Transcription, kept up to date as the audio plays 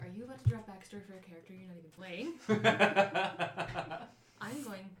to drop backstory for a character you're not even playing. I'm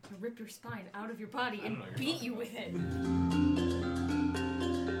going to rip your spine out of your body and beat you with it.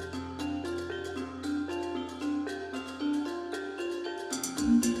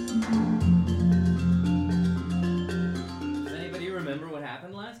 Does anybody remember what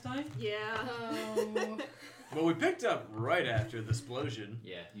happened last time? Yeah. Oh. Well, we picked up right after the explosion.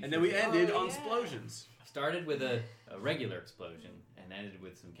 Yeah. And then we ended on yeah. explosions. Started with a regular explosion and ended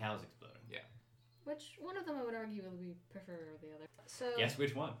with some cows exploding. Yeah. Which one of them I would argue we prefer the other. So Guess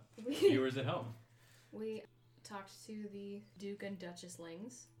which one? we, Viewers at home. we talked to the Duke and Duchess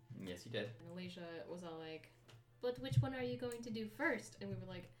Lings. Yes, you did. And Alicia was all like, but which one are you going to do first? And we were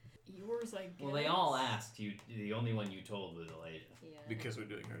like, yours, I guess. Well, they all asked you. The only one you told was Elijah. Yeah. Because we're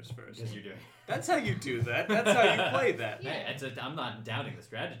doing hers first. Because you're doing. That's how you do that. That's how you play that. Yeah. Hey, I'm not doubting the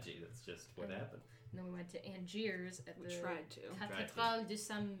strategy. That's just what happened. And then we went to Angiers at We the tried to. Cathédrale de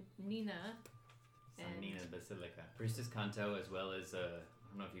San Nina. San Nina Basilica. Priestess Kanto, as well as, I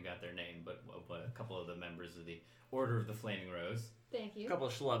don't know if you got their name, but a couple of the members of the Order of the Flaming Rose. Thank you. A couple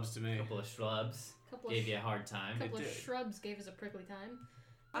of schlubs to me. A couple of shrubs. Gave you a hard time. A couple of did. shrubs gave us a prickly time.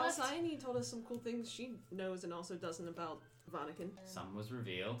 Alcyone told us some cool things she knows and also doesn't about Vanakin. Some was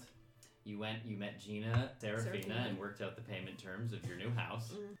revealed. You met Gina, Serafina, Serafina. and worked out the payment terms of your new house.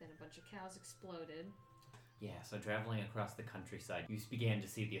 Then a bunch of cows exploded. Yeah, so traveling across the countryside, you began to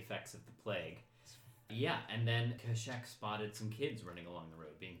see the effects of the plague. Yeah, and then Kashek spotted some kids running along the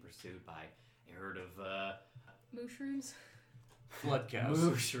road, being pursued by a herd of, Mushrooms. Flood cows.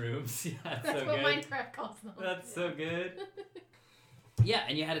 mushrooms. Yeah, that's That's so what good. Minecraft calls them. That's so good. Yeah,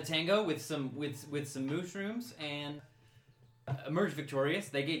 and you had a tango with some mushrooms and emerged victorious.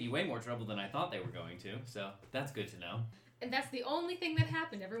 They gave you way more trouble than I thought they were going to, so that's good to know. And that's the only thing that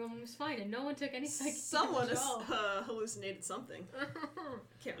happened. Everyone was fine, and no one took any psychic Someone damage at all. hallucinated something.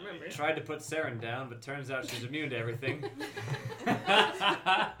 Can't remember. Tried to put Saren down, but turns out she's immune to everything.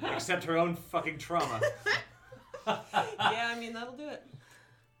 Except her own fucking trauma. Yeah, I mean, that'll do it.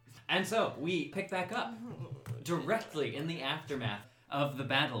 And so we pick back up directly in the aftermath of the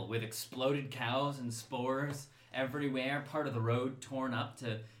battle with exploded cows and spores everywhere, part of the road torn up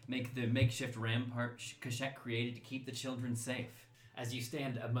to make the makeshift rampart Kashek created to keep the children safe. As you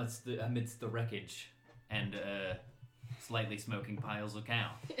stand amidst the wreckage and slightly smoking piles of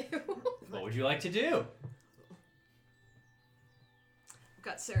cow, what would you like to do? I've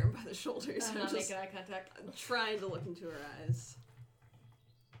got Saren by the shoulders. I'm I'm not just making eye contact. trying to look into her eyes.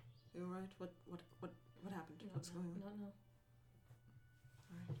 You alright? What happened? What's going on?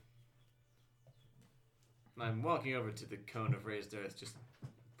 No. I'm walking over to the cone of raised earth, just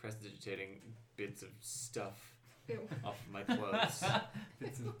prestidigitating bits of stuff Ew. off of my clothes.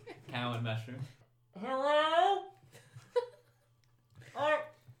 It's a cow and mushroom. Hello?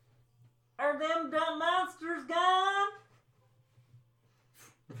 Are them dumb monsters gone?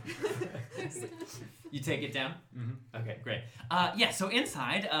 You take it down? Mm-hmm. Okay, great. Yeah, so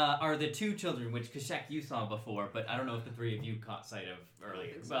inside are the two children, which Kashek you saw before, but I don't know if the three of you caught sight of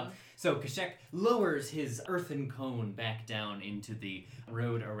earlier. Well, so Kashek lowers his earthen cone back down into the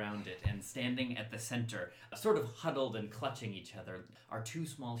road around it, and standing at the center, sort of huddled and clutching each other, are two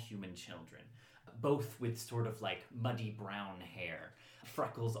small human children, both with sort of like muddy brown hair,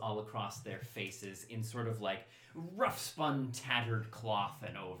 freckles all across their faces in sort of like rough-spun, tattered cloth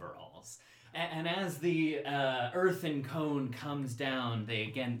and overalls. And as the earthen cone comes down, they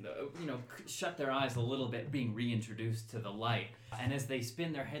again, shut their eyes a little bit, being reintroduced to the light. And as they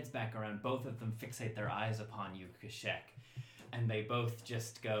spin their heads back around, both of them fixate their eyes upon you, Kashek. And they both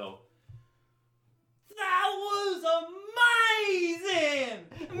just go, "That was amazing!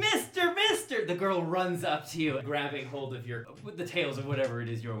 Mister! The girl runs up to you, grabbing hold of the tails of whatever it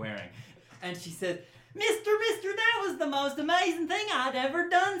is you're wearing. And she says, Mister, that was the most amazing thing I'd ever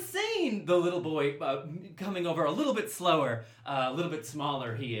done seen. The little boy coming over a little bit slower, a little bit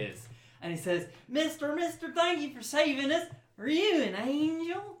smaller he is. And he says, Mister, thank you for saving us. Are you an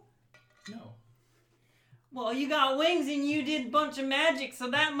angel? No. Well, you got wings and you did a bunch of magic,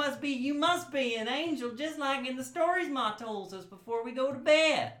 so you must be an angel, just like in the stories Ma told us before we go to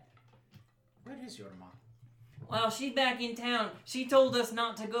bed. Where is your mom? Well, she's back in town. She told us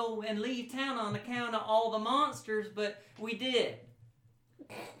not to go and leave town on account of all the monsters, but we did.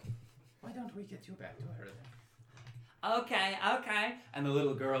 Why don't we get you back to her then? Okay. And the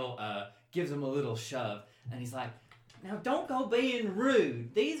little girl gives him a little shove, and he's like, now don't go being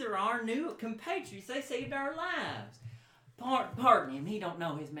rude. These are our new compatriots. They saved our lives. Pardon him. He don't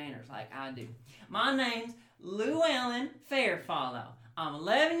know his manners like I do. My name's Llewellyn Fairfollow. I'm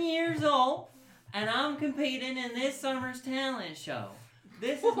 11 years old, and I'm competing in this summer's talent show.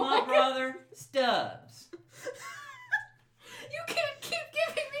 This is my brother, Stubbs. You can't keep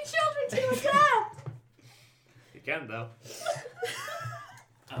giving me children to adopt! You can, though.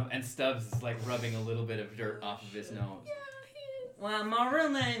 And Stubbs is like rubbing a little bit of dirt off of his nose. Yeah, he is. Well, my real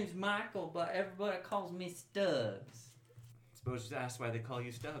name's Michael, but everybody calls me Stubbs. Suppose you ask why they call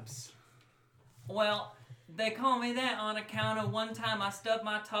you Stubbs. Well, they call me that on account of one time I stubbed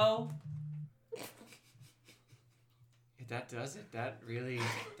my toe. If that does it. That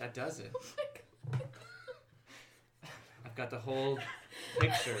does it. I've got the whole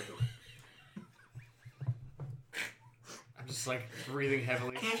picture. I'm just like breathing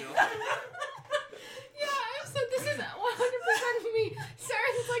heavily still. Yeah, I'm so this is 100% me.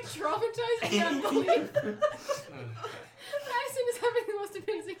 Sarah's like traumatized beyond belief. Madison is having the most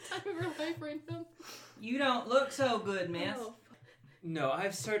amazing time of her life right now. You don't look so good, miss. Oh. No,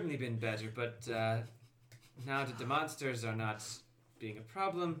 I've certainly been better, but now that the monsters are not being a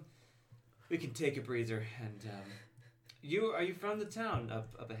problem, we can take a breather. And are you from the town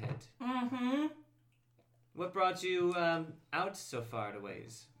up ahead? Mm-hmm. What brought you out so far a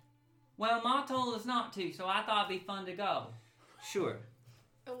ways? Well, Ma told us not to, so I thought it'd be fun to go. Sure.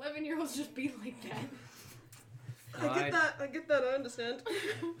 11-year-olds just be like that. No, I get that, I understand.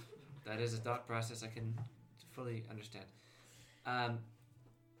 That is a thought process I can fully understand.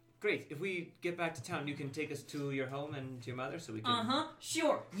 Great. If we get back to town, you can take us to your home and to your mother so we can... Uh-huh.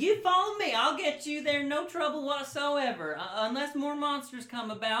 Sure. You follow me. I'll get you there, no trouble whatsoever. Unless more monsters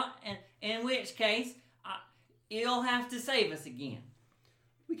come about, and in which case, you'll have to save us again.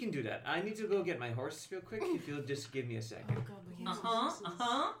 We can do that. I need to go get my horse real quick, if you'll just give me a second. Oh god, my hands.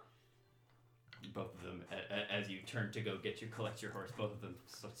 Uh-huh. Both of them, as you turn to go collect your horse, both of them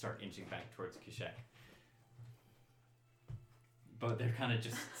start inching back towards Kashek. But they're kind of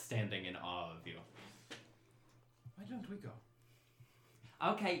just standing in awe of you. Why don't we go?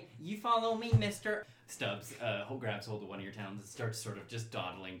 Okay, you follow me, mister. Stubbs grabs hold of one of your talons and starts sort of just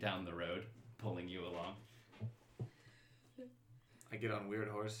dawdling down the road, pulling you along. I get on weird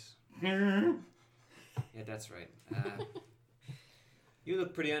horse. Hmm? Yeah, that's right. You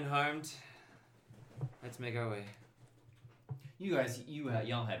look pretty unharmed. Let's make our way. You guys,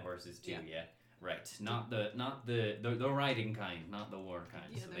 y'all had horses too, yeah? Right. Not the riding kind, not the war kind.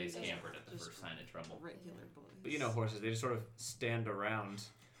 Yeah, So they're they just- scampered at the just first sign of trouble. Regular boys. But you know horses, they just sort of stand around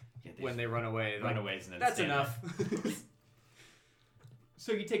Yeah, when they run away. Like, runaways and then that's stand enough.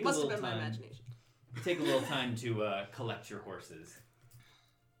 So you take Must a have little been my time. imagination. You take a little time to collect your horses.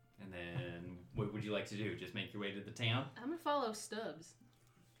 And then, what would you like to do? Just make your way to the town? I'm gonna follow Stubbs.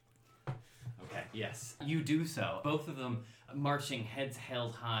 Okay, yes. You do so. Both of them marching, heads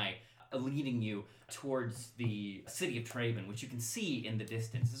held high, leading you towards the city of Traben, which you can see in the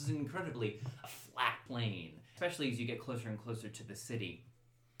distance. This is an incredibly flat plain, especially as you get closer and closer to the city.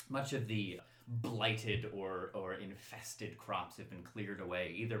 Much of the blighted or infested crops have been cleared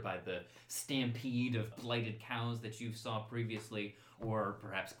away, either by the stampede of blighted cows that you saw previously, or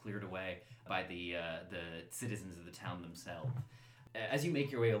perhaps cleared away by the citizens of the town themselves. As you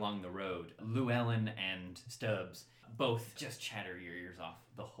make your way along the road, Llewellyn and Stubbs both just chatter your ears off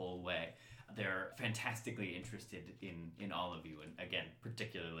the whole way. They're fantastically interested in all of you, and again,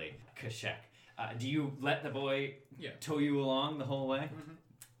 particularly Kashek. Do you let the boy tow you along the whole way? Mm-hmm.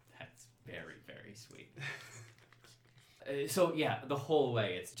 That's very, very sweet. So yeah, the whole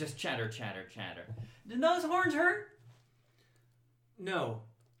way, it's just chatter, chatter, chatter. Did those horns hurt? No.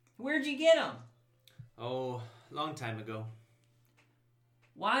 Where'd you get them? Oh, long time ago.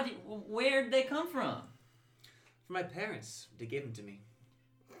 Where'd they come from? For my parents, they gave them to me.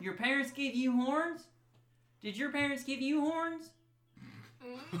 Your parents gave you horns? Did your parents give you horns?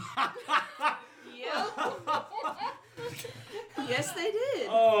 Yep. Yes, they did.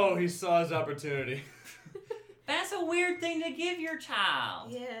 Oh, he saw his opportunity. That's a weird thing to give your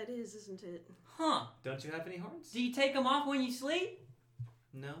child. Yeah, it is, isn't it? Huh. Don't you have any horns? Do you take them off when you sleep?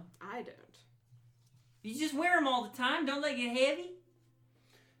 No. I don't. You just wear them all the time. Don't they get heavy?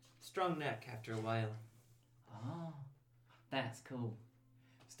 Strong neck after a while. Oh, that's cool.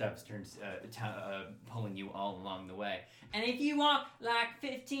 Stubbs turns, pulling you all along the way. And if you walk like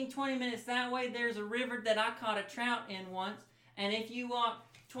 15, 20 minutes that way, there's a river that I caught a trout in once. And if you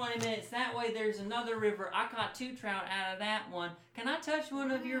walk 20 minutes that way, there's another river. I caught 2 trout out of that one. Can I touch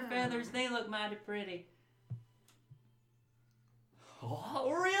one of your feathers? They look mighty pretty.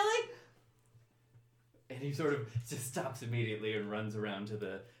 Oh, really? And he sort of just stops immediately and runs around to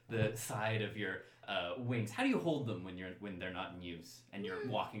the side of your wings. How do you hold them when they're not in use and you're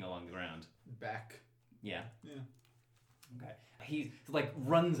walking along the ground? Back. Yeah. Yeah. Okay. He like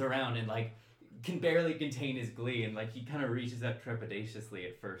runs around and like can barely contain his glee, and like he kind of reaches out trepidatiously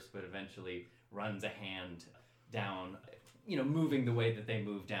at first, but eventually runs a hand down, moving the way that they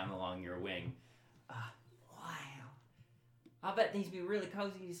move down along your wing. Wow. I bet these be really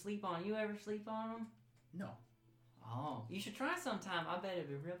cozy to sleep on. You ever sleep on them? No. Oh, you should try sometime. I bet it'd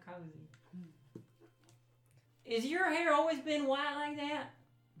be real cozy. Is your hair always been white like that?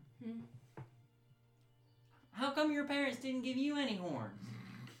 How come your parents didn't give you any horns?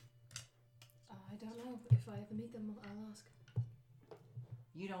 I don't know. If I ever meet them, I'll ask.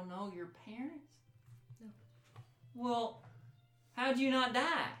 You don't know your parents? No. Well, how'd you not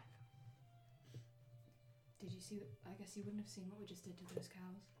die? Did you see? I guess you wouldn't have seen what we just did to those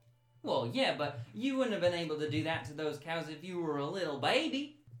cows. Well, yeah, but you wouldn't have been able to do that to those cows if you were a little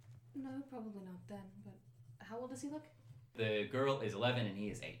baby. No, probably not then. But how old does he look? The girl is 11 and he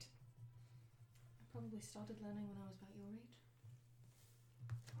is 8. I probably started learning when I was about your age.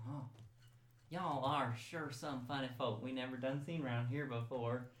 Oh. Y'all are sure some funny folk we never done seen around here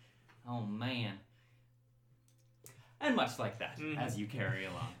before. Oh, man. And much like that, as you carry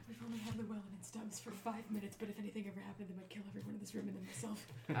along. We've only had Llewellyn and Stubbs for 5 minutes, but if anything ever happened to them, I'd kill everyone in this room and then myself.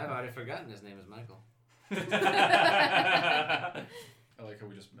 I've already forgotten his name is Michael. I like how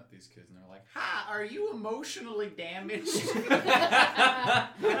we just met these kids and they're like, "Ha! Are you emotionally damaged?" Can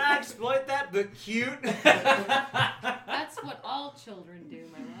I exploit that? But cute. That's what all children do,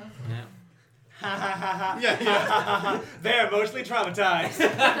 my love. Yeah. Ha ha ha ha. Yeah. They're emotionally traumatized.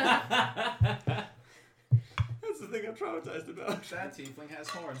 That's the thing I'm traumatized about. That tiefling has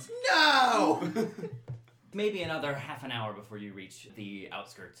horns. No! Maybe another half an hour before you reach the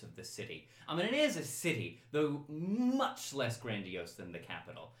outskirts of the city. I mean, it is a city, though much less grandiose than the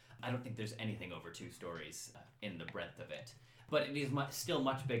capital. I don't think there's anything over 2 stories in the breadth of it. But it is still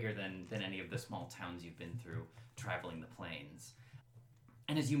much bigger than any of the small towns you've been through traveling the plains.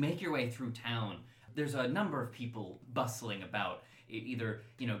 And as you make your way through town, there's a number of people bustling about, either,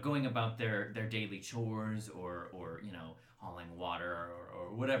 going about their daily chores or hauling water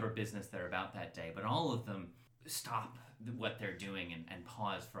or whatever business they're about that day. But all of them stop what they're doing and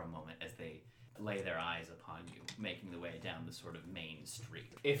pause for a moment as they lay their eyes upon you, making the way down the sort of main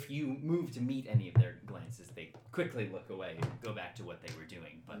street. If you move to meet any of their glances, they quickly look away and go back to what they were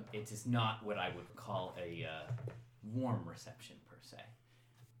doing. But it is not what I would call a warm reception, per se.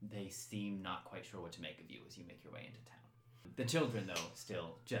 They seem not quite sure what to make of you as you make your way into town. The children, though,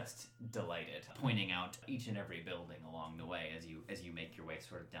 still just delighted, pointing out each and every building along the way as you make your way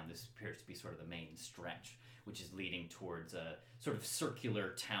sort of down this appears to be sort of the main stretch, which is leading towards a sort of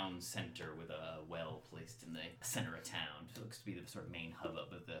circular town center with a well placed in the center of town. It looks to be the sort of main hub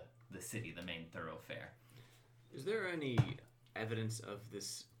of the city, the main thoroughfare. Is there any evidence of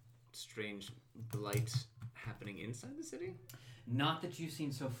this strange blight happening inside the city? Not that you've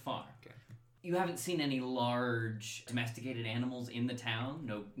seen so far. Okay. You haven't seen any large domesticated animals in the town.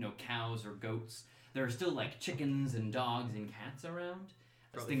 No cows or goats. There are still like chickens and dogs and cats around.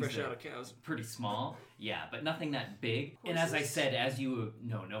 Probably Things fresh that out of cows. Pretty small, yeah, but nothing that big. And as I said,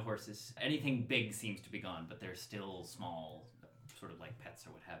 no horses. Anything big seems to be gone, but there's still small, sort of like pets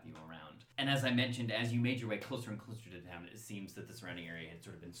or what have you around. And as I mentioned, as you made your way closer and closer to town, it seems that the surrounding area had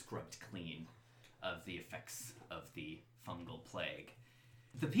sort of been scrubbed clean of the effects of the fungal plague.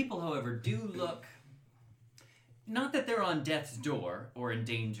 The people, however, do look, not that they're on death's door or in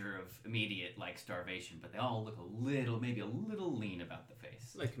danger of immediate, starvation, but they all look maybe a little lean about the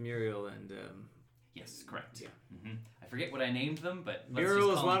face. Like Muriel and... Yes, correct. Yeah. Mm-hmm. I forget what I named them, but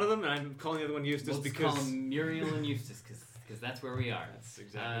Muriel is one of them, and I'm calling the other one Eustace because... Let's call them Muriel and Eustace, because that's where we are. That's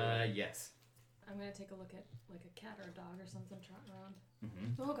exactly right. Yes. I'm gonna take a look at like a cat or a dog or something trotting around.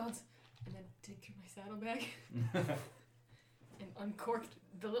 Mm-hmm. Oh God! And then dig through my saddlebag and uncork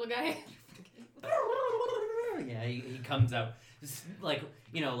the little guy. Yeah, he comes out, just like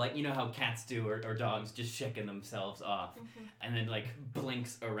how cats do or dogs, just shaking themselves off, and then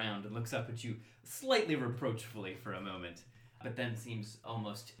blinks around and looks up at you slightly reproachfully for a moment, but then seems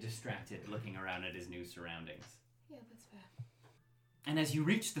almost distracted, looking around at his new surroundings. Yeah, that's fair. And as you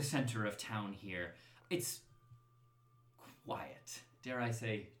reach the center of town here, it's quiet. Dare I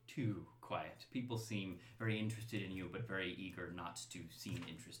say, too quiet. People seem very interested in you, but very eager not to seem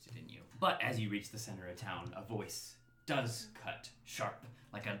interested in you. But as you reach the center of town, a voice does cut sharp,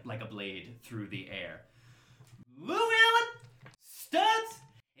 like a blade through the air. Llewellyn! Studs!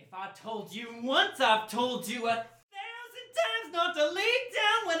 If I told you once, I've told you 1,000 times not to leave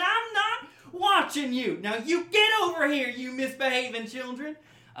town when I'm not watching you. Now you get over here, you misbehaving children.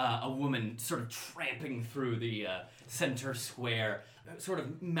 a woman sort of tramping through the center square, sort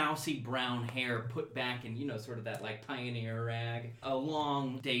of mousy brown hair put back in, sort of that like pioneer rag, a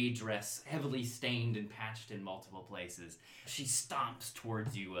long day dress, heavily stained and patched in multiple places. She stomps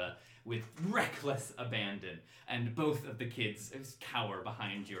towards you with reckless abandon, and both of the kids cower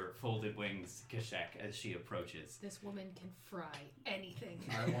behind your folded wings, Kashek, as she approaches. This woman can fry anything.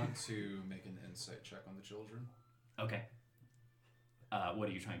 I want to make an insight check on the children. Okay. What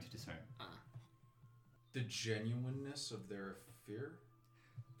are you trying to discern? The genuineness of their fear?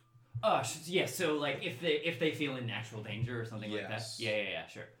 Yeah, so like if they feel in actual danger or something like that. Yes. Yeah,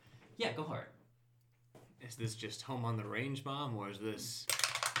 sure. Yeah, go hard. Is this just home on the range, Mom, or is this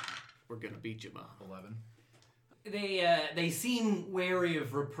we're gonna beat you, Mom? 11. They seem wary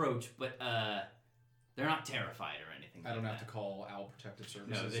of reproach, but they're not terrified or anything. I don't have to call Owl Protective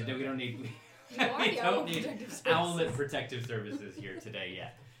Services. No, we don't need. You are we the don't Owl need Protective Services. Owlet Protective Services here today, yeah.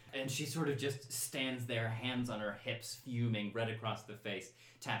 And she sort of just stands there, hands on her hips, fuming, red across the face,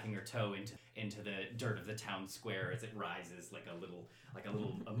 tapping her toe into the dirt of the town square as it rises like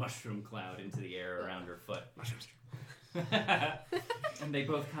a mushroom cloud into the air around her foot. Mushrooms. And they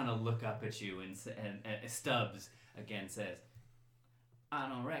both kind of look up at you, and Stubbs again says, "I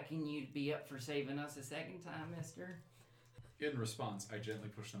don't reckon you'd be up for saving us a second time, mister." In response, I gently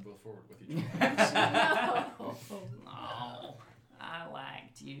push them both forward with each other. No. Oh, I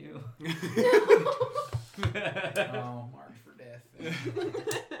liked you. Oh, marked for death.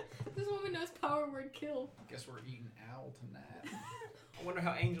 This woman knows power word kill. Guess we're eating owl tonight. I wonder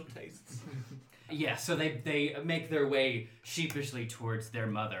how Angel tastes. Yeah, so they make their way sheepishly towards their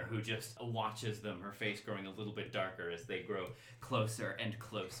mother, who just watches them, her face growing a little bit darker as they grow closer and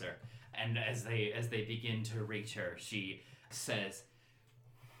closer. And as they begin to reach her, she says,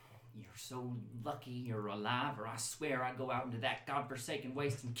 "You're so lucky you're alive, or I swear I'd go out into that godforsaken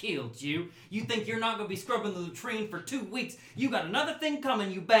waste and killed you. You think you're not going to be scrubbing the latrine for 2 weeks? You got another thing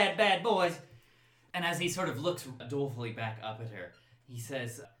coming, you bad, bad boys." And as he sort of looks dolefully back up at her, he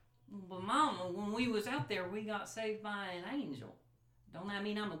says, "But Mama, when we was out there, we got saved by an angel. Don't that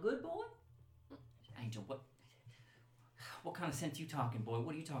mean I'm a good boy?" "Angel, what kind of sense you talking, boy?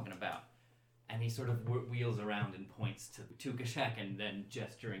 What are you talking about?" And he sort of wheels around and points to Kashek, and then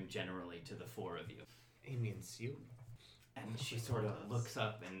gesturing generally to the four of you. He means you. And she sort of looks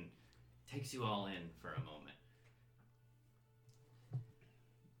up and takes you all in for a moment.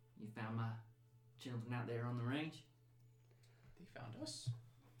 "You found my children out there on the range?" They found us.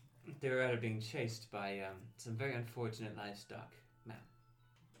 They were out of being chased by some very unfortunate livestock, ma'am.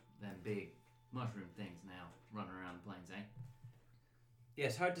 Them big mushroom things now running around the plains, eh?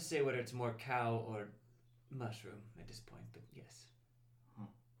 Yes, hard to say whether it's more cow or mushroom at this point, but yes.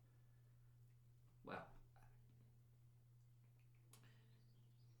 Well,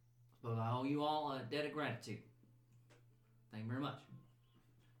 but I owe you all a debt of gratitude. Thank you very much.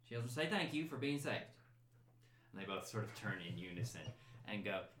 Children, say thank you for being saved. And they both sort of turn in unison and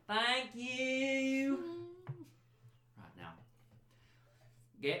go, "Thank you." Right now,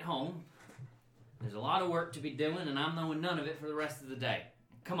 get home. There's a lot of work to be doing, and I'm knowing none of it for the rest of the day.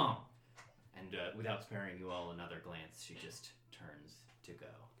 Come on. And without sparing you all another glance, she just turns to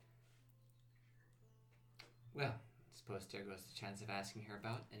go. Well, I suppose there goes the chance of asking her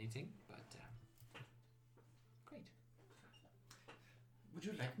about anything, but Great. Would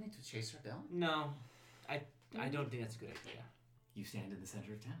you like me to chase her down? no, I don't think that's a good idea. You stand in the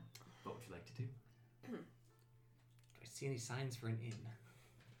center of town. What would you like to do? Do I see any signs for an inn?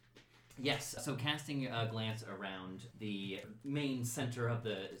 Yes, so casting a glance around the main center of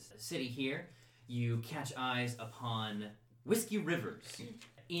the city here, you catch eyes upon Whiskey Rivers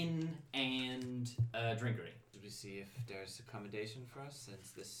Inn and Drinkery. Did we see if there's accommodation for us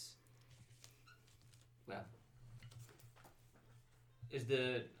since this... Well...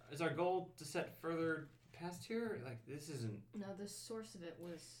 Is our goal to set further past here? Like, this isn't... No, the source of it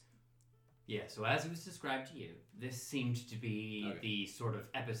was. Yeah, so as it was described to you, this seemed to be the sort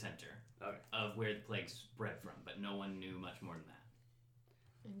of epicenter of where the plague spread from, but no one knew much more than that.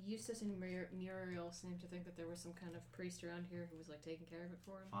 And Eustace and Muriel seemed to think that there was some kind of priest around here who was like taking care of it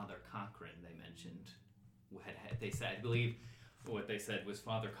for him. Father Cochrane, they mentioned, they said, I believe what they said was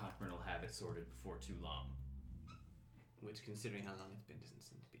Father Cochrane will have it sorted before too long. Which, considering how long it's been, doesn't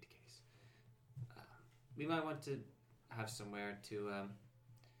seem to be the case. We might want to have somewhere to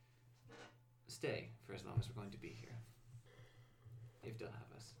stay for as long as we're going to be here. If they'll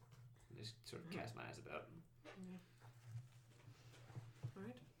have us. Just sort of cast my eyes about.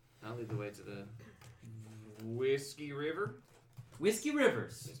 Alright. I'll lead the way to the Whiskey River. Whiskey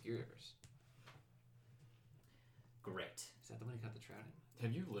Rivers. Whiskey Rivers. Great. Is that the one you got the trout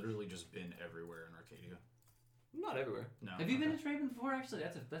Have you literally just been everywhere in Arcadia? Not everywhere. No. Have you been to Traven before? Actually,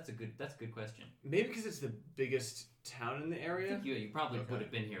 that's a good question. Maybe because it's the biggest town in the I area. think you probably Okay. would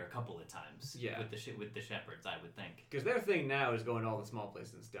have been here a couple of times. Yeah. With the shepherds, I would think. Because their thing now is going to all the small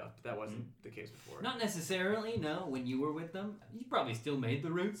places and stuff, but that wasn't the case before. Not necessarily. No, when you were with them, you probably still made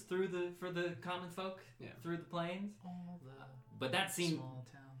the routes through for the common folk through the plains. All the But that seemed, small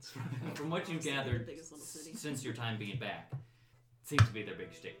towns. from what you've Honestly, gathered the biggest little city. since your time being back, seems to be their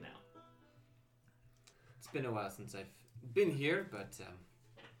big shtick now. It's been a while since I've been here, but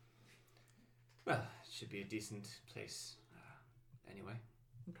well, it should be a decent place. Anyway,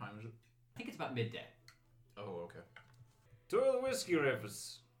 What time is it? I think it's about midday. Oh, okay. to the whiskey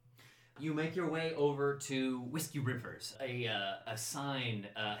rivers. You make your way over to Whiskey Rivers. A sign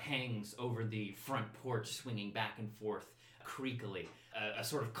hangs over the front porch, swinging back and forth creakily. A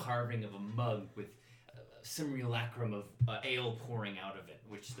sort of carving of a mug with a simulacrum of ale pouring out of it,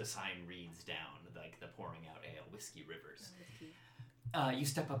 which the sign reads down, like the pouring out ale, Whiskey Rivers. You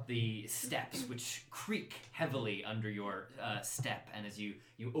step up the steps, which creak heavily under your step, and as you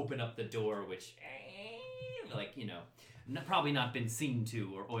open up the door, which, probably not been seen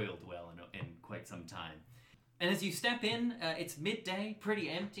to or oiled well in quite some time. And as you step in, it's midday, pretty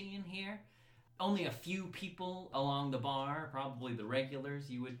empty in here. Only a few people along the bar, probably the regulars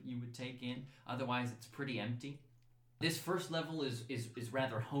you would take in. Otherwise, it's pretty empty. This first level is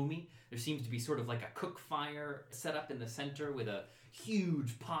rather homey. There seems to be sort of like a cook fire set up in the center with a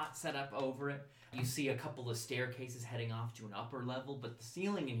huge pot set up over it. You see a couple of staircases heading off to an upper level, but the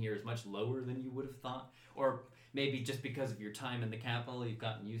ceiling in here is much lower than you would have thought. Or maybe just because of your time in the capital, you've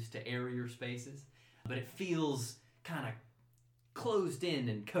gotten used to airier spaces. But it feels kind of closed in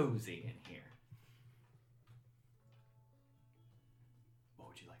and cozy in here. What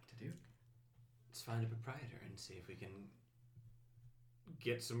would you like to do? Let's find a proprietor and see if we can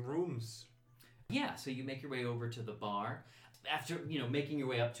get some rooms. Yeah, so you make your way over to the bar. After, making your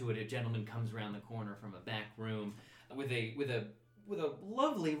way up to it, a gentleman comes around the corner from a back room with a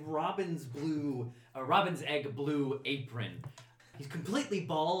lovely robin's egg blue apron. He's completely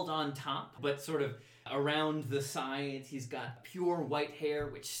bald on top, but sort of around the sides, he's got pure white hair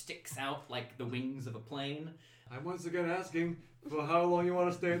which sticks out like the wings of a plane. I'm once again asking for how long you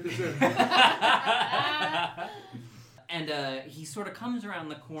want to stay at this inn. And he sort of comes around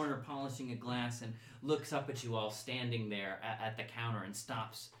the corner polishing a glass and looks up at you all standing there at the counter and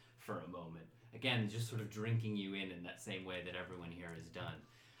stops for a moment. Again, just sort of drinking you in that same way that everyone here has done.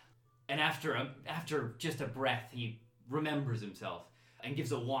 And after just a breath, he remembers himself and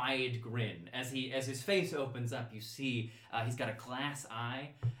gives a wide grin. As his face opens up, you see he's got a glass eye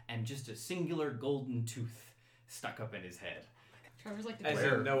and just a singular golden tooth stuck up in his head. Trevor's like the As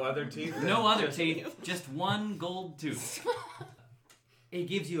in no other teeth? No other teeth, just one gold tooth. He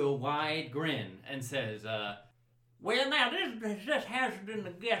gives you a wide grin and says, Well, now, this just hasn't been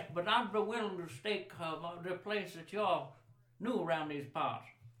the guest, but I'd be willing to stake the place that y'all knew around these parts.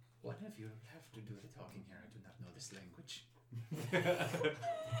 One of you have to do the talking here. I do not know this language.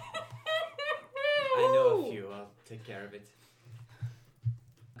 I know a few. I'll take care of it.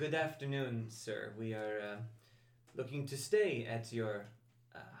 Good afternoon, sir. We are looking to stay at your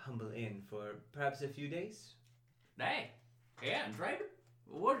humble inn for perhaps a few days. Dang. Yeah, and Trader,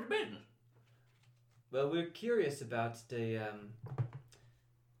 what's the business? Well, we're curious about the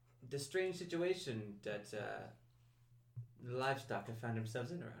strange situation that the livestock have found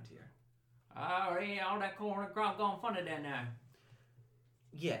themselves in around here. Oh, yeah, all that corn and crop gone funny down there.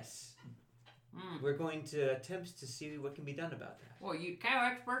 Yes. Hmm. We're going to attempt to see what can be done about that. Well, you cow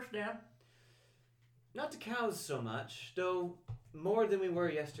experts down? Not the cows so much, though more than we were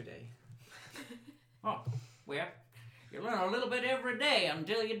yesterday. Oh, well, you learn a little bit every day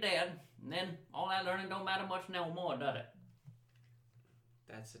until you're dead, and then all that learning don't matter much no more, does it?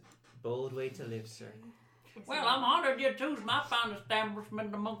 That's a bold way to live, sir. Well, I'm honored you choose my fine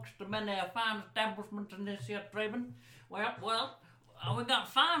establishment amongst the many fine establishments in this here Traven. Well, we got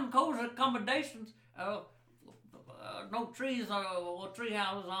fine, cozy accommodations. No trees or tree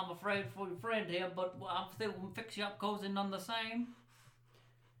houses, I'm afraid, for your friend here, but I'm still gonna fix you up cozy none the same.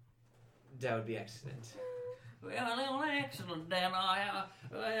 That would be excellent. Well, excellent, then.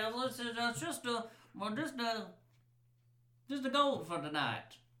 It's just a goal for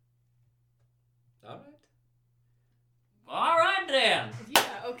tonight. All right. All right, then. Yeah,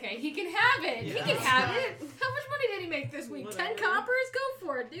 okay, he can have it. Yeah. He can have it. How much money did he make this week? 10 coppers? Go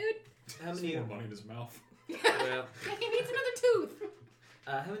for it, dude. How many? More money in his mouth. Well, Yeah, he needs another tooth.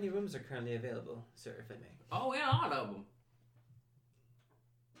 how many rooms are currently available, sir, if I may? Oh, yeah, all of them.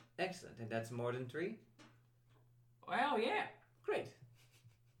 Excellent. And that's more than 3? Well, yeah. Great.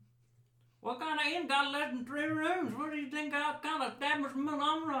 ain't got less than 3 rooms. What do you think kind of establishment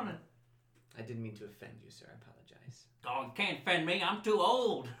I'm running? I didn't mean to offend you, sir. I apologize. Oh, you can't offend me. I'm too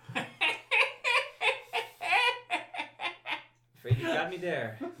old. Afraid you got me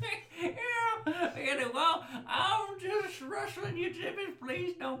there. Yeah, well, I'm just rustling your jibbies.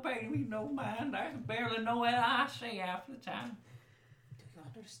 Please don't pay me no mind. I can barely know what I say half the time. Do you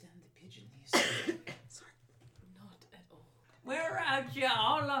understand the pigeonese? Not at all. Well, right,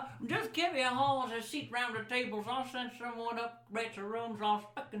 y'all. Just give me a horse and seat round the tables. I'll send someone up, rent the rooms all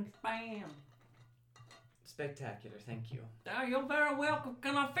spick and span. Spectacular, thank you. You're very welcome.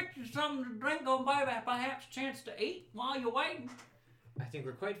 Can I fix you something to drink or maybe perhaps a chance to eat while you're waiting? I think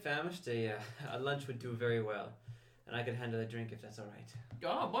we're quite famished. A lunch would do very well. And I could handle a drink if that's all right.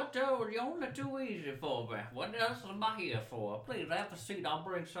 Oh, but you're only too easy for me. What else am I here for? Please have a seat. I'll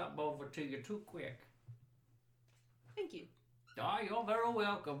bring something over to you too quick. Thank you. Oh, you're very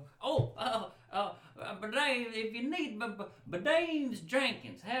welcome. Oh, Bedane, if you need Bedane's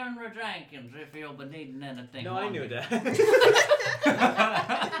Jenkins, Henry Jenkins, if you'll be needing anything. No, I knew that.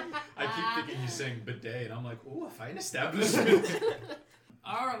 I keep thinking he's saying bidet, and I'm like, ooh, a fine establishment.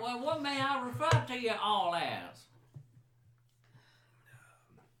 All right, well, what may I refer to you all as?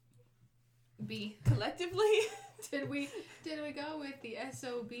 B. Collectively? Did we go with the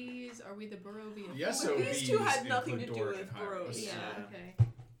SOBs? Are we the Barovian? The SOBs These two had nothing to include do Doric with and Hyros. Baros. Yeah, Yeah. okay.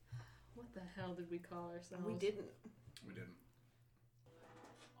 What the hell did we call ourselves? We didn't. We didn't.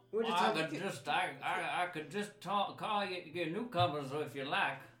 We're just I talking. could just call you newcomers if you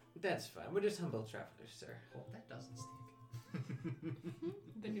like. That's fine. We're just humble travelers, sir. Well, that doesn't stick.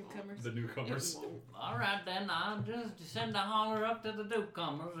 The newcomers. The newcomers. All right, then, I'll just send a holler up to the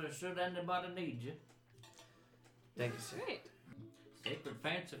newcomers should anybody need you. Thank you, sir. Great. Secret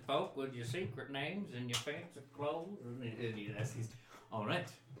fancy folk with your secret names and your fancy clothes. All right.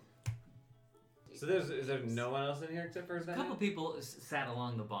 So is there no one else in here except for A that? couple people sat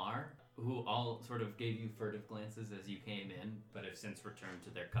along the bar who all sort of gave you furtive glances as you came in, but have since returned to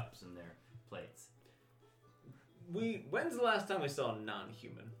their cups and their plates. When's the last time we saw a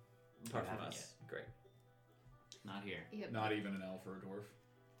non-human? Apart from haven't us. Great. Not here. Yep. Not even an elf or a dwarf.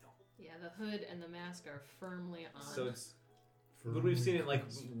 Yeah, the hood and the mask are firmly on. So it's. Would we've seen it like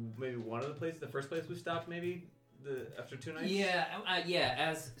maybe one of the places, the first place we stopped, maybe after 2 nights? The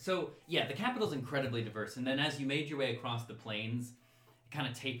capital's incredibly diverse, and then as you made your way across the plains, it kind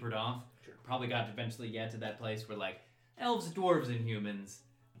of tapered off. Sure. Probably got eventually to that place where like elves, dwarves, and humans.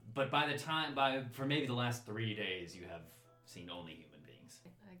 But for maybe the last 3 days, you have seen only human beings.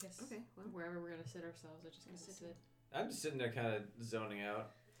 I guess Okay, well. wherever we're gonna sit ourselves, we're just gonna sit. I'm just sitting there kind of zoning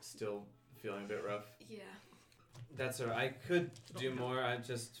out, still feeling a bit rough. Yeah. That's alright. I could do more. I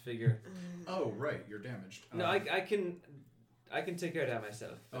just figure. Oh, right, you're damaged. No, I can take care of that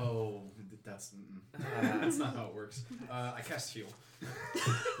myself. Oh, that's that's not how it works. I cast heal.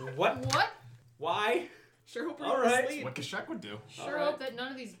 What? What? Why? Sure hope we're All not right. asleep. What Kashak would do. Sure Alright. hope that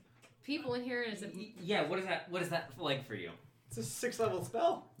none of these people in here is. Yeah, what is that like for you? It's a 6-level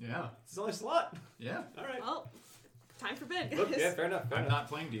spell. Yeah, It's only a slot. yeah. All right. Well, time for bed, guys. Look, yeah, fair enough. Fair I'm enough. not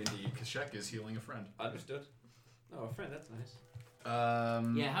playing D&D. Kashak is healing a friend. Understood. Oh, a friend. That's nice.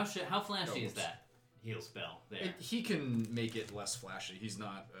 Yeah, how flashy is Oops. that heal spell there? He can make it less flashy. He's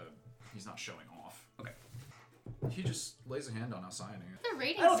not showing off. Okay. He just lays a hand on Alcyone. The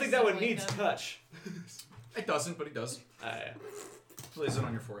rating I don't think that system one like needs them. touch. It doesn't, but he does. Yeah. Lays it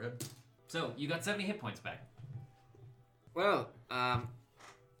on your forehead. So you got 70 hit points back. Well,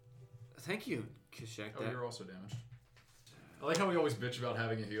 thank you, Kashak. Oh, you're also damaged. I like how we always bitch about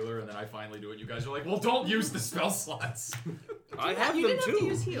having a healer, and then I finally do it. You guys are like, well, don't use the spell slots. I have You them didn't too. have to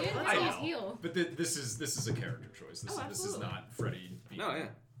use heal. Yeah, That's I let's all. use know. heal. But this is a character choice. This Oh, is absolutely. not Freddy being No, yeah.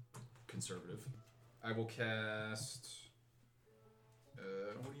 conservative. I will cast.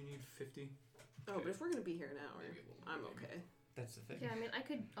 What do you need? 50. Oh, but if we're gonna be here an hour, Maybe a little I'm bit, maybe. okay. That's the thing. Yeah, I mean, I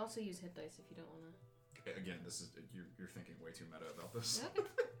could also use hit dice if you don't wanna. Again, this is you're thinking way too meta about this. Okay.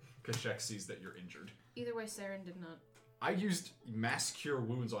 Kashak sees that you're injured. Either way, Saren did not. I used mass cure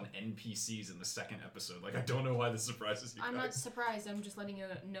wounds on NPCs in the second episode. Like, I don't know why this surprises you I'm not guys. surprised. I'm just letting you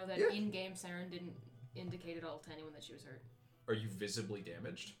know that Yeah. in-game Saren didn't indicate at all to anyone that she was hurt. Are you visibly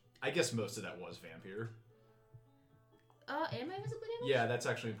damaged? I guess most of that was vampire. Am I visibly damaged? Yeah, that's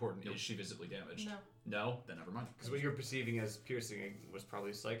actually important. Is she visibly damaged? No. No? Then never mind. Because what you're perceiving as piercing was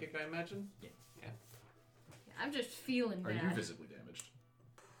probably psychic, I imagine. Yeah, I'm just feeling Are bad. you visibly damaged?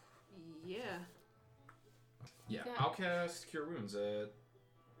 Yeah. Yeah. Okay. I'll cast Cure Wounds at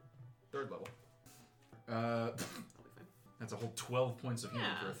 3rd level. I'll be fine. That's a whole 12 points of healing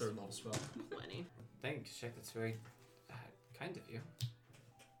Yeah, for a that's- 3rd level spell. Plenty. Thanks, Kashak. That's very kind of you.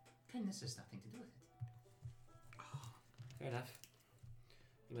 Kindness has nothing to do with it. Fair enough.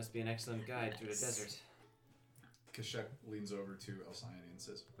 You must be an excellent guide through the desert. Kashek leans over to Alcyone and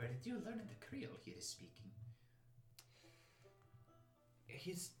says, Where did you learn the Creole he is speaking?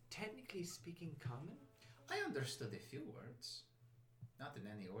 He's technically speaking common? I understood a few words. Not in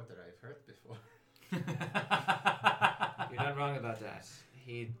any order I've heard before. You're not wrong about that.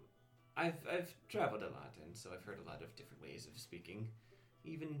 I've traveled a lot, and so I've heard a lot of different ways of speaking,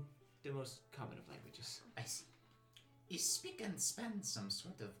 even the most common of languages. I see. Is speak and span some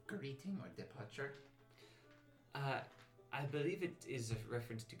sort of greeting or departure? I believe it is a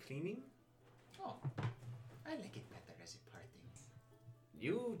reference to cleaning. Oh, I like it better as a parting.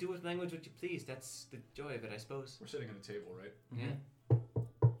 You do with language what you please. That's the joy of it, I suppose. we're sitting at a table, right? Yeah.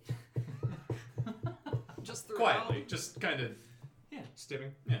 Just through Quietly, just kind of,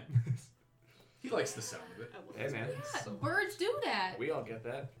 Stimming. yeah. He likes the sound of it. Hey, man. Yeah, birds do that. We all get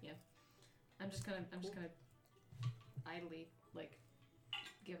that. I'm just gonna idly like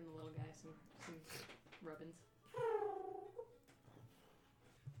giving the little guy some rubbins.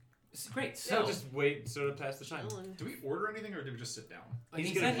 Great. So So just wait, sort of pass the time. Chilling. Do we order anything or do we just sit down? he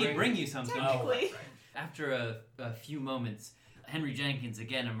He's gonna said he'd bring you something. Technically. After a few moments, Henry Jenkins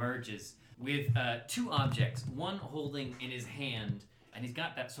again emerges with two objects. One holding in his hand, and he's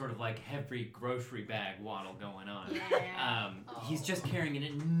got that sort of like heavy grocery bag waddle going on. Yeah. He's just carrying an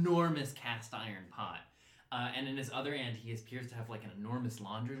enormous cast iron pot. And in his other hand, he appears to have like an enormous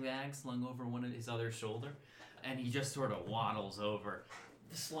laundry bag slung over one of his other shoulder. And he just sort of waddles over,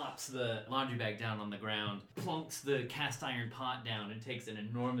 slops the laundry bag down on the ground, plunks the cast iron pot down, and takes an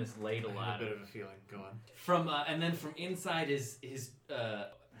enormous ladle I have out a of bit it. of a feeling. Go on. And then from inside his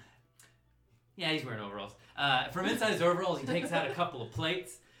yeah, he's wearing overalls. From inside his overalls, he takes out a couple of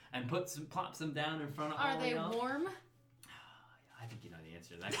plates and plops them down in front of all Are they y'all. warm? I think you know the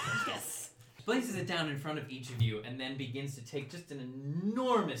answer to that question. Yes. Places it down in front of each of you and then begins to take just an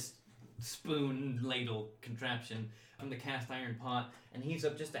enormous spoon ladle contraption from the cast iron pot and heaves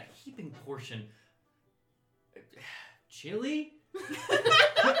up just a heaping portion. Chili?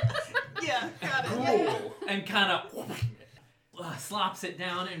 Yeah, got it. Cool. And kind of slops it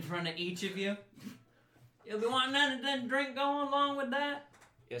down in front of each of you. You'll be wanting anything to drink going along with that?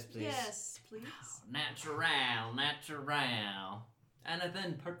 Yes, please. Yes, please. Natural.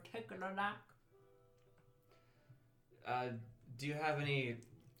 Anything particular, Doc? Do you have any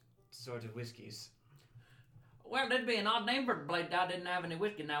sort of whiskeys? Well, that'd be an odd name for the place that didn't have any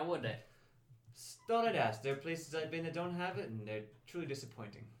whiskey now, would they? Thought I'd ask. There are places I've been that don't have it, and they're truly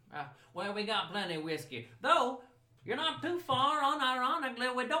disappointing. Well, we got plenty of whiskey. Though, you're not too far,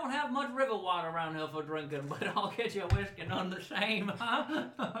 unironically, we don't have much river water around here for drinking, but I'll get you a whiskey none the same, huh?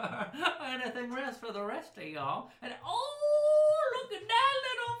 Anything less for the rest of y'all. And, oh, look at that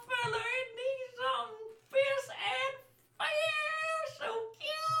little fella. Isn't he something fierce and fair? So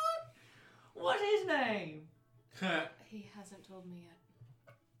cute. What's his name? He hasn't told me yet.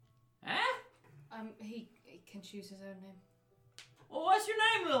 Huh? He can choose his own name. Well, what's your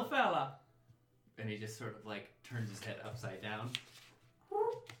name, little fella? And he just sort of like turns his head upside down.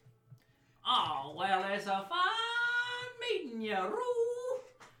 Oh, well, it's a fine meeting you, Roo.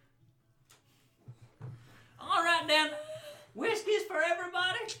 All right, then. Whiskey's for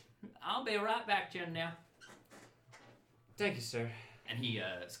everybody. I'll be right back to you now. Thank you, sir. And he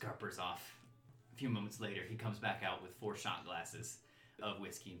scarpers off. A few moments later, he comes back out with 4 shot glasses of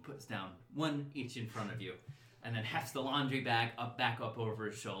whiskey and puts down one each in front of you, and then hefts the laundry bag back up over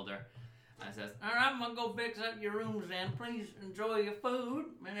his shoulder. And says, All right, I'm going to go fix up your rooms then. Please enjoy your food.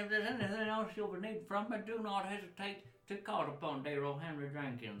 And if there's anything else you'll need from me, do not hesitate to call upon Daryl Henry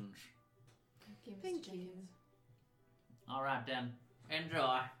Jenkins. Thank you. All right, then.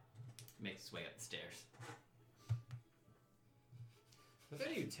 Enjoy. makes his way up the stairs. Are there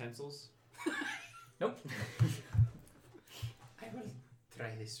any utensils? Nope. I will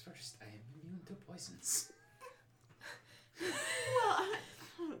try this first. I am immune to poisons. Well, I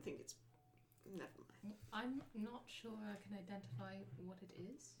don't think it's. Never mind. I'm not sure I can identify what it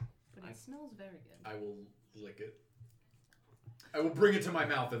is, but it smells very good. I will lick it. I will bring it to my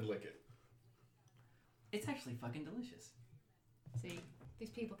mouth and lick it. It's actually fucking delicious. See, these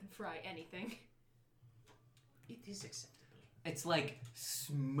people can fry anything. It is acceptable. It's like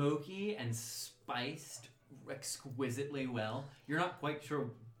smoky and spiced exquisitely well. You're not quite sure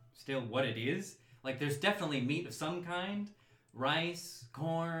still what it is. Like there's definitely meat of some kind, rice,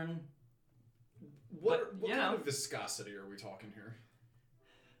 corn. What you kind know. of viscosity are we talking here?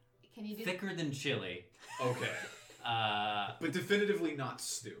 Can you do? Thicker than chili. Okay. But definitively not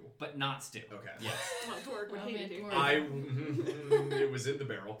stew. but not stew. Okay. Yes. Well, Torg would Oh, hate man, it here. Torg. It was in the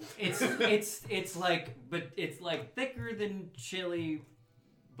barrel. It's like thicker than chili,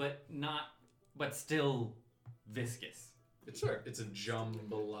 but still viscous. It's a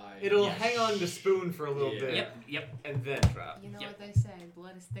jambalaya. It'll Yes. hang on the spoon for a little Yeah. bit. Yep. And then drop. You know Yep. what they say,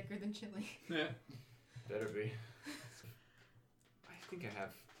 blood is thicker than chili. Yeah. Better be. I think I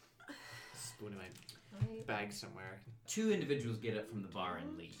have a spoon in my Right? bag somewhere. 2 individuals get up from the bar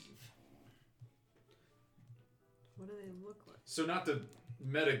and leave. What do they look like? So not the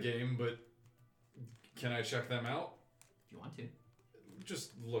meta game, but can I check them out? If you want to.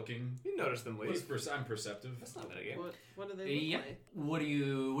 Just looking. You notice them leave. I'm perceptive. That's not metagame. What do they look Yep. like? What are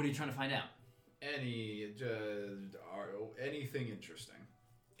you trying to find out? Anything interesting.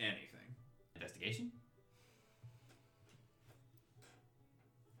 Anything. Investigation?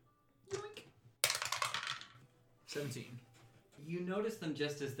 Yoink. 17. You notice them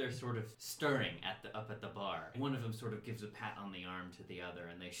just as they're sort of stirring up at the bar. One of them sort of gives a pat on the arm to the other,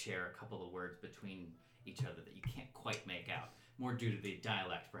 and they share a couple of words between each other that you can't quite make out. More due to the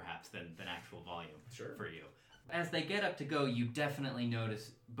dialect, perhaps, than actual volume Sure. for you. As they get up to go, you definitely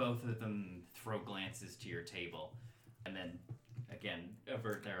notice both of them throw glances to your table, and then, again,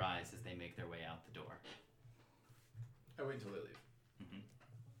 avert their eyes as they make their way out the door. I wait until they leave. Mhm.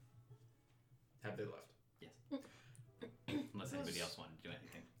 Have they left? Unless anybody else wanted to do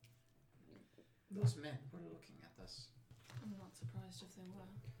anything. Those men were looking at us. I'm not surprised if they were.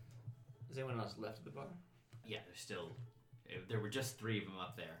 Has anyone else left the bar? Yeah, there's still... There were just 3 of them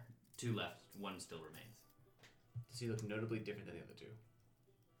up there. 2 left, 1 still remains. Does he look notably different than the other 2?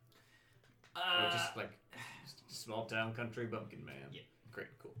 Or just like small town country bumpkin man? Yeah.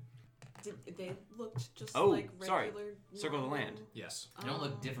 Great, cool. They looked just Oh, like sorry. regular. Circle of the normal- Land. Yes. They don't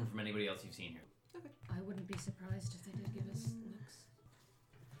look different from anybody else you've seen here. I wouldn't be surprised if they did give us looks.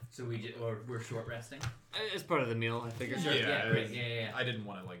 So we're short resting? It's part of the meal, I figure. Sure. Yeah, Great. Yeah. I didn't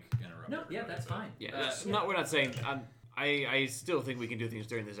want to interrupt. No, everybody, yeah, that's but- fine. Yeah, we're not saying. I still think we can do things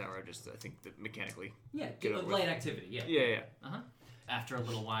during this hour. Just I think that mechanically. Yeah, Get over light activity. Yeah. Yeah. After a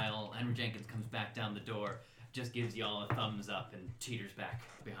little while, Henry Jenkins comes back down the door, just gives you all a thumbs up, and teeters back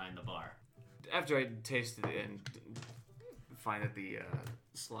behind the bar. After I taste it and find that the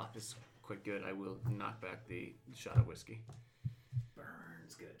slop is quite good, I will knock back the shot of whiskey.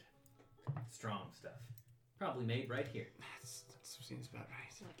 Burns good. Strong stuff. Probably made right here. That seems about right.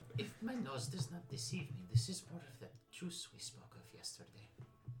 If my nose does not deceive me, this is more of that juice we spoke of yesterday.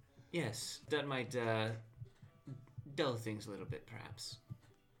 Yes, that might dull things a little bit, perhaps,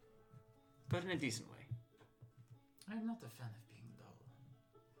 but in a decent way. I'm not a fan of being dull.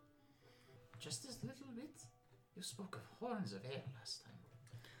 Just this little bit? You spoke of horns of ale last time.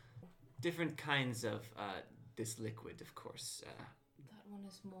 Different kinds of this liquid, of course. That one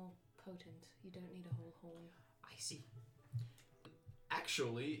is more potent. You don't need a whole horn. I see.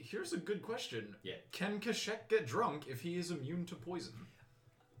 Actually, here's a good question. Yeah. Can Kashek get drunk if he is immune to poison?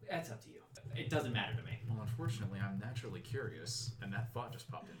 That's up to you. It doesn't matter to me. Well, unfortunately, I'm naturally curious, and that thought just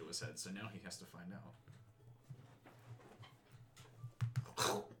popped into his head, so now he has to find out.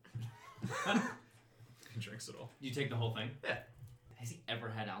 He drinks it all. You take the whole thing? Yeah. Has he ever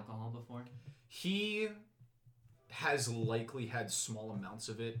had alcohol before? He has likely had small amounts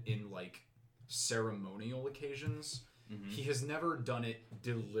of it in, ceremonial occasions. Mm-hmm. He has never done it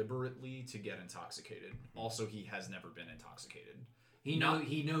deliberately to get intoxicated. Also, he has never been intoxicated. He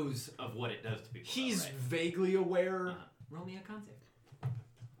knows of what it does to people. He's right? vaguely aware. Roll me a con save.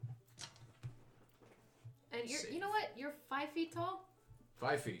 And you know what? You're 5 feet tall.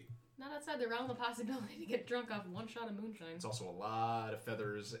 5 feet. Not outside the realm of possibility to get drunk off one shot of moonshine. It's also a lot of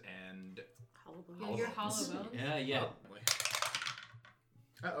feathers and... Yeah, you're hollow bones. Yeah.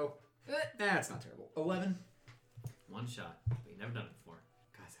 Uh-oh. That's not terrible. 11. One shot. We've never done it before.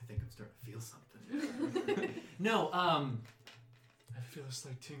 Guys, I think I'm starting to feel something. No, I feel a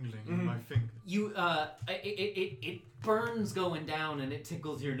slight tingling in my finger. you, it burns going down and it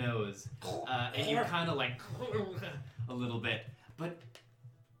tickles your nose. And you kind of a little bit. But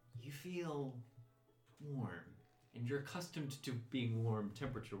you feel warm. And you're accustomed to being warm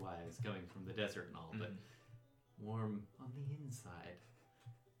temperature-wise, coming from the desert and all, but warm on the inside.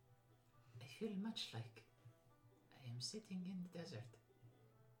 I feel much like I am sitting in the desert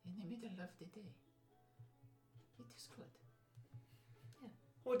in the middle of the day. It is good.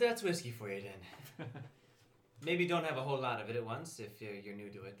 Well, that's whiskey for you then. Maybe don't have a whole lot of it at once if you're new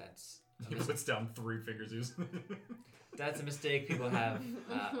to it. That's He puts down 3 fingers. that's a mistake people have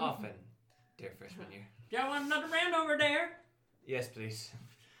often, dear freshman year. Y'all want another round over there? Yes, please.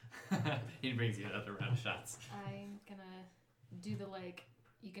 He brings you another round of shots. I'm gonna do the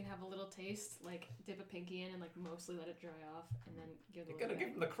you can have a little taste, dip a pinky in and mostly let it dry off, and then give the You little gotta guy.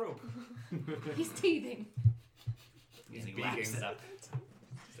 give him the crope. He's teething. He's He's laps peeking. it up.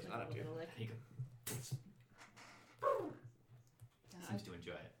 Does not have to. Little lick. He I seems to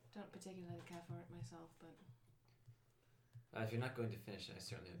enjoy it. don't particularly care for it myself, but If you're not going to finish it, I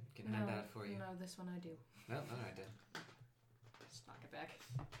certainly can hand that for you. No, this one I do. Well, alright then. Just knock it back.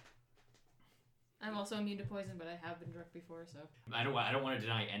 I'm also immune to poison, but I have been drunk before, so. I don't want to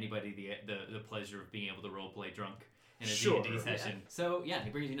deny anybody the pleasure of being able to roleplay drunk in a Sure. D&D session. So yeah, he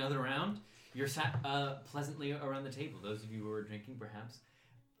brings you another round. You're sat pleasantly around the table. Those of you who are drinking, perhaps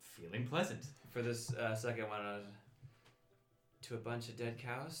feeling pleasant. For this second one, to a bunch of dead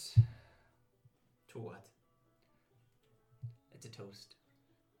cows. To what? It's a toast.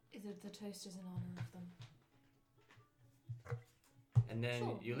 The toast is in honor of them. And then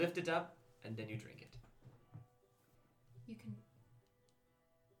Sure. you lift it up, and then you drink it. You can.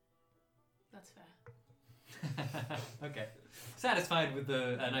 That's fair. Okay. Satisfied with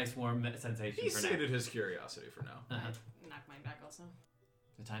a nice warm sensation He for now. sated his curiosity for now. Uh-huh. Knock mine back also.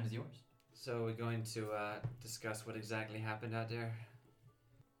 The time is yours. So we're going to discuss what exactly happened out there.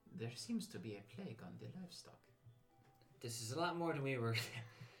 There seems to be a plague on the livestock. This is a lot more than we were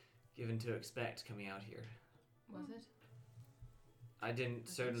given to expect coming out here. Was it? I didn't think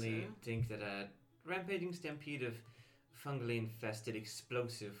certainly so. think that a rampaging stampede of fungally infested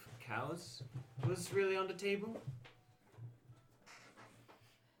explosive cows was really on the table.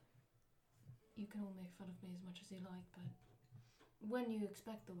 You can all make fun of me as much as you like, but when you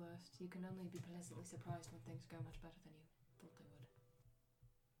expect the worst, you can only be pleasantly surprised when things go much better than you thought they would.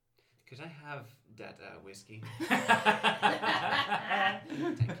 Could I have that whiskey?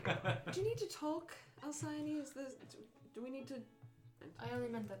 Do you need to talk, Alcyone? Do we need to? I only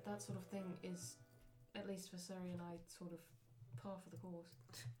meant that sort of thing is, at least for Surrey and I, sort of par for the course.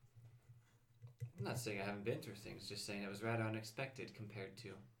 I'm not saying I haven't been through things, just saying it was rather unexpected compared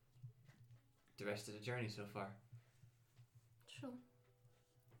to the rest of the journey so far. Sure.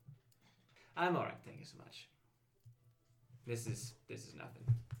 I'm alright, thank you so much. This is nothing.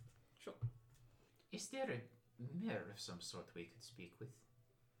 Is there a mayor of some sort we could speak with?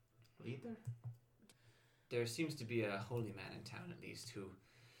 Leader? There seems to be a holy man in town, at least, who,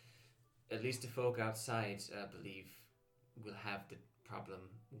 at least the folk outside, believe will have the problem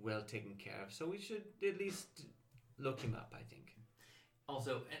well taken care of. So we should at least look him up, I think.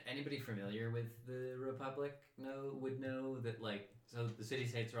 Also, anybody familiar with the Republic would know that, so the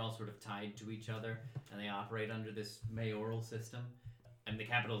city-states are all sort of tied to each other, and they operate under this mayoral system. And the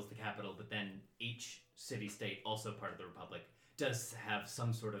capital is the capital, but then each city-state, also part of the Republic, does have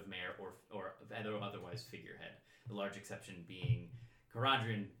some sort of mayor or otherwise figurehead. The large exception being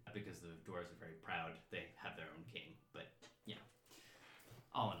Caradhran, because the dwarves are very proud. They have their own king, but,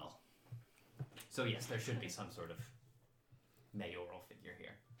 all in all. So yes, there should be some sort of mayoral figure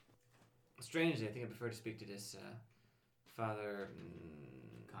here. Strangely, I think I prefer to speak to this Father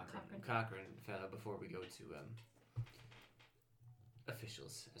Cochrane fellow before we go to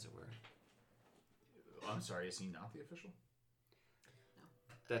officials, as it were. I'm sorry, is he not the official?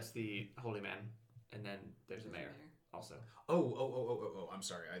 That's the holy man, and then there's a mayor also. Oh, I'm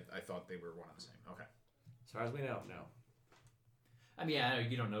sorry. I thought they were one and the same. Okay. As far as we know, no. I mean, I know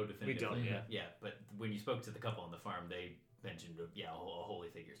you don't know definitively. We don't, Yeah, but when you spoke to the couple on the farm, they mentioned a holy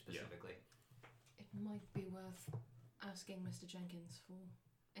figure specifically. It might be worth asking Mr. Jenkins for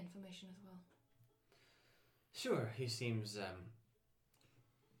information as well. Sure, he seems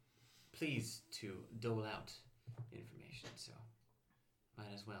pleased to dole out information, so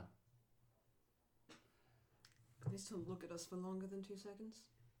might as well. Can they still look at us for longer than 2 seconds?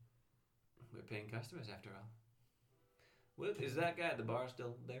 We're paying customers after all. Well, is that guy at the bar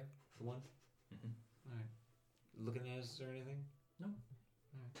still there? The one? Mm-hmm. Alright. Looking at us or anything? No.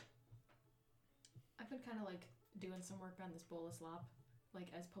 Alright. I've been kind of doing some work on this bowl of slop,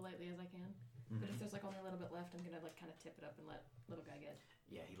 as politely as I can. Mm-hmm. But if there's only a little bit left, I'm gonna kind of tip it up and let little guy get.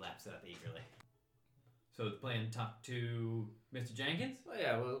 Yeah, he laps it up eagerly. So the plan, talk to Mr. Jenkins? Well,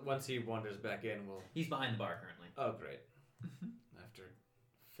 yeah, once he wanders back in, we'll... He's behind the bar currently. Oh, great. After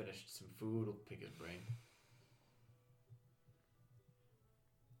finished some food, we'll pick his brain.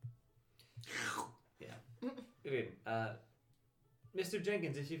 Yeah. Good evening. Mr.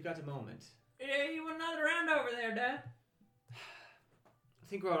 Jenkins, if you've got a moment. Yeah, you want another round over there, Dad? I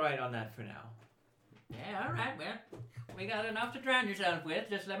think we're alright on that for now. Yeah, all right. Well, we got enough to drown yourself with.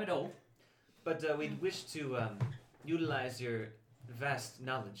 Just let me know. But we'd wish to utilize your vast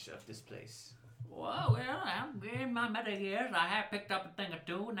knowledge of this place. Well, in my middle years, I have picked up a thing or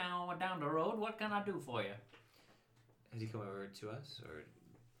two. Now down the road, what can I do for you? Has he come over to us, or?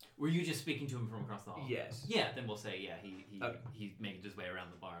 Were you just speaking to him from across the hall? Yes. Yeah, then we'll say, yeah, Okay. he made his way around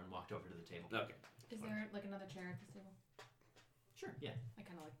the bar and walked over to the table. Okay. Is there like another chair at this table? Sure, yeah. I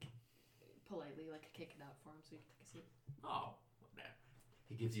kind of like politely like kick it out for him so he can take a seat. Oh, what the-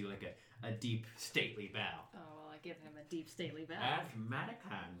 He gives you like a deep, stately bow. Oh well, I give him a deep stately bow. that's mighty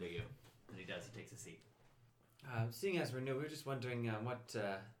kind of you. And he does, he takes a seat. Seeing as we're new, we were just wondering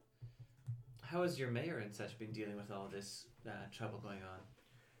how has your mayor and such been dealing with all this trouble going on?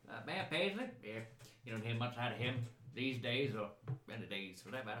 Mayor Paisley? Yeah, you don't hear much out of him these days, or any days for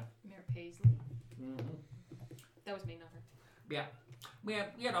that matter. Mayor Paisley. Mm-hmm. That was me, not her. Yeah.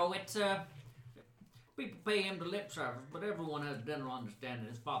 Well, it's, people pay him the lip service, but everyone has a general understanding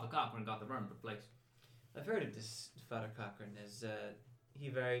his Father Cochran got the run of the place. I've heard of this Father Cochran. Is he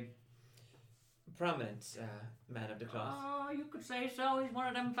very prominent man of the cloth? Oh, you could say so. He's one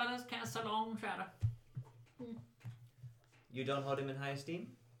of them fellas cast a long shadow. You don't hold him in high esteem?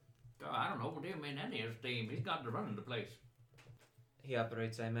 Oh, I don't hold him in any esteem. He's got the run of the place. He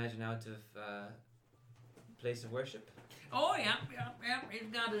operates, I imagine, out of place of worship? Oh, yeah. He's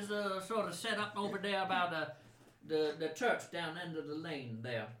got his sort of set up over there by the church down end of the lane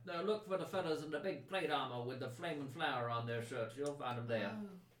there. Look for the fellas in the big plate armor with the flaming flower on their shirts. You'll find them there. Oh,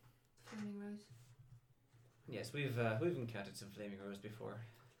 Flaming Rose. Yes, we've encountered some flaming rose before.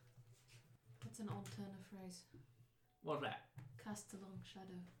 That's an old turn of phrase. What's that? Cast a long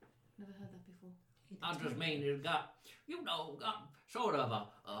shadow. Never heard that before. I just mean he's got, got sort of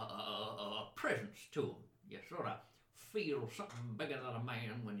a presence to him. You sort of feel something bigger than a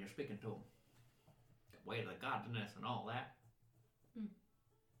man when you're speaking to him. The way of the godliness and all that.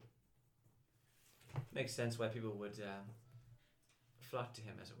 Makes sense why people would flock to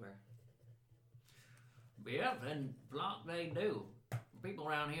him, as it were. Yeah, and flock they do. People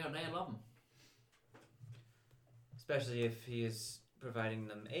around here, they love him. Especially if he is providing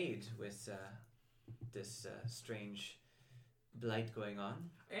them aid with this strange blight going on.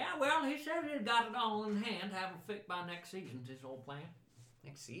 Yeah, well, he said he'd got it all in hand, have it fixed by next season's his whole plan.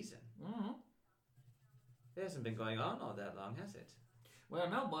 Next season? Mm-hmm. It hasn't been going on all that long, has it? Well,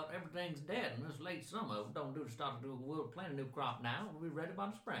 no, but everything's dead, and this late summer don't do to start to do. We'll plant a new crop now, and we'll be ready by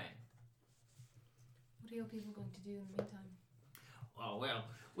the spring. What are your people going to do in the meantime? Oh well,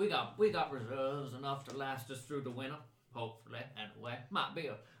 we got reserves enough to last us through the winter. Hopefully, anyway. Might be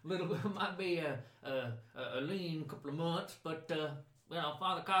a lean couple of months, but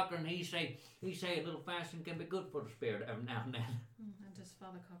Father Cochran he say a little fasting can be good for the spirit every now and then. And does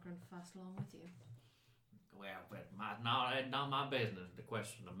Father Cochran fast along with you? Well, it's not my business to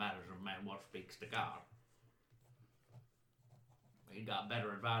question the matters of man what speaks to God. He got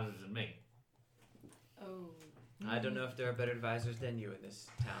better advisors than me. Oh. I don't know if there are better advisors than you in this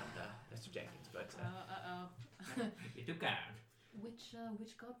town, Mr. Jenkins, but... You're too kind. Which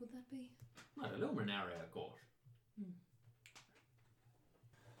god would that be? Well, the luminary, of course.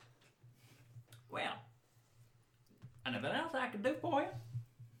 Well, anything else I can do for you?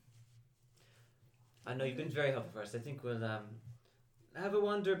 I know you've been very helpful for us. I think we'll have a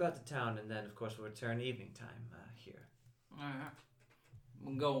wander about the town, and then, of course, we'll return evening time here.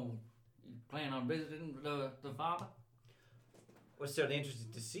 We'll go. You plan on visiting the father? We're certainly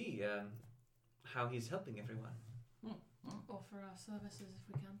interested to see how he's helping everyone. Offer our services if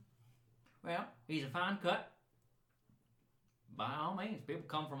we can. Well, he's a fine cut. By all means, people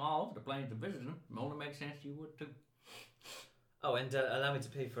come from all over the plains to visit him. It only makes sense you would too. Oh, and allow me to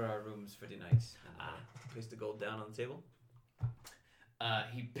pay for our rooms for the night. Place the gold down on the table.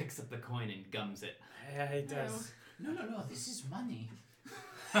 He picks up the coin and gums it. Yeah, he does. No, this is money.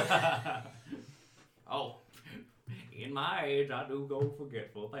 Oh, in my age, I do go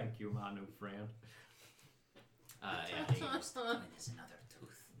forgetful. Thank you, my new friend. There's another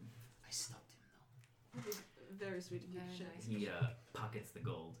tooth. I stopped him though. Very sweet of you to Very share. nice. He pockets the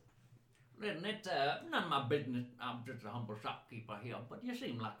gold. Listen, it's none of my business. I'm just a humble shopkeeper here, but you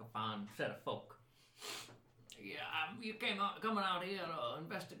seem like a fine set of folk. Yeah, you coming out here to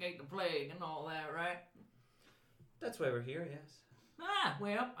investigate the plague and all that, right? That's why we're here, yes.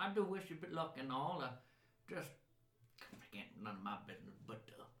 Well, I do wish you good luck and all. Just again, none of my business, but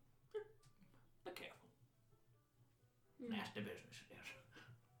be careful. Nasty business it is.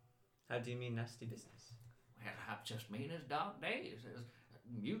 How do you mean nasty business? Well, I just mean it's dark days. There's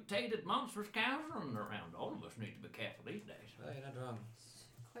mutated monstrous cows running around. All of us need to be careful these days. Oh, you're not wrong.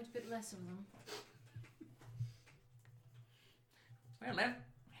 Quite a bit less of them. Well then,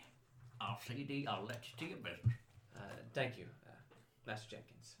 I'll let you to your business. Thank you, Master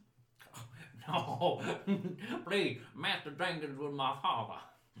Jenkins. Oh, No, please, Master Jenkins was my father.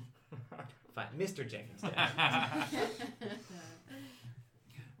 Fine, Mr. Jenkins. Dad.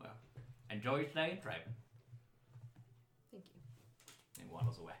 Well, enjoy your stay in Traven. Thank you. And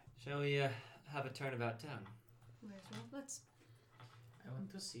waddles away. Shall we have a turnabout town? May as well. Let's. I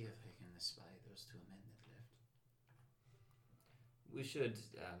want to see if I can spy those 2 men that left. We should,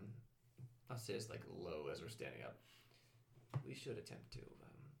 I'll say it's like low as we're standing up. We should attempt to,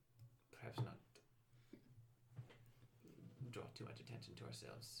 perhaps not draw too much attention to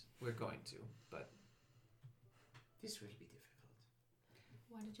ourselves. We're going to, but This will be difficult.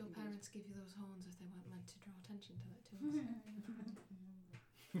 Why did your parents give you those horns if they weren't meant to draw attention to it too?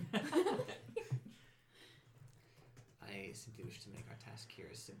 I simply wish to make our task here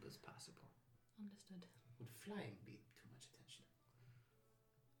as simple as possible. Understood. Would flying be too much attention?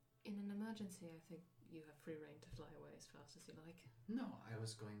 In an emergency, I think you have free reign to fly away as fast as you like. No, I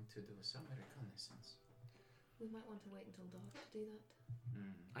was going to do some reconnaissance. We might want to wait until dark to do that.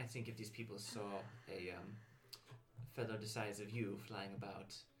 I think if these people saw a fellow the size of you flying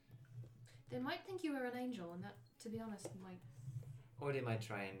about, They might think you were an angel, and that, to be honest, might. or they might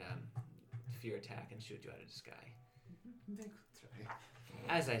try and fear attack and shoot you out of the sky. They could try.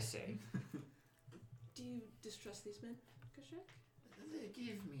 As I say, Do you distrust these men, Kashek? They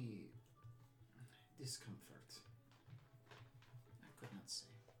give me discomfort. I could not say.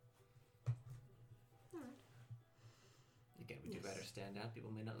 Alright. again, we do Yes. better stand out.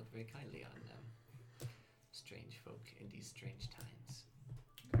 People may not look very kindly on strange folk in these strange times.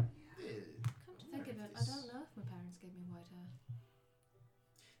 Come to think of it, I don't know if my parents gave me white hair.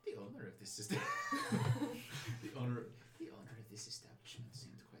 The owner of this the owner of this establishment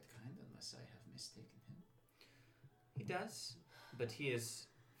seemed quite kind, unless I have mistaken him. He does, but he is,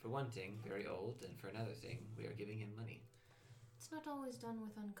 for one thing, very old, and for another thing, we are giving him money. It's not always done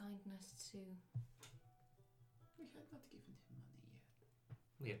with unkindness, too. We had not given him money yet.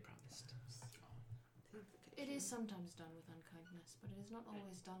 We had promised. It is sometimes done with unkindness, but it is not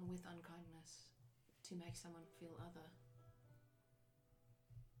always done with unkindness to make someone feel other.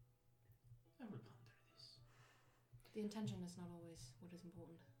 I will ponder this. The intention is not always what is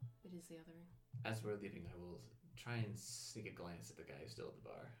important. It is the othering. As we're leaving, I will try and sneak a glance at the guy who's still at the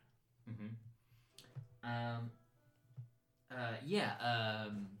bar.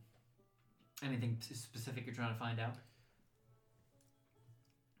 Anything specific you're trying to find out?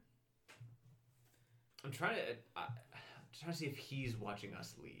 I'm trying to see if he's watching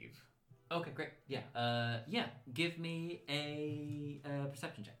us leave. Okay, great. Yeah. Give me a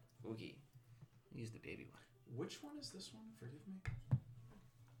perception check. Okay. Use the baby one. Which one is this one? Forgive me.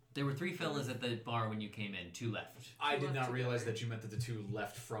 There were 3 fellas at the bar when you came in. 2 left. I did left not realize together. that you meant that the 2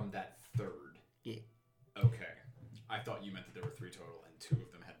 left from that third. Yeah. Okay. I thought you meant that there were 3 total and 2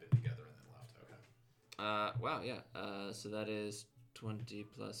 of them had been together and then left. Okay. Wow, yeah. So that is 20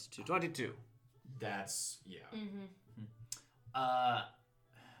 plus 2. 22. That's, yeah. Mm-hmm.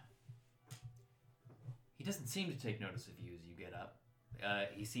 He doesn't seem to take notice of you as you get up.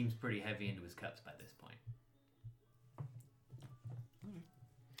 He seems pretty heavy into his cups by this point.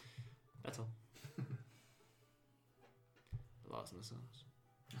 That's all. Lost in the sauce.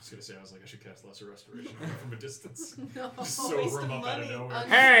 I was gonna say, I was like, I should cast Lesser Restoration from a distance. No, Just waste sober of him up out of money. nowhere.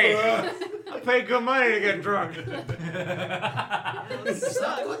 Hey! I paid good money to get drunk. It's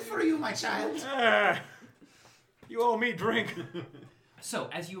not good for you, my child. You owe me drink. So,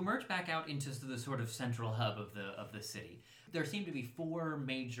 as you emerge back out into the sort of central hub of the city, there seem to be 4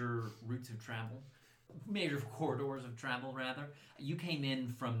 major routes of travel, major corridors of travel, rather. You came in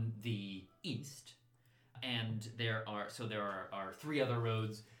from the east, and there are 3 other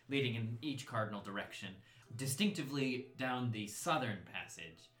roads leading in each cardinal direction. Distinctively down the southern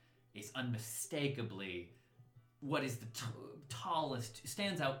passage is unmistakably what is the tallest,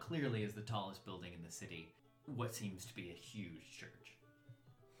 stands out clearly as the tallest building in the city, what seems to be a huge church.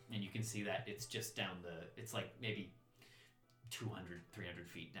 And you can see that it's just down it's like maybe 200, 300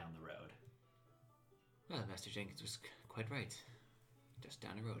 feet down the road. Well, Master Jenkins was quite right. Just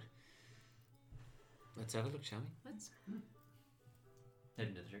down the road. Let's have a look, shall we? Let's. Head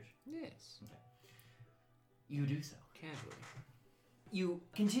into the church. Yes. You do so. Casually. You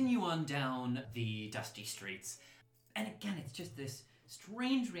continue on down the dusty streets, and again, it's just this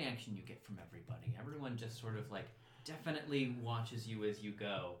strange reaction you get from everybody. Everyone just sort of like definitely watches you as you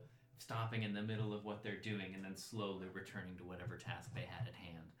go, stopping in the middle of what they're doing and then slowly returning to whatever task they had at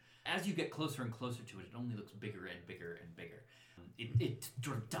hand. As you get closer and closer to it, it only looks bigger and bigger and bigger. It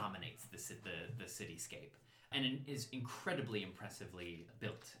sort of dominates the cityscape. And it is incredibly impressively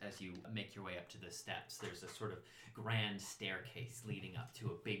built as you make your way up to the steps. There's a sort of grand staircase leading up to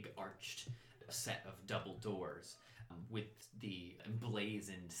a big arched set of double doors with the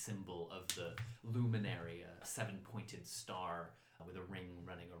emblazoned symbol of the luminary, a 7-pointed star with a ring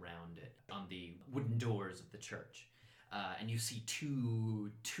running around it on the wooden doors of the church. And you see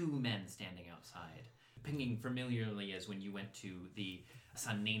two men standing outside, pinging familiarly as when you went to the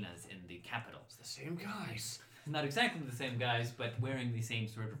San Ninas in the capital. It's the same guys. Not exactly the same guys, but wearing the same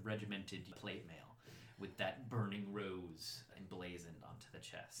sort of regimented plate mail with that burning rose emblazoned onto the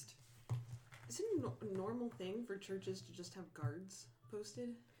chest. Is it a normal thing for churches to just have guards posted?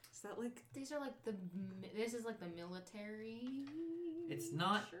 Is that like... These are like this is like the military. It's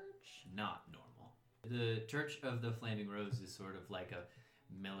not church. Not normal. The Church of the Flaming Rose is sort of like a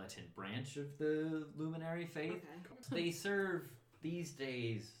militant branch of the Luminary faith. Okay. They serve these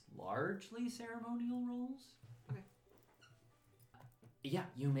days largely ceremonial roles. Okay. Yeah,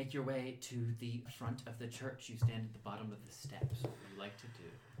 you make your way to the front of the church. You stand at the bottom of the steps. What would you like to do?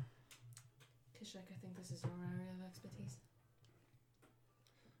 Kishek, I think this is your area of expertise.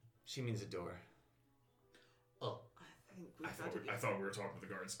 She means a door. Oh, I think we've got to be... I thought we were talking to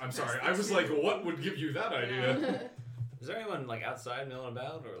the guards. I'm sorry. I was like, what would give you that idea? Is there anyone like outside milling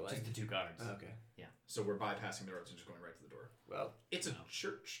about or like? Just the two guards. Oh, okay. So we're bypassing the guards and just going right to the door. Well, It's a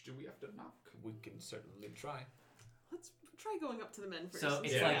church. Do we have to knock? we can certainly try. Let's try going up to the men first. So and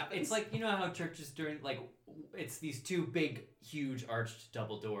it's see what like happens. it's like, you know how churches during like it's these two big, huge arched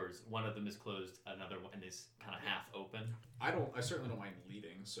double doors. One of them is closed, another one is kind of half open. I certainly don't mind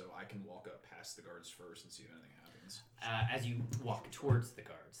leading, so I can walk up past the guards first and see if anything happens. As you walk towards the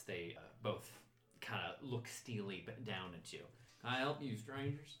guards, they both kind of look steely but down at you. Can I help you,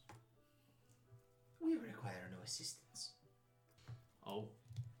 strangers? We require no assistance. Oh,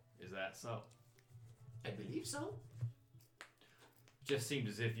 is that so? I believe so. Just seemed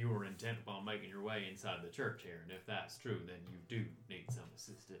as if you were intent upon making your way inside the church here, and if that's true, then you do need some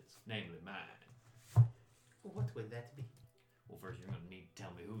assistance, namely mine. What would that be? Well, first you're going to need to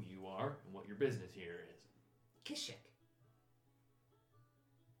tell me who you are and what your business here is. Kishek.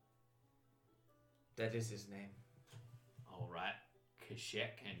 That is his name. All right,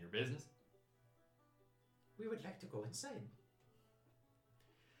 Kishek, and your business? We would like to go inside.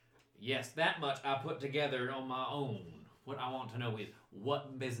 Yes, that much I put together on my own. What I want to know is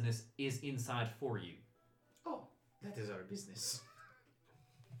what business is inside for you. Oh, that is our business.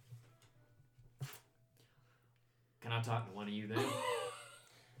 Can I talk to one of you then?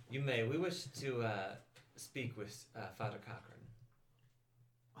 You may. We wish to speak with Father Cochran.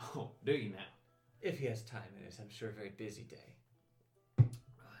 Oh, do you now? If he has time in his, I'm sure, very busy day.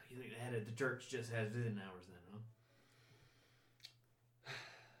 You think the head of the church just has visiting hours then, huh?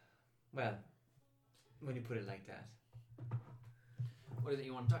 Well, when you put it like that. What is it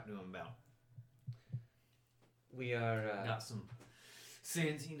you want to talk to him about? We are... Got some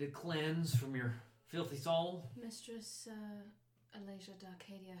sins you need to cleanse from your filthy soul? Mistress Alasia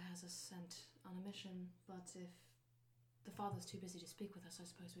d'Arcadia has us sent on a mission, but if the father's too busy to speak with us, I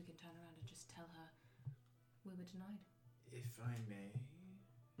suppose we can turn around and just tell her we were denied. If I may,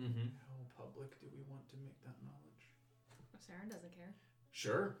 Mm-hmm. how public do we want to make that knowledge? Sarah doesn't care.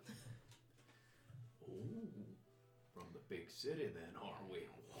 Sure. Oh, from the big city then, are we?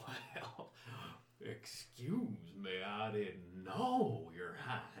 Well, excuse me, I didn't know, Your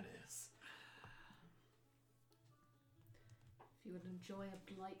Highness. If you would enjoy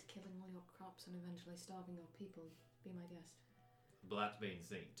a blight killing all your crops and eventually starving your people, be my guest. Blight's being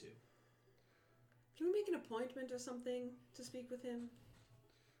seen too. Can we make an appointment or something to speak with him?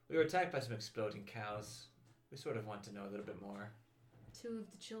 We were attacked by some exploding cows. We sort of want to know a little bit more. 2 of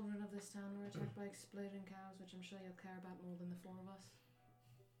the children of this town were attacked by exploding cows, which I'm sure you'll care about more than the 4 of us.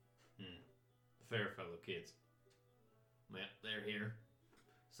 Fair fellow kids. Well, they're here,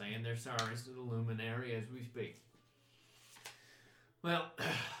 saying their sorries to the luminary as we speak. Well,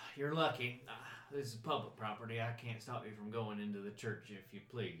 you're lucky. This is public property. I can't stop you from going into the church if you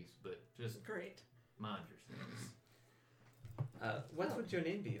please, but just Great. mind yourselves. What would your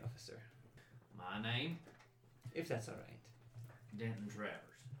name be, officer? My name, If that's all right. Denton Travers.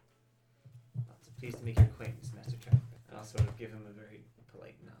 Well, it's a pleased to make your acquaintance, Master Travers. And I'll sort of give him a very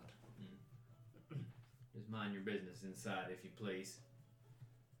polite nod. Just mind your business inside, if you please.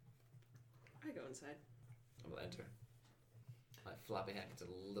 I go inside. I will enter. My floppy hat gets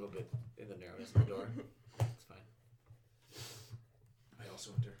a little bit in the narrowness of the door. It's fine. I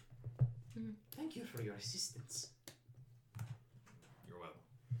also enter. Thank you for your assistance. You're welcome.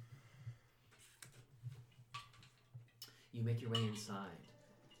 You make your way inside.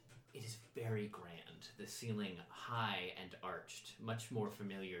 It is very grand. The ceiling high and arched, much more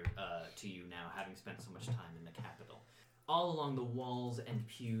familiar to you now, having spent so much time in the capital. All along the walls and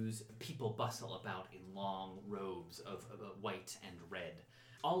pews, people bustle about in long robes of white and red.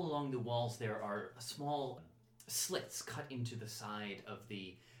 All along the walls there are small slits cut into the side of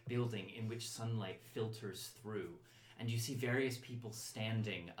the building in which sunlight filters through. And you see various people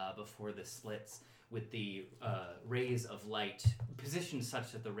standing before the slits with the rays of light positioned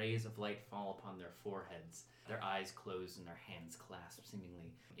such that the rays of light fall upon their foreheads, their eyes closed and their hands clasped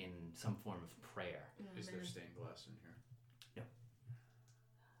seemingly in some form of prayer. Is there stained glass in here?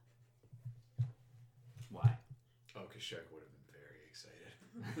 Why? Oh, Kashek would have been very excited.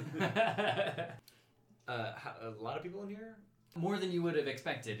 A lot of people in here? More than you would have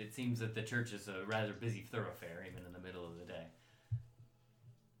expected. It seems that the church is a rather busy thoroughfare, even in the middle of the day.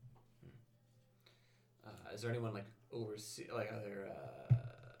 Is there anyone like other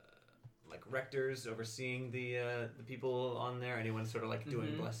like rectors overseeing the people on there? Anyone sort of like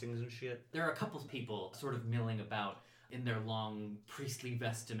doing blessings and shit? There are a couple of people sort of milling about in their long priestly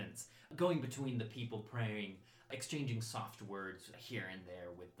vestments, going between the people praying, exchanging soft words here and there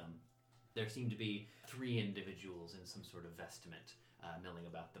with them. There seem to be 3 individuals in some sort of vestment milling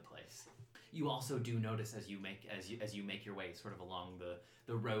about the place. You also do notice as you make your way sort of along the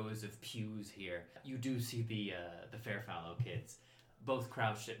rows of pews here, you do see the Fairfallow kids, both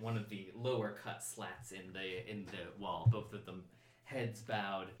crouched at one of the lower cut slats in the wall, both of them heads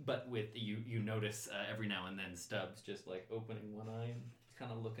bowed, but with you notice every now and then Stubbs just like opening one eye and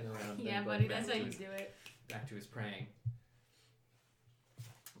kind of looking around. Yeah, buddy, that's how you do it. Back to his praying.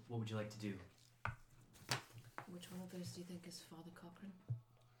 What would you like to do? Which one of those do you think is Father Cochrane?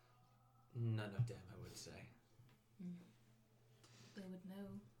 None of them, I would say. They would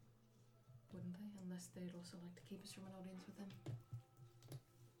know, wouldn't they? Unless they'd also like to keep us from an audience with him.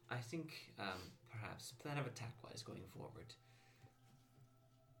 I think perhaps plan of attack-wise going forward.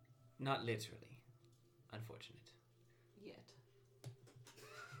 Not literally. Unfortunate. Yet.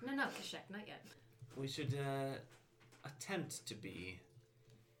 No, Kashek, not yet. We should attempt to be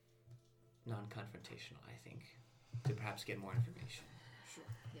non-confrontational, I think, to perhaps get more information. Sure.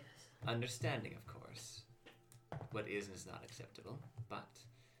 Yes. Understanding, of course, what is and is not acceptable, but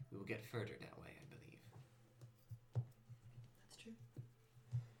we will get further that way, I believe. That's true.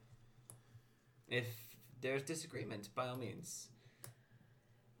 If there's disagreement, by all means.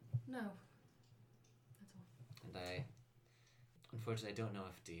 No. That's all. And I, unfortunately, don't know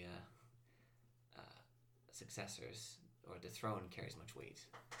if the successors or the throne carries much weight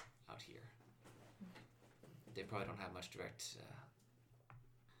out here. They probably don't have much direct,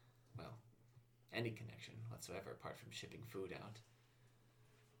 any connection whatsoever apart from shipping food out.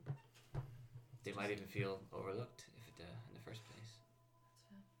 They might even feel overlooked if it, in the first place. That's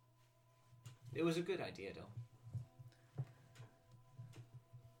fair. It was a good idea, though.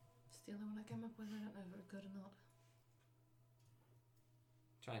 It's the only one I came up with. I don't know if it's good or not.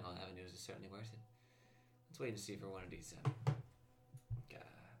 Trying all avenues is certainly worth it. Let's wait and see for one of these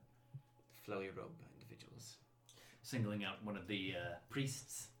flowy robe individuals. Singling out one of the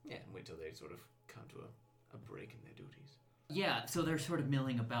priests. Yeah, and wait till they sort of come to a break in their duties. Yeah, so they're sort of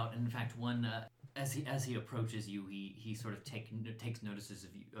milling about. And in fact, one as he approaches you, he sort of takes notices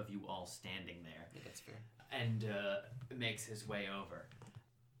of you all standing there. Yeah, that's fair. And makes his way over.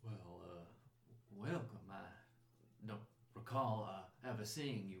 Well, welcome. I don't recall ever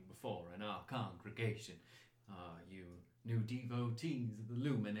seeing you before in our congregation. You new devotees of the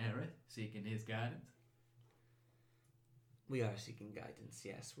Luminary, seeking his guidance? We are seeking guidance,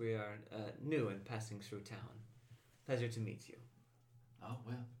 yes. We are new and passing through town. Pleasure to meet you. Oh,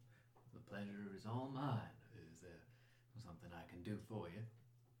 well, the pleasure is all mine. Is there something I can do for you?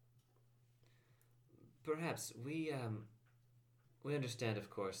 Perhaps. We understand, of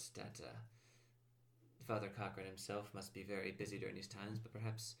course, that Father Cochrane himself must be very busy during these times, but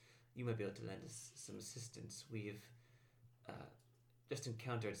perhaps you might be able to lend us some assistance. We've just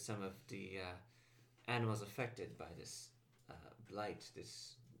encountered some of the animals affected by this blight,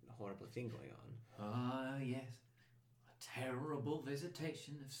 this horrible thing going on. Yes. A terrible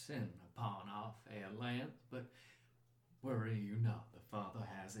visitation of sin upon our fair land, but worry you not, the Father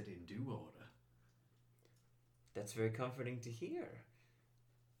has it in due order. That's very comforting to hear.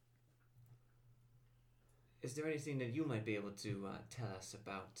 Is there anything that you might be able to tell us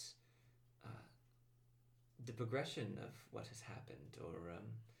about the progression of what has happened, or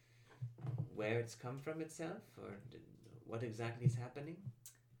where it's come from itself, or what exactly is happening?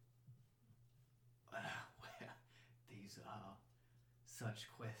 Well, these are such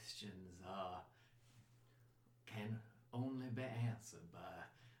questions can only be answered by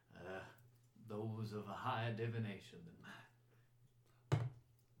those of a higher divination than mine.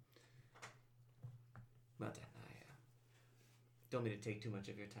 Well then, Don't mean to take too much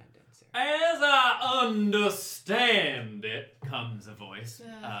of your time, dancer. As I understand it, comes a voice,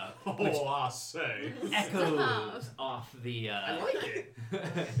 which I say. echoes off the. I like it.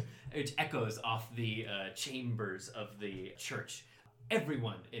 Which echoes off the chambers of the church.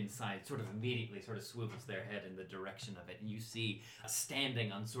 Everyone inside sort of immediately sort of swivels their head in the direction of it, and you see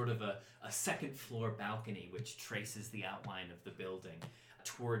standing on sort of a second floor balcony which traces the outline of the building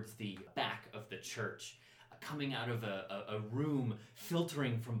towards the back of the church, coming out of a room,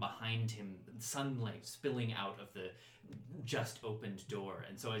 filtering from behind him, sunlight spilling out of the just opened door.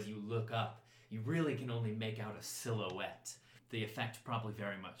 And so as you look up, you really can only make out a silhouette. The effect probably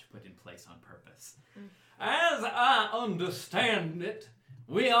very much put in place on purpose. As I understand it,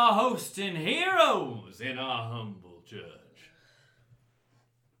 we are hosting heroes in our humble church.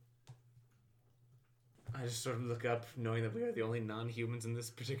 I just sort of look up, knowing that we are the only non-humans in this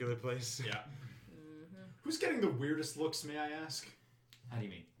particular place. Yeah. Who's getting the weirdest looks, may I ask? How do you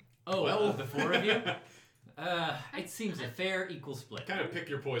mean? Oh, Well- of the four of you? It seems a fair equal split. Kind of pick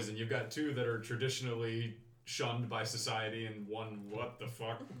your poison. You've got two that are traditionally shunned by society, and one, what the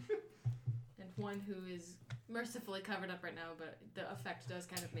fuck? And one who is mercifully covered up right now, but the effect does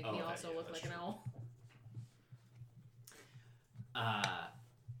kind of make me okay, also yeah, look that's like an true. owl.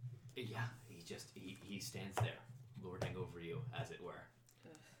 Yeah, he stands there, lording over you, as it were.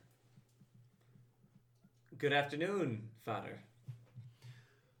 Good afternoon, Father.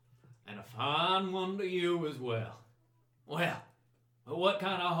 And a fine one to you as well. Well, what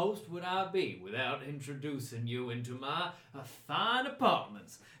kind of host would I be without introducing you into my fine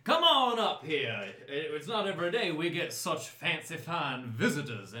apartments? Come on up here. It's not every day we get such fancy fine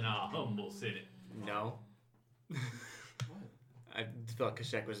visitors in our humble city. No. I thought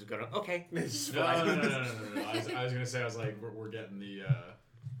Kashek was going to... Okay. It's No. fine. I was gonna say, I was like, we're getting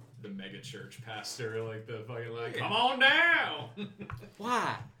the mega church pastor, like the fucking like, come on down.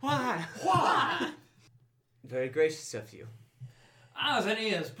 Why? Very gracious of you. Eyes and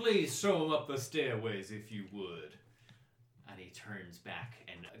ears, please show him up the stairways if you would. And he turns back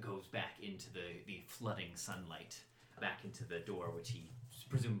and goes back into the flooding sunlight, back into the door which he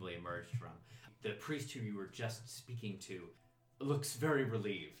presumably emerged from. The priest who you were just speaking to looks very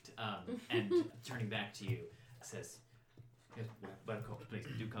relieved, and turning back to you, says, "Yes, well, of course, please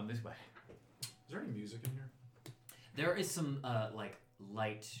do come this way." Is there any music in here? There is some like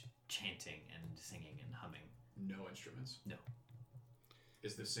light chanting and singing and humming. No instruments. No.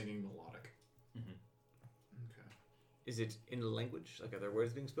 Is the singing melodic? Mhm. Okay. Is it in language? Like, are there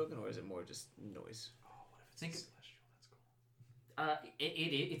words being spoken, or is it more just noise? Oh, what if it's Think- celestial? That's cool.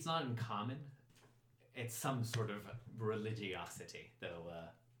 It's not in common. It's some sort of religiosity, though.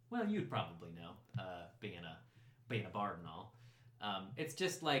 Well, you'd probably know, being a bard and all. It's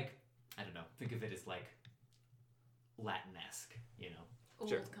just like, I don't know. Think of it as like Latin-esque, you know, Old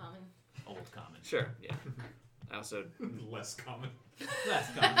Sure. common. old common. Sure, yeah. I also... Less common. Less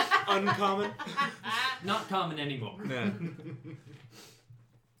common. Uncommon? Not common anymore. No.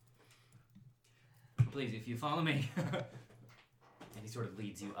 Please, if you follow me. And he sort of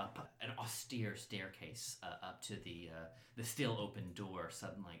leads you up an austere staircase up to the still open door,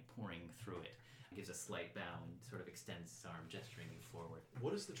 sunlight pouring through it. He gives a slight bow and sort of extends his arm, gesturing you forward.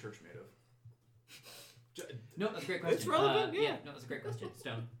 What is the church made of? No, that's a great question. It's relevant, yeah. No, that's a great question.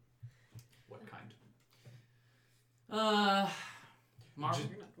 Stone. What kind? Marble.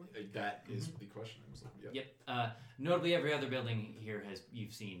 That is the question. I was like, yep. Yep. Notably, every other building here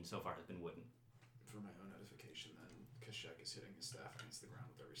you've seen so far has been wooden. For my own edification, then Kashek is hitting his staff against the ground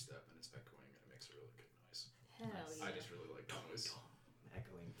with every step, and it's echoing, and it makes a really good noise. Hell yeah. I just really like the noise.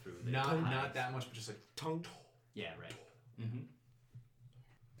 Echoing through the Not hives. that much, but just like Tongue. Yeah, right. Mm-hmm.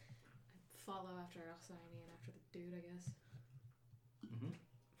 Follow after Alcyone and after the dude, I guess. Mm-hmm.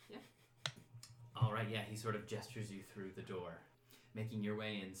 Yeah. All right, yeah, he sort of gestures you through the door. Making your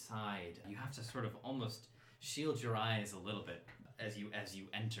way inside, you have to sort of almost shield your eyes a little bit as you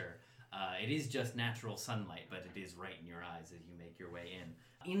enter. It is just natural sunlight, but it is right in your eyes as you make your way in.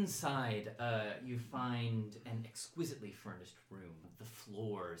 Inside, you find an exquisitely furnished room. The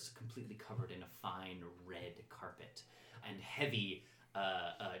floors completely covered in a fine red carpet, and heavy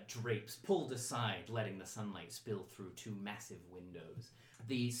drapes pulled aside, letting the sunlight spill through two massive windows.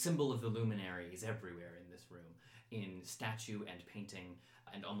 The symbol of the luminary is everywhere in this room, in statue and painting,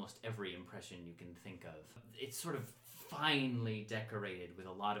 and almost every impression you can think of. It's sort of finely decorated with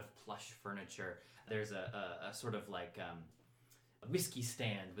a lot of plush furniture. There's a sort of like whiskey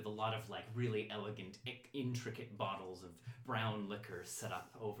stand with a lot of like really elegant, intricate bottles of brown liquor set up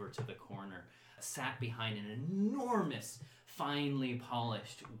over to the corner, sat behind an enormous, finely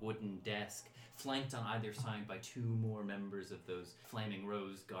polished wooden desk, flanked on either side by 2 more members of those Flaming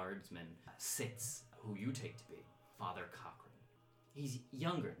Rose guardsmen, sits who you take to be Father Cochrane. He's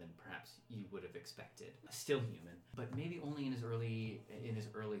younger than perhaps you would have expected, still human, but maybe only in his early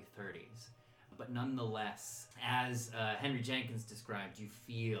 30s. But nonetheless, as Henry Jenkins described, you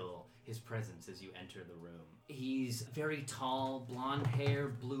feel his presence as you enter the room. He's very tall, blonde hair,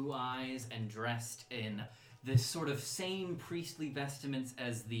 blue eyes, and dressed in this sort of same priestly vestments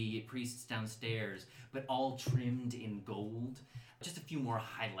as the priests downstairs, but all trimmed in gold. Just a few more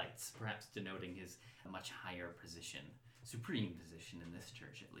highlights, perhaps denoting his much higher position, supreme position in this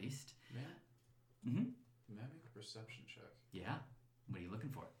church at least. May I make a perception check? Yeah. What are you looking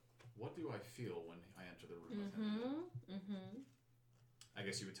for? What do I feel when I enter the room with him? I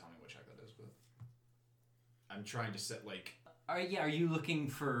guess you would tell me what check that is, but I'm trying to set like. Are you looking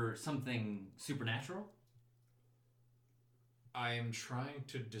for something supernatural? I am trying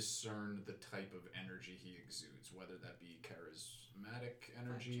to discern the type of energy he exudes, whether that be charismatic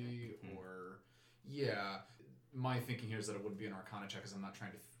energy or My thinking here is that it would be an Arcana check, because I'm not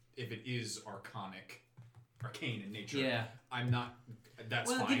trying to. If it is arcane in nature, I'm not.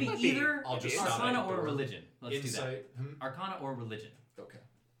 That's fine. Give me either I'll just Arcana or religion. Let's Insight. do that. Arcana or religion. Okay.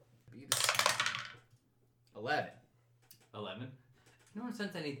 Be the same. 11. 11. You don't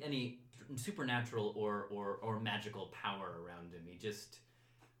sense any supernatural or magical power around him. He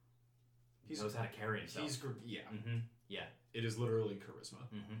knows how to carry himself. Yeah. It is literally charisma.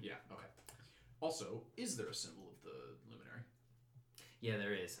 Mm-hmm. Yeah. Okay. Also, is there a symbol of the luminary? Yeah,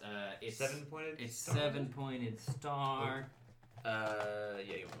 there is. It's 7-pointed. It's star? 7-pointed star. Yeah,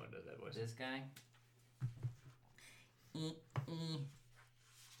 you want to do that voice. This guy.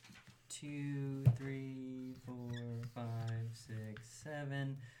 2, 3, 4, 5, 6,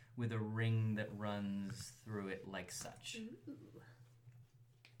 7, with a ring that runs through it like such. Ooh.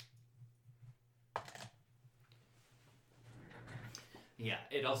 Yeah,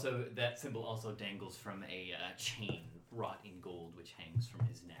 that symbol also dangles from a chain wrought in gold, which hangs from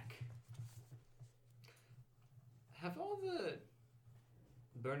his neck. Have all the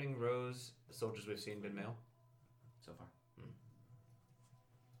Burning Rose soldiers we've seen been male so far?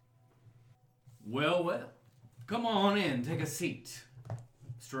 Well, come on in, take a seat.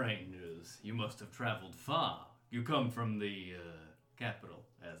 Strangers, you must have traveled far. You come from the capital,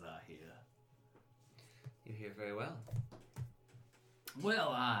 as I hear. You hear very well. Well,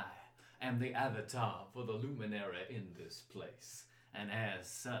 I am the avatar for the luminary in this place, and as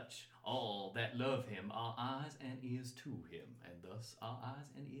such, all that love him are eyes and ears to him, and thus are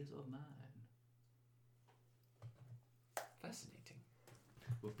eyes and ears of mine. Fascinating.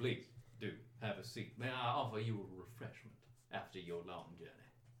 Well, please, do have a seat. May I offer you a refreshment after your long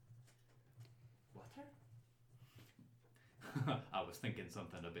journey? Water? I was thinking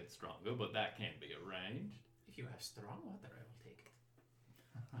something a bit stronger, but that can be arranged. If you have strong water, I will take it.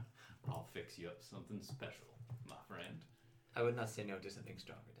 I'll fix you up something special, my friend. I would not say no to something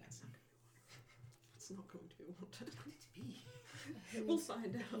stronger, Dan. It's not going to be water. What could it be? We'll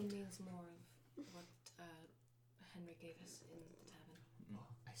find out. He means more of what Henry gave us in the tavern. Oh,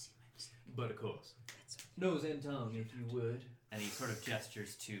 I see my mistake. But of course, nose and tongue, if you would. And he sort of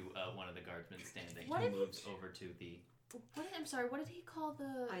gestures to one of the guardsmen standing, What who did he moves over to the... I'm sorry, what did he call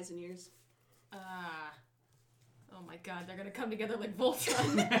the... Eyes and ears. Oh my god, they're gonna come together like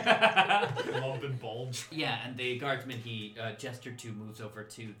Voltron. Lump and bulge. Yeah, and the guardsman he gestured to moves over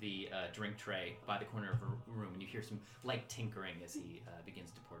to the drink tray by the corner of a room, and you hear some light tinkering as he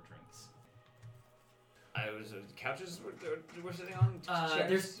begins to pour drinks. Couches we're sitting on?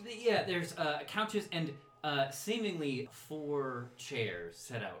 Chairs? There's couches and seemingly 4 chairs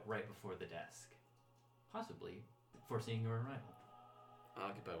set out right before the desk, possibly foreseeing your arrival.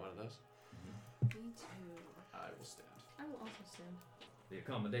 I'll occupy one of those. Me too. I will stand. I will also stand. The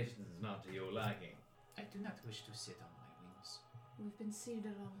accommodation is not to your liking. I do not wish to sit on my wings. We've been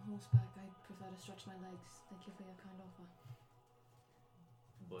seated on horseback. I prefer to stretch my legs. Thank you for your kind offer.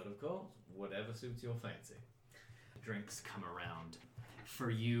 But of course, whatever suits your fancy. Drinks come around. For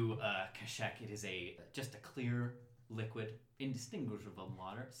you, Kashek, it is just a clear liquid, indistinguishable from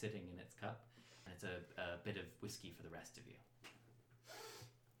water, sitting in its cup. And it's a bit of whiskey for the rest of you.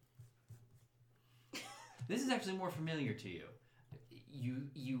 This is actually more familiar to you.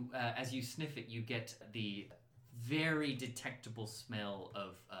 You as you sniff it, you get the very detectable smell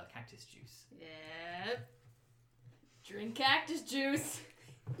of cactus juice. Yep. Drink cactus juice.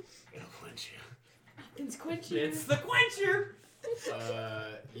 It'll quench you. It's quenching. It's the quencher!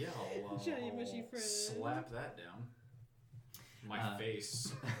 Yeah, I'll Giant mushy friend. slap that down. My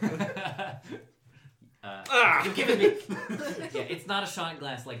face. You've given me. Yeah, it's not a shot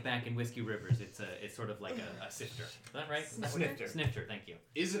glass like back in Whiskey Rivers. It's sort of like a sifter. Is that right? Is that what- Snifter. Snifter. Thank you.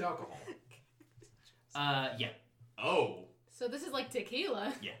 Is it alcohol? Yeah. Oh. So this is like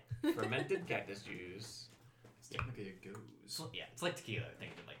tequila. Fermented cactus juice. Technically it goes. So, yeah, it's like tequila.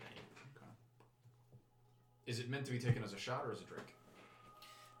 Think of it like that. Is it meant to be taken as a shot or as a drink?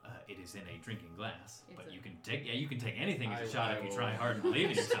 It is in a drinking glass, It's but a- you can take you can anything as a I shot if you will- try hard and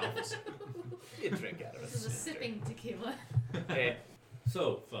believe in yourself. You drink out of This is a sipping tequila. Hey,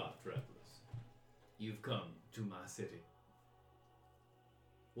 So far, travelers, you've come to my city.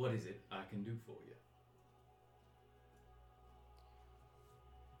 What is it I can do for you?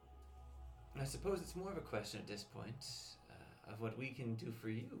 I suppose it's more of a question at this point of what we can do for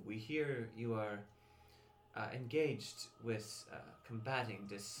you. We hear you are engaged with combating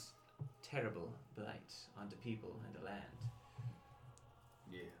this terrible blight onto people and the land.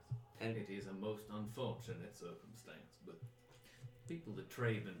 Yes. And It is a most unfortunate circumstance, but people at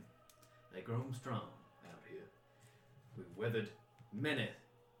Traven, they grown strong out here. We've weathered many,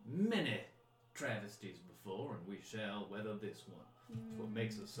 many travesties before, and we shall weather this one. It's what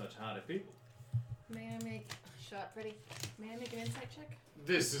makes us such hardy people. May I make shot ready? May I make an insight check?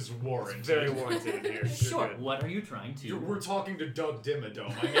 This is warranted. Very warranted in here. You're Sure. good. What are you trying to? We're talking to Doug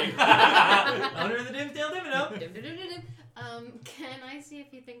Dimmadome. I mean, Owner of the Dimsdale Dimino. Can I see if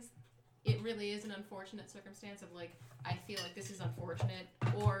he thinks it really is an unfortunate circumstance of like, I feel like this is unfortunate,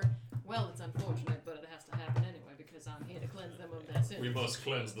 or, well, it's unfortunate, but it has to happen anyway because I'm here to cleanse them of their sins. we must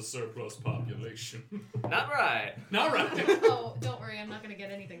cleanse the surplus population. not right. Not right. Oh, don't worry, I'm not going to get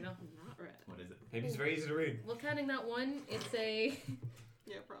anything though. Not right. What is it? Maybe it's very easy to read. Well, counting that one, it's a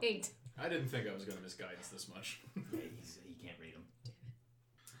Yeah, probably. 8. I didn't think I was going to miss guidance this much. Yeah, he can't read them.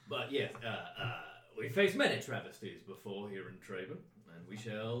 But yes, we faced many travesties before here in Traven, and we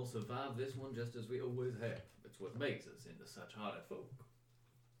shall survive this one just as we always have. It's what makes us into such hardy folk.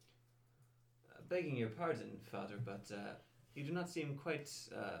 Begging your pardon, Father, but you do not seem quite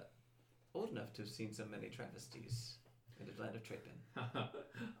old enough to have seen so many travesties in the land of Trapen.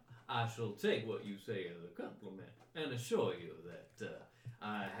 I shall take what you say as a compliment and assure you that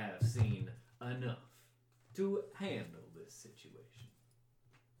I have seen enough to handle this situation.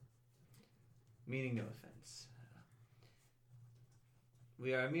 Meaning no offense.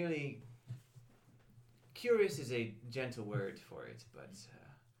 We are merely curious is a gentle word for it, but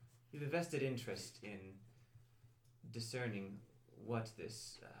we have a vested interest in discerning what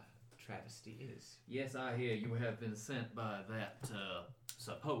this travesty is. Yes, I hear you have been sent by that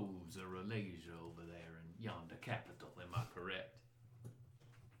supposed Relasia over there in yonder capital. Am I correct?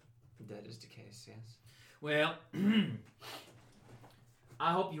 That is the case, yes. Well,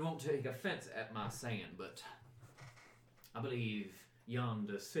 I hope you won't take offense at my saying, but I believe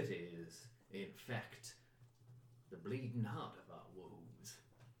yonder city is, in fact, the bleeding heart of our woes.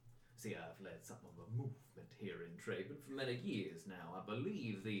 See, I've led something of a movement here in Traven for many years now. I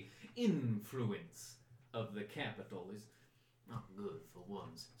believe the influence of the capital is not good for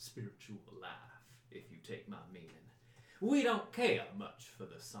one's spiritual life, if you take my meaning. We don't care much for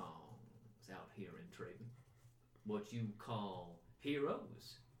the songs out here in Traven. What you call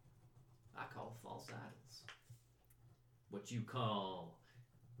heroes, I call false idols. What you call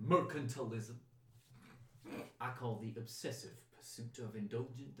mercantilism, I call the obsessive pursuit of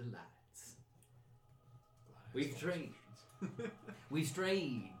indulgent delights. We've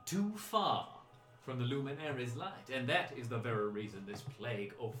strayed too far from the Luminary's light, and that is the very reason this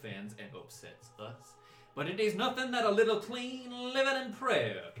plague offends and upsets us. But it is nothing that a little clean living and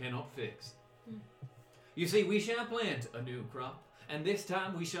prayer cannot fix. You see, we shall plant a new crop, and this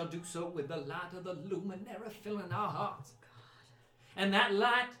time we shall do so with the light of the Luminary filling our hearts. And that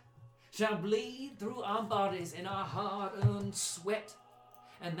light shall bleed through our bodies in our hard-earned sweat,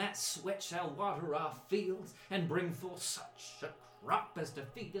 and that sweat shall water our fields and bring forth such a crop as to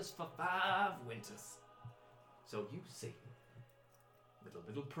feed us for 5 winters. So you see, with a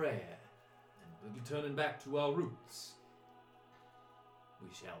little prayer and a little turning back to our roots, we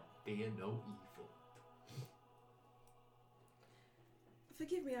shall fear no evil.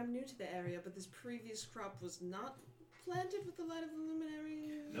 Forgive me, I'm new to the area, but this previous crop was not planted with the light of the luminary.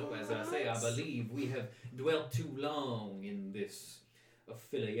 No, as I say, I believe we have dwelt too long in this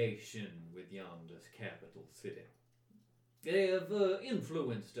affiliation with yonder's capital city. They have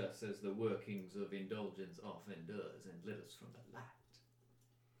influenced us as the workings of indulgence often does, and led us from the light.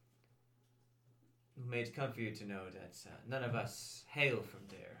 May it come for you to know that none of us hail from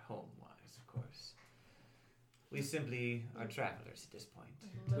there, home-wise, of course. We simply are travelers at this point.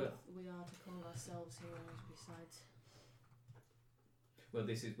 Loath we are to call ourselves heroes besides. Well,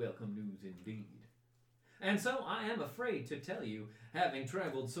 this is welcome news indeed. And so I am afraid to tell you, having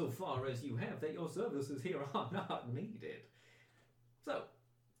travelled so far as you have, that your services here are not needed. So,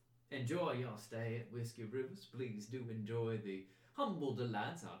 enjoy your stay at Whiskey Rivers. Please do enjoy the humble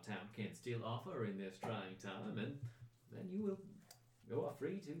delights our town can still offer in this trying time, and then you are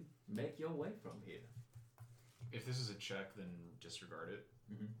free to make your way from here. If this is a check, then disregard it.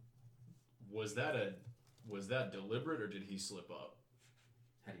 Mm-hmm. Was that deliberate, or did he slip up?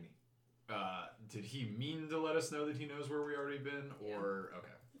 How do you mean? Did he mean to let us know that he knows where we already been, or okay?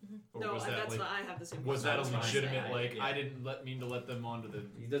 Mm-hmm. Or No, was that that's like, not. I have the same. was that a question. legitimate I- like yeah. I didn't mean to let them onto the?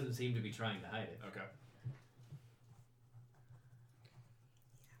 He doesn't seem to be trying to hide it. Okay.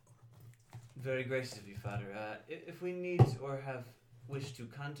 Very gracious of you, Father. If we need or have wished to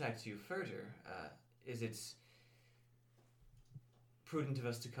contact you further, is it prudent of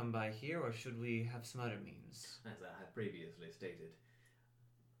us to come by here, or should we have some other means? As I have previously stated,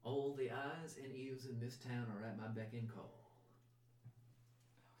 all the eyes and ears in this town are at my beck and call.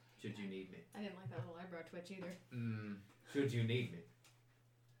 Should you need me. I didn't like that little eyebrow twitch either. Should you need me,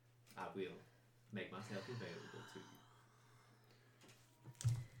 I will make myself available to you.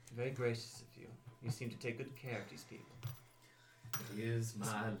 Very gracious of you. You seem to take good care of these people. It is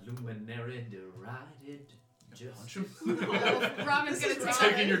my luminary derided justice. Robin's gonna take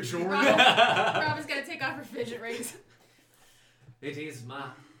Taking your jewelry. Robin's gonna take off her fidget rings. It is my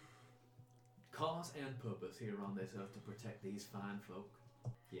cause and purpose here on this earth to protect these fine folk.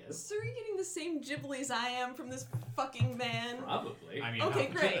 Yes. So are you getting the same giblies I am from this fucking man? Probably. I mean, Okay,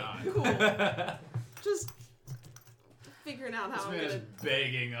 how great. could I? Cool. Just figuring out This how I'm man is gonna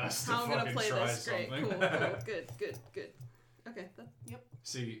begging us to how I'm gonna fucking play try this. Great. something. Cool. Cool. Good. Okay. Yep.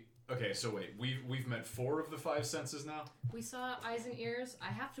 See, okay, so wait, we've met 4 of the 5 senses now. We saw eyes and ears. I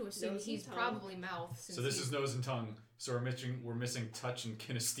have to assume Nose and he's tongue. probably mouth. Since So this he's- is nose and tongue. So we're missing touch and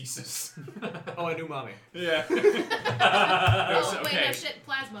kinesthesis. Oh, I knew mommy. Yeah. Oh wait, no okay. shit,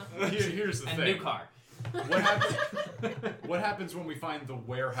 plasma. Here's the And thing. new car. What happens when we find the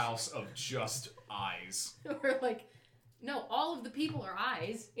warehouse of just eyes? We're like, no, all of the people are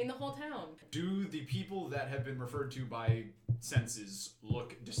eyes in the whole town. Do the people that have been referred to by senses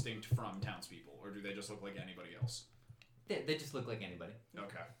look distinct from townspeople, or do they just look like anybody else? They just look like anybody.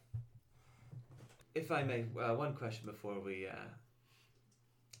 Okay. If I may, one question before we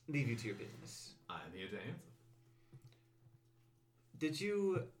leave you to your business. I am here to answer.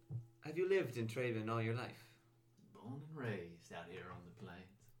 Have you lived in Traven all your life? Born and raised out here on the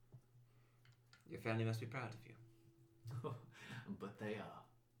plains. Your family must be proud of you. But they are.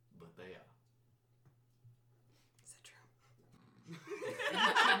 But they are. Is that true?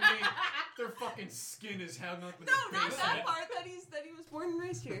 Their fucking skin is hung up in No, the not basement. that part. That he was born and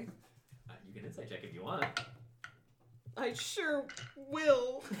raised here. You can insight check if you want. I sure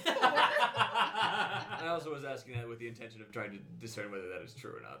will. I also was asking that with the intention of trying to discern whether that is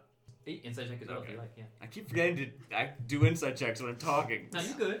true or not. Insight check as well if Okay. you like, yeah. I keep forgetting to do inside checks when I'm talking. No,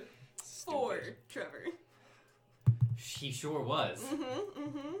 you're good. 4, Trevor. He sure was.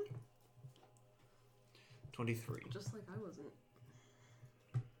 Mm-hmm. 23. Just like I wasn't.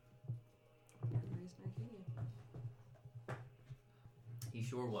 Born and raised in Arcadia. He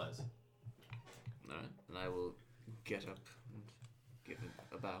sure was. Alright, and I will get up and give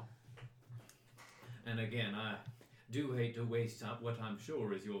a bow. And again, I do hate to waste up what I'm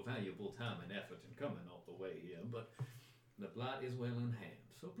sure is your valuable time and effort in coming all the way here, but the plot is well in hand.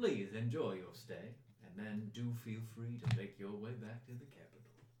 So please enjoy your stay, and then do feel free to make your way back to the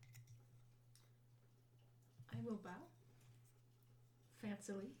capital. I will bow.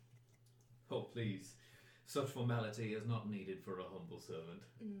 Fancily. Oh, please. Such formality is not needed for a humble servant.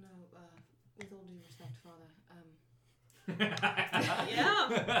 No, with all due respect, Father,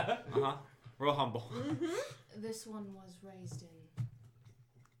 Yeah. Uh-huh. Real humble. Mm-hmm. this one was raised in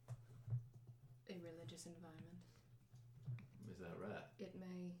a religious environment. Is that right? It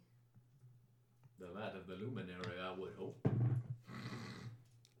may... The light of the luminary, I would hope.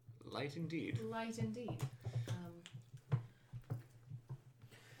 Light indeed. Light indeed.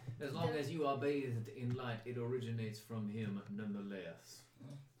 As long as you are bathed in light, it originates from him nonetheless.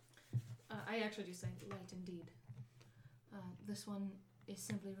 I actually do say light indeed. This one is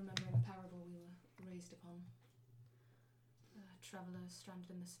simply remembering a parable we were raised upon. A traveller stranded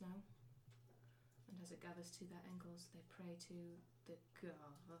in the snow, and as it gathers to their ankles, they pray to the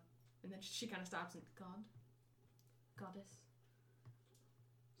god. And then she kind of stops and goddess,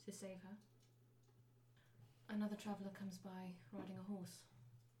 to save her. Another traveller comes by riding a horse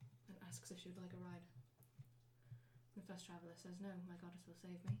and asks if she would like a ride. The first traveller says, no, my goddess will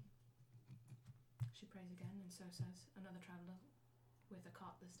save me. She prays again, and so says another traveller with a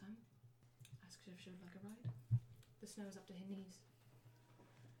cart this time. Asks if she would like a ride. The snow is up to her knees.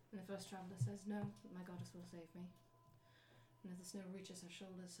 And the first traveller says, no, my goddess will save me. And as the snow reaches her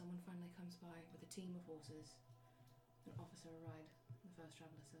shoulders, someone finally comes by with a team of horses and offers her a ride. The first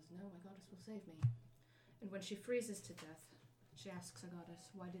traveller says, no, my goddess will save me. And when she freezes to death, she asks her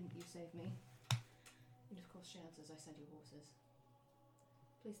goddess, why didn't you save me? And of course she answers, I sent you horses.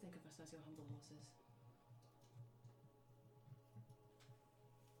 Please think of us as your humble horses.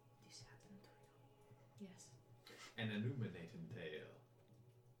 This happened to you. Yes. An illuminating tale.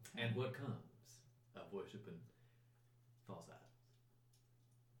 And what comes of worshipping false idols?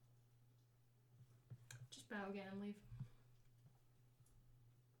 Just bow again and leave.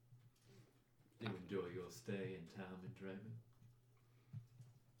 You enjoy your stay in town in Draven?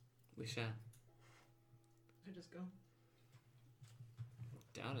 We shall. I just go.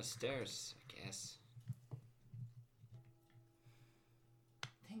 Down the stairs, I guess.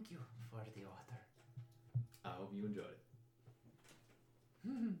 Thank you for the water. I hope you enjoyed it.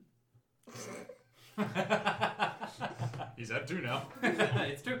 He's had two now.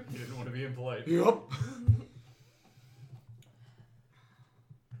 It's true. He didn't want to be impolite. Yep.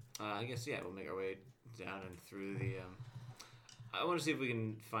 I guess, yeah, we'll make our way down and through the. I want to see if we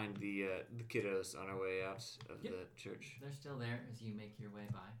can find the kiddos on our way out of Yep. the church. They're still there as you make your way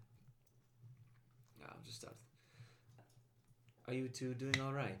by. I'll just stop. Are you two doing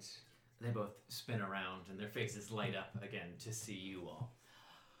all right? They both spin around and their faces light up again to see you all.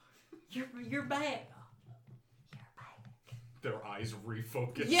 You're back. Their eyes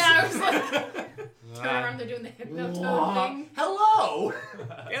refocus. Yeah, I was like, turn around, they're doing the hypnotoad thing. Hello!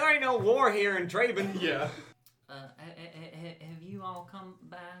 There ain't no war here in Traben. Yeah. Have you all come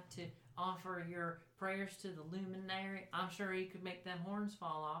by to offer your prayers to the luminary? I'm sure he could make them horns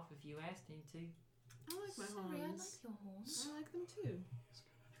fall off if you asked him to. I like my Sorry, I like horns. your horns. I like them too.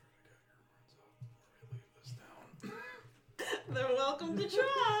 They're welcome to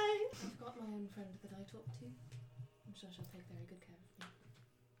try. I've got my own friend that I talk to. I'm sure she'll take very good care of me.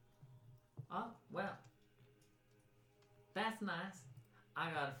 Oh, well. That's nice. I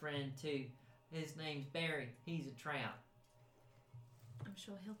got a friend too. His name's Barry. He's a trout. I'm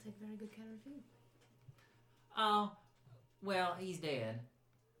sure he'll take very good care of you. Oh, well, he's dead.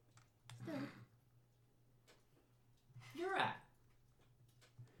 Still. You're right.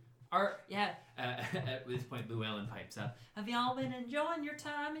 At this point, Llewellyn pipes up. Have y'all been enjoying your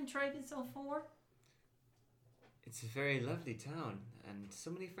time in Traven so far? It's a very lovely town and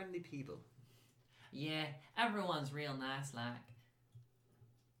so many friendly people. Yeah, everyone's real nice like.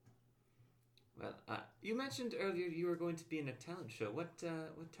 Well, you mentioned earlier you were going to be in a talent show. What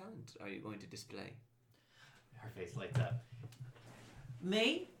talent are you going to display? Her face lights up.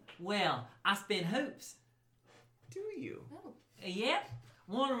 Me? Well, I spin hoops. Do you? Oh. Yep.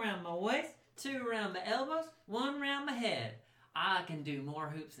 One around my waist, two around my elbows, one around my head. I can do more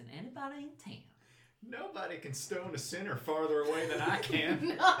hoops than anybody in town. Nobody can stone a sinner farther away than I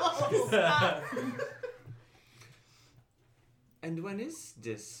can. No! Stop. And when is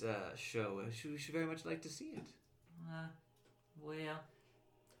this show? We should very much like to see it. Well,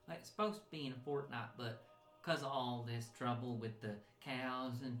 it's supposed to be in a fortnight, but because of all this trouble with the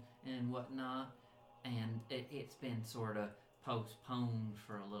cows and whatnot, and it's been sort of postponed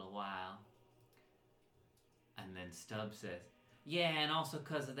for a little while. And then Stubb says, Yeah, and also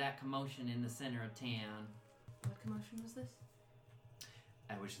because of that commotion in the center of town. What commotion was this?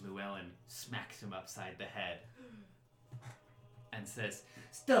 at which Llewellyn smacks him upside the head and says,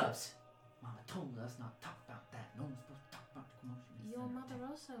 Stubbs! Mama told us not to talk about that. No one's supposed to talk about the commotion. in the Your center. mother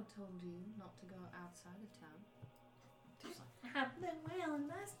also told you not to go outside of town.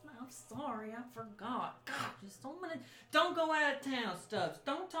 Well, I'm sorry, I forgot. God, just so many. Don't go out of town, Stubbs.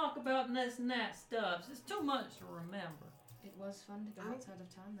 Don't talk about this and that, Stubbs. It's too much to remember. It was fun to go I'm- outside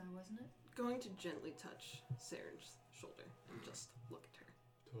of town, though, wasn't it? Going to gently touch Saren's shoulder and just look at her.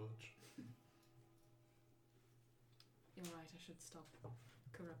 Touch. You're right, I should stop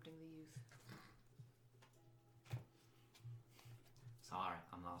corrupting the youth. sorry,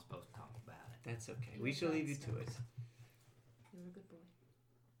 I'm not supposed to talk about it. That's okay. You're We shall right, leave you to it. Stubbs. You're a good boy.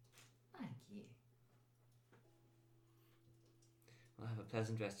 Thank you. Well, have a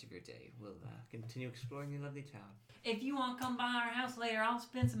pleasant rest of your day. We'll continue exploring your lovely town. If you want to come by our house later, I'll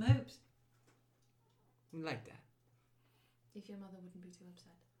spin some hoops. We like that. If your mother wouldn't be too upset.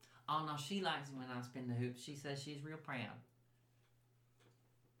 Oh, no, she likes it when I spin the hoops. She says she's real proud.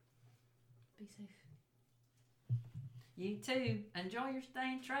 Be safe. You too. Enjoy your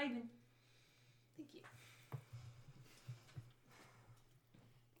stay in Traven. Thank you.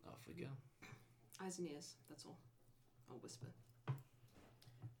 we go. Eyes and ears, that's all. I'll whisper.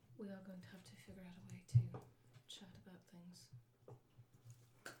 We are going to have to figure out a way to chat about things.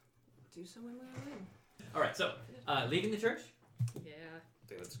 Do so when we're in. All right, so leaving the church. Yeah. I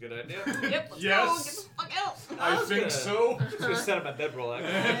think that's a good idea. Yep, let's Yes. go. Get the fuck out. I was think gonna- so. I'm just gonna set up my bedroll.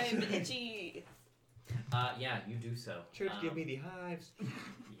 Actually. I'm itchy. Yeah, you do so. Church, give me the hives. Yeah,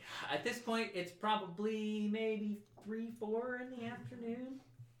 at this point, it's probably maybe 3-4 in the afternoon.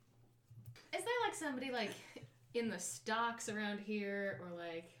 Is there like somebody like in the stocks around here, or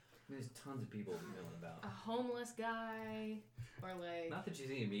like There's tons of people milling about. a homeless guy, or like Not that you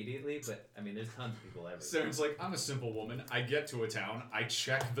see immediately, but I mean, there's tons of people everywhere. Saren's like, I'm a simple woman. I get to a town. I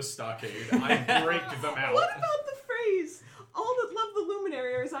check the stockade. I break them out. What about the phrase, all that love the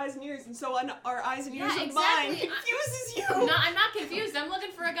luminary are his eyes and ears, and so our eyes and ears Yeah, of mine exactly. confuses you? No, I'm not confused. I'm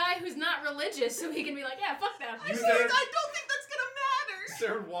looking for a guy who's not religious, so he can be like, yeah, fuck that. I You don't there- think that's gonna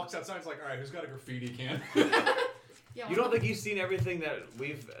matter. Saren walks outside. He's like, all right, who's got a graffiti can? Yeah, You don't think you've seen everything that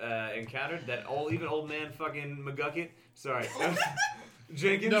we've encountered? That even old man fucking McGucket? Sorry.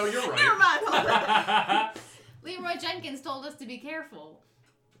 Jenkins? No, you're Never right. mind. Hold on. Leroy Jenkins told us to be careful.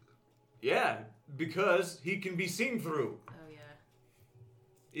 Yeah, because he can be seen through, Oh yeah,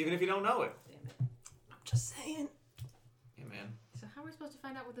 even if you don't know it. damn it. I'm just saying. Hey, man. So how are we supposed to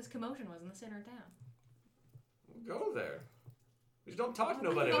find out what this commotion was in the center of town? Go there. Just don't talk to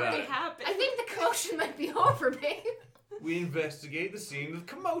nobody It about already it. happened. I think the commotion might be over, babe. We investigate the scene of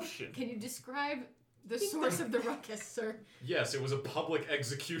commotion. Can you describe the source of the ruckus, sir? Yes, it was a public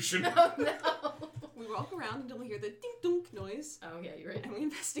execution. Oh no. We walk around until we hear the ding dunk noise, Oh yeah, you're right. and we We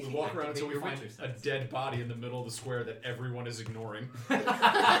investigate. walk around until we Your find Witcher a sense. dead body in the middle of the square that everyone is ignoring.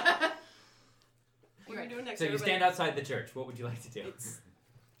 What are we doing next? So you everybody? stand outside the church. What would you like to do? It's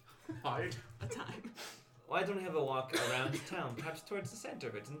Hide. a time. Why don't we have a walk around town, perhaps towards the center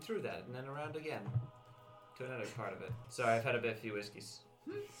of it, and through that, and then around again to another part of it? Sorry, I've had a few whiskeys.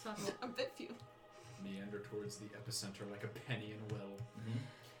 Subtle. A bit few. Meander towards the epicenter like a penny in a well.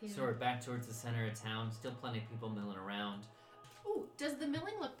 Yeah. So we're back towards the center of town. Still plenty of people milling around. Ooh, does the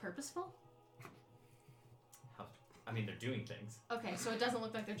milling look purposeful? I mean, they're doing things. Okay, so it doesn't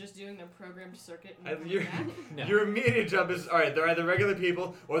look like they're just doing their programmed circuit. And coming Your, back. No. your immediate job is, alright, they're either regular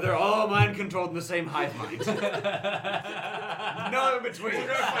people, or they're all mind-controlled in the same hive mind. No in between. We're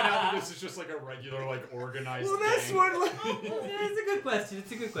gonna find out that this is just like a regular, like organized. Well, that's gang. what... Yeah, it's a good question.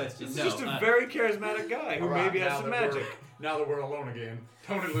 It's a good question. This No, is just a very charismatic guy who Alright, maybe has now some that magic. Now that we're alone again,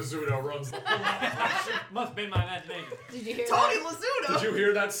 Tony Lazzuto runs the must have been my imagination. Did you hear Tony that? Lazzuto! Did you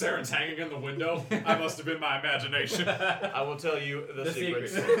hear that? Saren's hanging in the window. I must have been my imagination. I will tell you the, The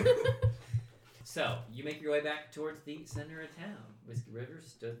secrets. So you make your way back towards the center of town. Whiskey River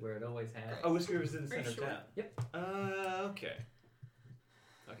stood where it always had. Oh, Whiskey River's in the Are you center sure? of town. Yep. Okay.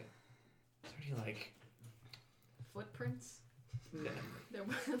 Okay. Is there any, like... Footprints. No.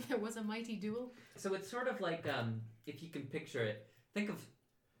 There was a mighty duel. So it's sort of like if you can picture it.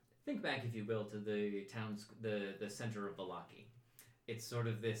 Think back, if you will, to the town's the center of Valaki. It's sort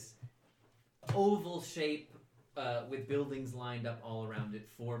of this oval shape with buildings lined up all around it.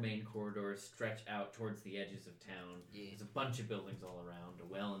 4 main corridors stretch out towards the edges of town. Yeah. There's a bunch of buildings all around, a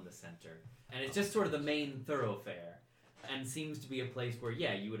well in the center, and it's just sort of the main thoroughfare. And seems to be a place where,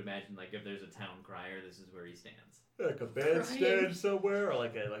 yeah, you would imagine, like, if there's a town crier, this is where he stands. Like a bandstand somewhere, or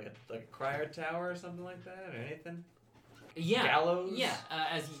like a crier tower or something like that, or anything. Yeah, Gallows. yeah.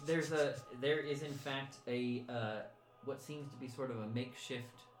 There is in fact a what seems to be sort of a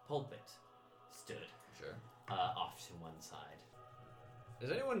makeshift pulpit stood Sure. off to one side.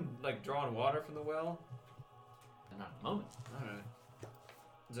 Is anyone like drawing water from the well? Not at the moment. All right.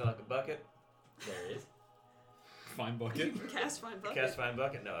 Is there like a bucket? There is. Fine bucket. Cast fine bucket. Cast fine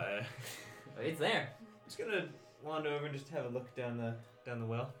bucket? No. I'm It's there. just gonna wander over and just have a look down the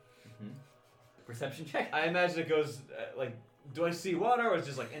well. Perception check. I imagine it goes like. Do I see water, or is it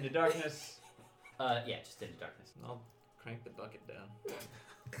just like into darkness? Yeah, just into darkness. I'll crank the bucket down.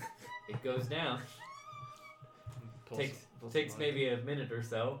 It goes down. Pull Takes some takes water. maybe a minute or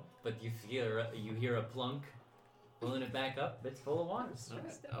so, but you hear a plunk, pulling it back up. It's full of water.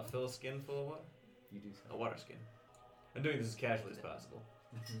 Alright, I'll fill a skin full of water. You do A so. water skin. I'm doing this as casually as possible.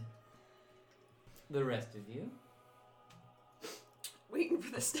 The rest of you. Waiting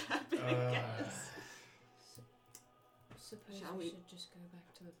for the stabbing, I guess. Suppose Shall we we- should just go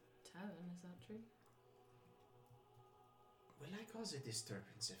back to the tavern. Is that true? Will I cause a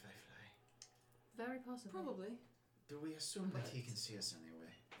disturbance if I fly? Very possible. Probably. Do we assume that he can see us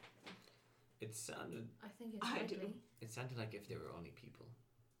anyway? It sounded I think it's I do. likely. like if there were only people.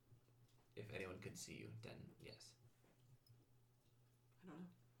 If anyone could see you, then yes. I don't know.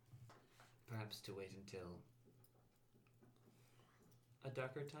 perhaps to wait until a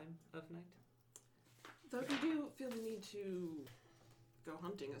darker time of night? Though if you do feel the need to go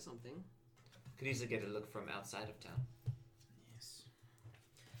hunting or something. Could easily get a look from outside of town. Yes.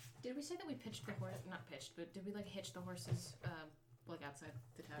 Did we say that we pitched the horse? Not pitched, but did we like hitch the horses, like outside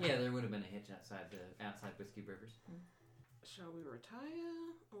the town? Yeah, there would have been a hitch outside Whiskey Rivers. Shall we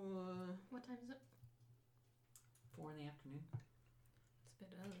retire or? What time is it? 4 in the afternoon. It's a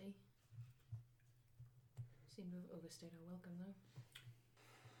bit early. Seem to have overstayed our welcome, though.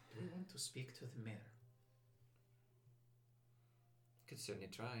 Do we want to speak to the mayor? Could certainly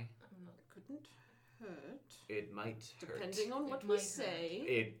try. Couldn't hurt. It might hurt. Depending on what It we might say.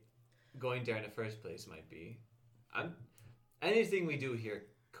 It going there in the first place might be. Anything we do here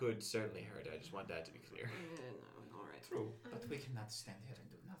could certainly hurt. I just want that to be clear. No, all right. True, but we cannot stand here and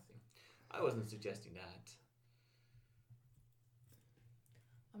do nothing. I wasn't suggesting that.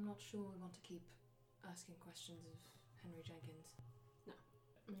 I'm not sure we want to keep asking questions of Henry Jenkins. No.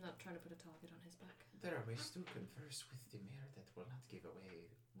 I'm not trying to put a target on his back. There are ways to converse with the mayor that will not give away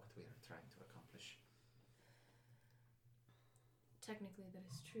what we are trying to accomplish. Technically, that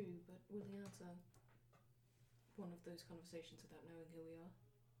is true, but will he answer one of those conversations without knowing who we are?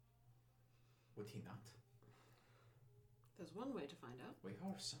 Would he not? There's one way to find out. We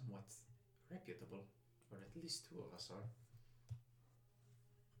are somewhat reputable, or at least two of us are.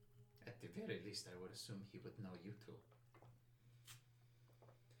 At the very least, I would assume he would know you two.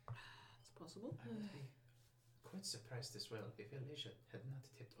 It's possible. I would be quite surprised as well if Elijah had not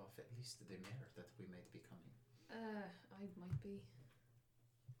tipped off at least the mayor that we might be coming. I might be.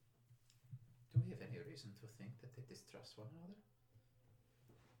 Do we have any reason to think that they distrust one another?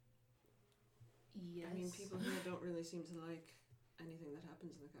 Yes. I mean, people here don't really seem to like anything that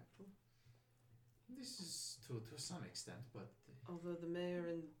happens in the capital. This is to some extent, but Although the mayor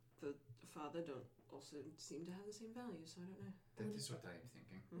and the father don't also seem to have the same values, so I don't know. that is what I am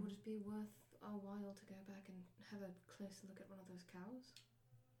thinking. Would it be worth our while to go back and have a closer look at one of those cows?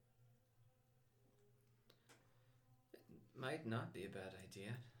 Might not be a bad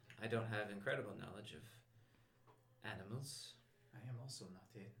idea. I don't have incredible knowledge of animals. I am also not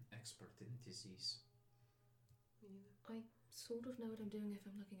an expert in disease. Me neither. I sort of know what I'm doing if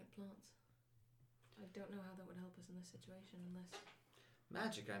I'm looking at plants. I don't know how that would help us in this situation unless...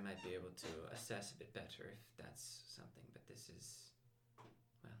 Magic I might be able to assess a bit better if that's something, but this is...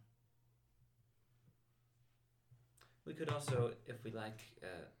 well... We could also, if we like,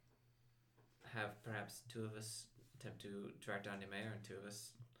 have perhaps two of us attempt to track down the mayor and two of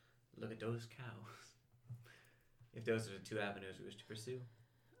us look at those cows. If those are the two avenues we wish to pursue.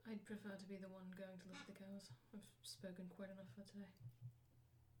 I'd prefer to be the one going to look at the cows. I've spoken quite enough for today.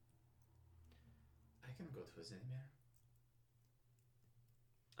 I can go to visit the mayor.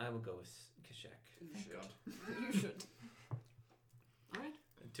 I will go with Kashek. You Thank should. God. You should. All right.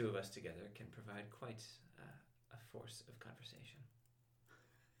 The two of us together can provide quite a force of conversation.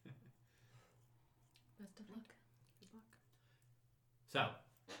 Best of luck. Good luck. So,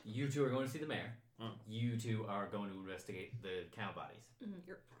 you two are going to see the mayor. Mm. You two are going to investigate the cow bodies.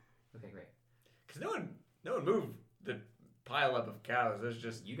 Yep. Okay, great. Because no one moved the pile up of cows. There's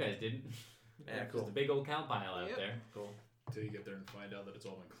just You guys didn't. Yeah, Just cool. a big old cow pile out Yep. there. cool. Till you get there and find out that it's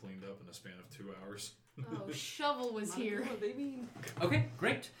all been cleaned up in a span of 2 hours. Oh, Shovel was here. Oh, baby. Okay,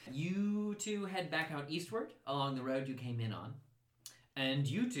 great. You two head back out eastward along the road you came in on. And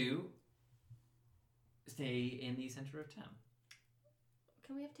you two stay in the center of town.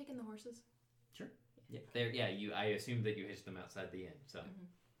 Can we have taken the horses? Yeah, there. Yeah, I assumed that you hitched them outside the inn. So,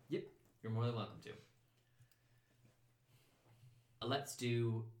 Yep, you're more than welcome to. Let's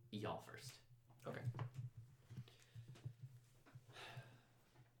do y'all first.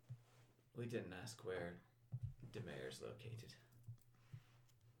 We didn't ask where the mayor's located.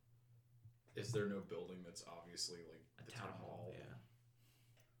 Is there no building that's obviously like A the town hall, yeah.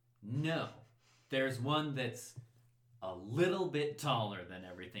 No, there's one that's a little bit taller than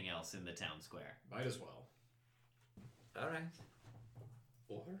everything else in the town square. Might as well. All right.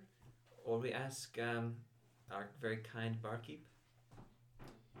 Or Or we ask our very kind barkeep.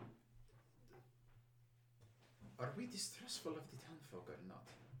 Are we distrustful of the townfolk or not?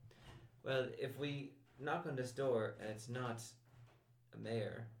 Well, if we knock on this door and it's not a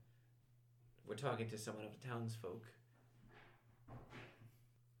mayor, we're talking to someone of the townsfolk.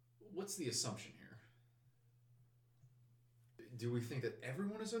 what's the assumption here? Do we think that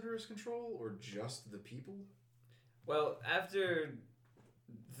everyone is under his control or just the people? Well, after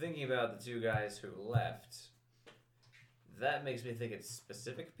thinking about the two guys who left, that makes me think it's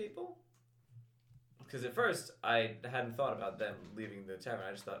specific people. Because at first, I hadn't thought about them leaving the tavern.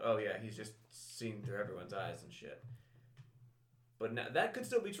 I just thought, oh yeah, he's just seeing through everyone's eyes and shit. But now, that could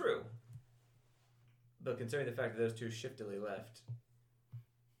still be true. But considering the fact that those two shiftily left,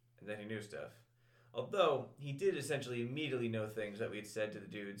 and then he knew stuff. Although, he did essentially immediately know things that we had said to the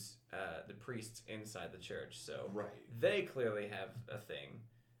dudes, the priests inside the church. So Right. they clearly have a thing.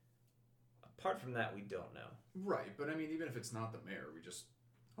 Apart from that, we don't know. Right, but I mean, even if it's not the mayor, we just...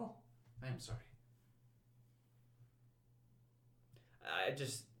 Oh, I am sorry.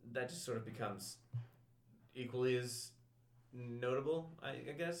 That just sort of becomes equally as notable,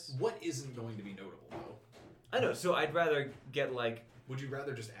 I guess. What isn't going to be notable, though? I know, so I'd rather get, like... Would you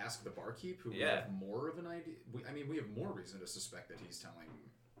rather just ask the barkeep, who would Yeah. have more of an idea? We have more reason to suspect that he's telling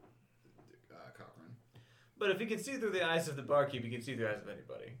Cochrane. But if he can see through the eyes of the barkeep, he can see through the eyes of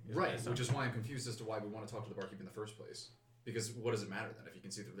anybody. Right, which is why I'm confused as to why we want to talk to the barkeep in the first place. Because what does it matter then? If you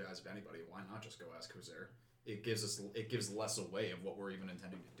can see through the eyes of anybody, why not just go ask who's there? It gives less away of what we're even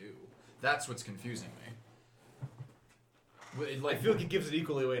intending to do. That's what's confusing me. I feel like it gives it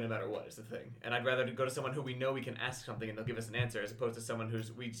equally away no matter what, is the thing. And I'd rather go to someone who we know we can ask something and they'll give us an answer, as opposed to someone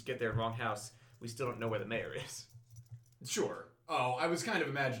who's we just get their wrong house, we still don't know where the mayor is. Sure. Oh, I was kind of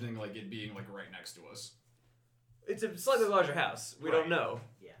imagining like it being like right next to us. It's a slightly larger house. We don't know.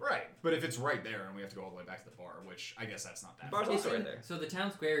 Right. But if it's right there and we have to go all the way back to the bar, which I guess that's not that Bar's far. also right there. So the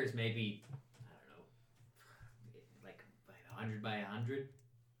town square is maybe, I don't know, like 100 by 100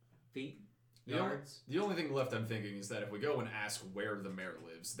 feet, yards. The only thing left I'm thinking is that if we go and ask where the mayor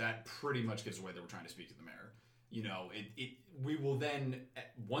lives, that pretty much gives away that we're trying to speak to the mayor. You know, we will then,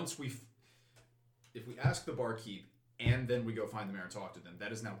 once if we ask the barkeep and then we go find the mayor and talk to them,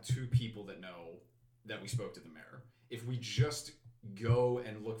 that is now two people that know that we spoke to the mayor. If we just go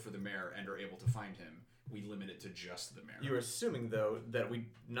and look for the mayor and are able to find him, we limit it to just the mayor. You're assuming, though, that we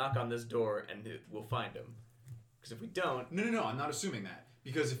knock on this door and we'll find him. Because if we don't... No, I'm not assuming that.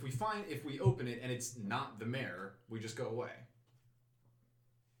 Because if we open it and it's not the mayor, we just go away.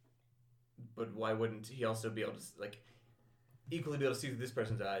 But why wouldn't he also be able to, like, equally be able to see through this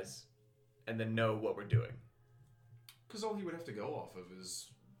person's eyes and then know what we're doing? Because all he would have to go off of is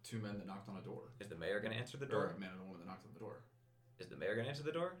two men that knocked on a door. Is the mayor going to answer the Or door? a man and a woman that knocked on the door. Is the mayor going to answer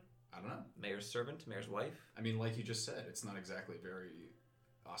the door? I don't know. Mayor's servant? Mayor's wife? I mean, like you just said, it's not exactly a very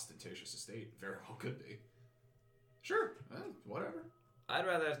ostentatious estate. Very well could be. Sure, whatever. I'd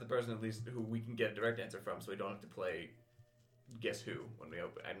rather ask the person at least who we can get a direct answer from so we don't have to play guess who when we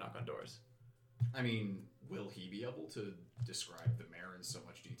knock on doors. I mean, will he be able to describe the mayor in so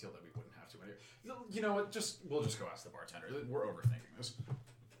much detail that we wouldn't have to? You know what? We'll just go ask the bartender. We're overthinking this.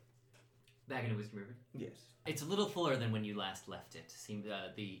 Back into Wisdom River. Yes. It's a little fuller than when you last left it. Seemed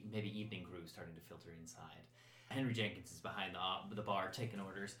the maybe evening crew starting to filter inside. Henry Jenkins is behind the bar taking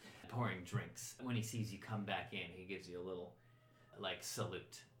orders, pouring drinks. When he sees you come back in, he gives you a little,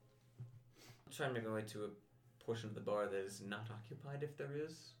 salute. I'm trying to make my way to a portion of the bar that is not occupied, if there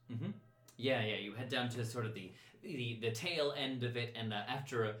is. Mm-hmm. Yeah. You head down to sort of the tail end of it, and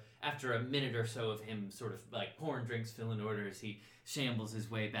after a minute or so of him sort of pouring drinks, filling orders, he shambles his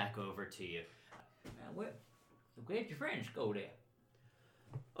way back over to you. Where'd your friends go there?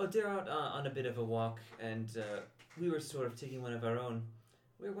 Oh, they're out on a bit of a walk, and we were sort of taking one of our own.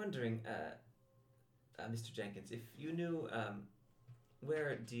 We were wondering, Mr. Jenkins, if you knew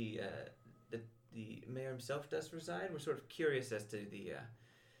where the mayor himself does reside. We're sort of curious as to the...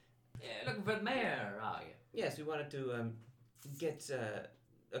 Looking for the mayor, are you? Yes, we wanted to get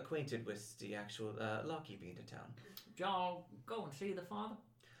acquainted with the actual law-keeping into town. Did y'all go and see the father?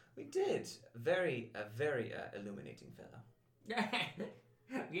 We did. A very illuminating fellow.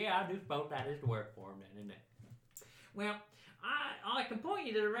 Yeah, I do suppose that is the word for him then, isn't it? Well, I can point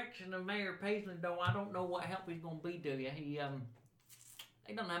you the direction of Mayor Paisley, though I don't know what help he's going to be to you. He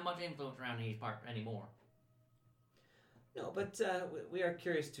doesn't have much influence around these parts anymore. No, but we are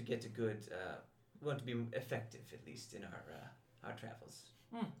curious to get a good... we want to be effective, at least, in our travels.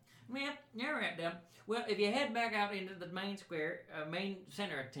 Well, you're right, Deb. Well, if you head back out into the main square, main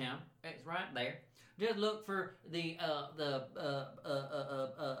center of town, it's right there. Just look for the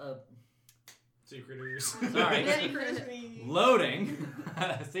Sea critters. Sorry. Sea critters need. Loading.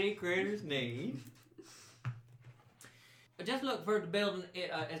 Sea critters need. Just look for the building.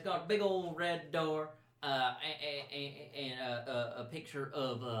 It's got a big old red door and a picture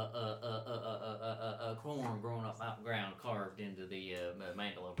of a corn growing up out of the ground carved into the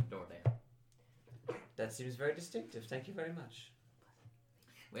mantle of the door there. That seems very distinctive. Thank you very much.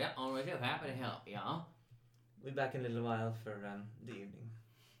 Well, always so happy to help y'all. We'll be back in a little while for the evening.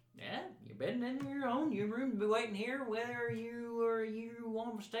 Yeah, you're bedding in your room to be waiting here whether you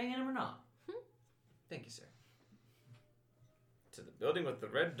want to stay in them or not. Thank you, sir. To the building with the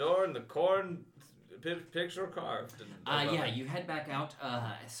red door and the corn picture carved. And Yeah, you head back out,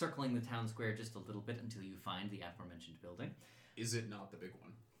 circling the town square just a little bit until you find the aforementioned building. Is it not the big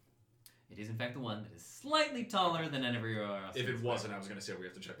one? It is, in fact, the one that is slightly taller than everywhere else. If it wasn't, I was going to say we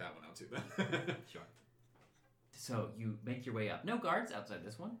have to check that one out too then. Sure. So you make your way up. No guards outside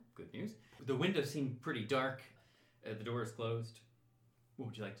this one. Good news. The windows seem pretty dark. The door is closed. What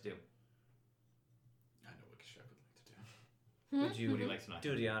would you like to do? I know what Kashak would like to do. What do you like to not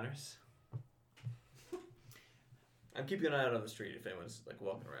do the honors. I'm keeping an eye out on the street if anyone's like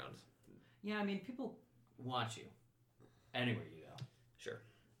walking around. Yeah, I mean, people watch you anywhere you go. Sure.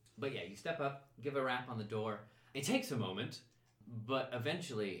 But yeah, you step up, give a rap on the door. It takes a moment, but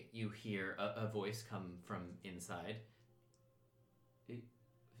eventually you hear a voice come from inside.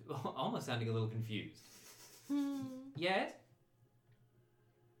 Almost sounding a little confused. Yes?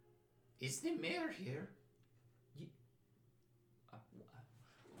 Is the mayor here?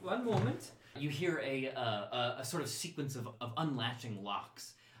 One moment. You hear a sort of sequence of unlatching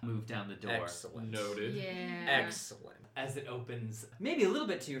locks move down the door. Excellent. Noted. Yeah. Excellent. As it opens, maybe a little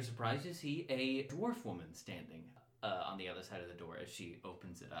bit to your surprise, you see a dwarf woman standing on the other side of the door as she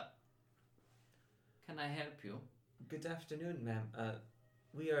opens it up. Can I help you? Good afternoon, ma'am.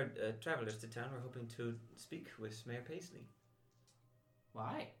 We are travelers to town. We're hoping to speak with Mayor Paisley.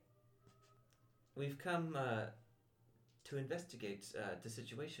 Why? We've come to investigate the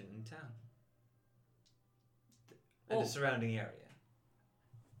situation in town and the surrounding area.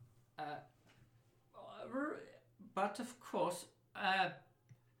 But of course,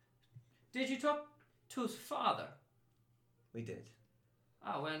 did you talk to his father? We did.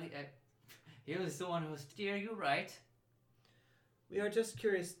 Oh, well, he was the one who steered you right. We are just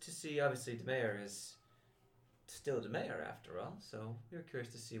curious to see, obviously, the mayor is still the mayor after all, so we are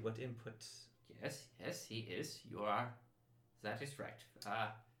curious to see what input. Yes, he is. That is right.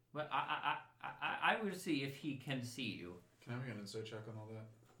 Well, I will see if he can see you. Can I make an insight check on all that?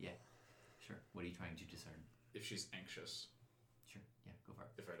 Yeah, sure. What are you trying to discern? If she's anxious. Sure, yeah, go for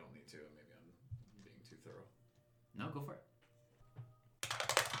it. If I don't need to, maybe I'm being too thorough. No, go for it.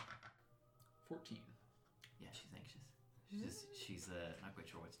 14. Yeah, she's anxious. She's not quite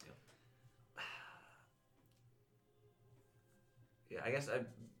sure what to do. Yeah, I guess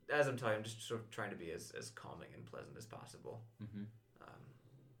as I'm talking, I'm just sort of trying to be as calming and pleasant as possible. Mm-hmm.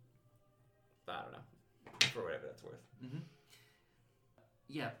 I don't know, for whatever that's worth. Mm-hmm.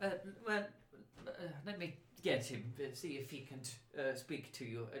 Yeah, let me get him, see if he can speak to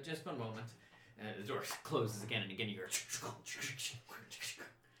you. Just one moment. The door closes again, and again you hear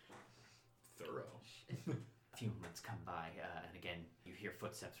Thorough. a few moments come by, and again you hear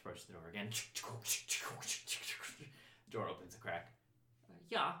footsteps approach the door again. Door opens a crack.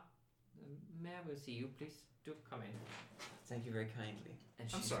 Yeah. May I will see you, please? Do come in. Thank you very kindly. And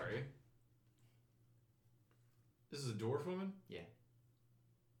I'm she's- sorry. This is a dwarf woman? Yeah.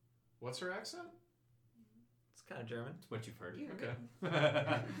 What's her accent? It's kind of German. It's what you've heard. Okay.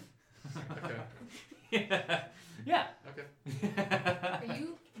 Okay. Yeah. Okay. Are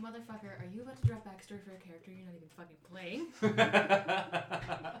you, motherfucker, are you about to drop backstory for a character you're not even fucking playing?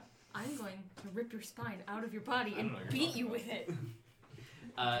 I'm going to rip your spine out of your body and beat you with it.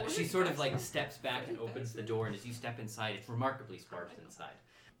 She sort of like steps back and opens the door, and as you step inside, it's remarkably sparse inside.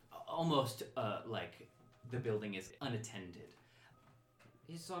 Almost like the building is unattended.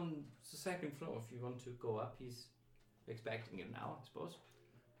 He's on the second floor if you want to go up. He's expecting you now, I suppose.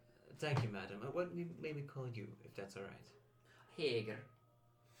 Thank you, madam. What may we call you, if that's all right? Hager.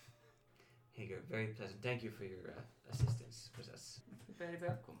 Hager, very pleasant. Thank you for your assistance with us. Very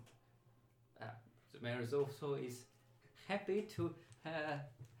welcome. The mayor is also happy to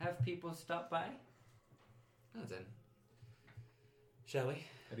have people stop by. Well then, shall we?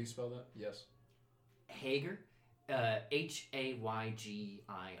 How do you spell that? Yes. Hager, Haygyr.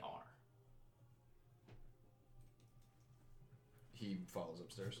 He follows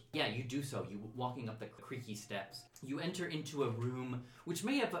upstairs. Yeah, you do so. You walking up the creaky steps. You enter into a room which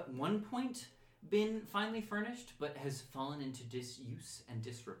may have at one point been finely furnished, but has fallen into disuse and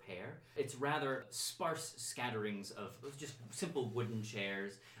disrepair. It's rather sparse scatterings of just simple wooden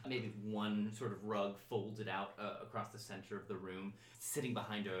chairs, maybe one sort of rug folded out across the center of the room, sitting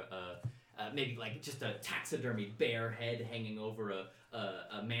behind maybe like just a taxidermied bear head hanging over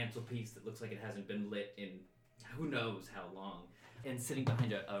a mantelpiece that looks like it hasn't been lit in who knows how long. And sitting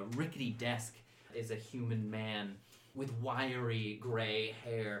behind a rickety desk is a human man with wiry gray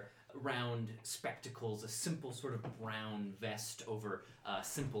hair, round spectacles, a simple sort of brown vest over a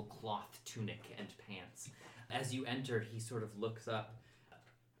simple cloth tunic and pants. As you enter, he sort of looks up.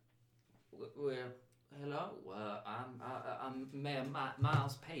 Well, hello. I'm Mayor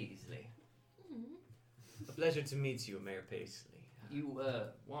Miles Paisley. A pleasure to meet you, Mayor Paisley. You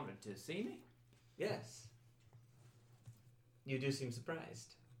wanted to see me? Yes. You do seem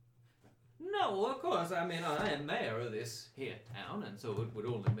surprised. No, of course. I mean, I am mayor of this here town, and so it would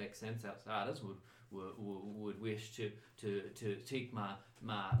only make sense outsiders would wish to seek my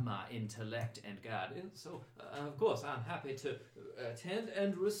intellect and guidance. So, of course, I'm happy to attend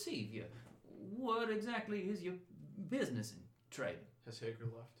and receive you. What exactly is your business in trade? Has Hager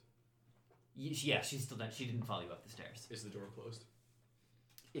left? Yeah, she's still not. She didn't follow you up the stairs. Is the door closed?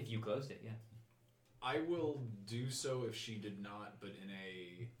 If you closed it, yeah. I will do so if she did not, but in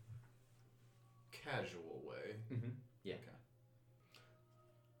a casual way. Mm-hmm. Yeah. Okay.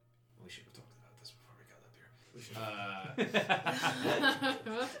 We should have talked about this before we got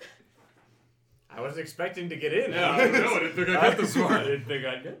up here. I was expecting to get in. Yeah, I know. I didn't think I'd get this far. I didn't think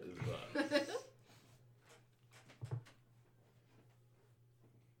I'd get this far.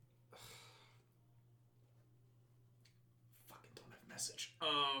 Fucking don't have message.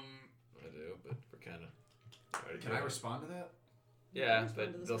 I do, but we're kind of. Can I respond to that? Yeah, Respond to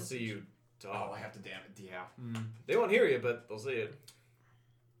but this they'll message. see you talk. Oh, I have to damn it. Yeah. They won't hear you, but they'll see it.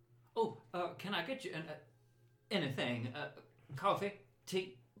 Oh, can I get you anything? Coffee,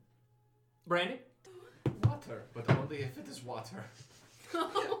 tea, brandy? Water, but only if it is water.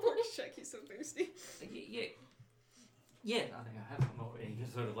 Poor Shaq, he's so thirsty. Yeah, I think I have some over. And he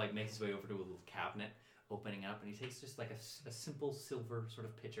just sort of like makes his way over to a little cabinet, opening up, and he takes just like a simple silver sort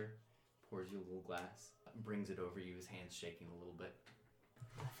of pitcher, pours you a little glass, brings it over you, his hands shaking a little bit.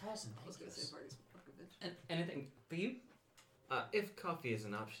 I was gonna say Vargas Markovich. And anything for you? If coffee is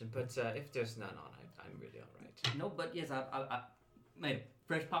an option, but if there's none on, I'm really all right. No, but yes, I made a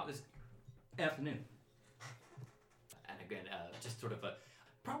fresh pot this afternoon. And again, just sort of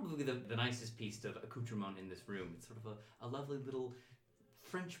probably the nicest piece of accoutrement in this room. It's sort of a lovely little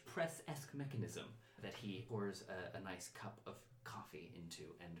French press-esque mechanism that he pours a nice cup of coffee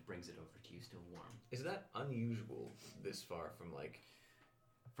into and brings it over to you still warm. Is that unusual this far from like...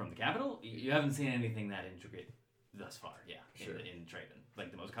 From the capital? You haven't seen anything that intricate thus far, yeah, Sure. in Traven.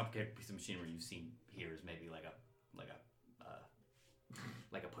 Like the most complicated piece of machinery you've seen here is maybe like a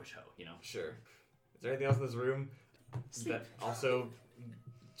push hoe, you know? Sure. Is there anything else in this room that also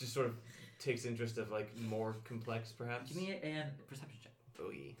just sort of takes interest of like more complex, perhaps? Give me a perception check.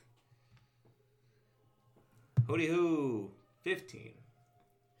 Oh, yeah. Hooty hoo! 15.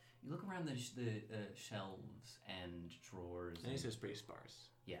 You look around the shelves and drawers. And it's just pretty sparse.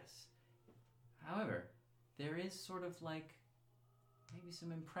 Yes. However, there is sort of like maybe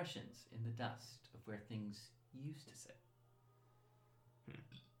some impressions in the dust of where things used to sit.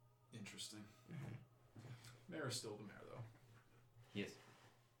 Interesting. Mayor is still the mayor, though. Yes.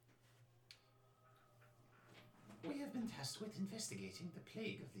 We have been tasked with investigating the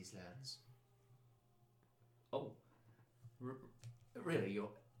plague of these lands. Oh. Really?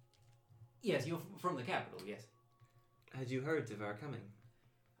 Yes, you're from the capital, yes. Had you heard of our coming?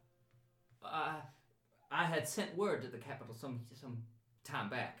 I had sent word to the capital some time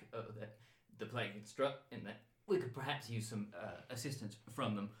back that the plague had struck and that we could perhaps use some assistance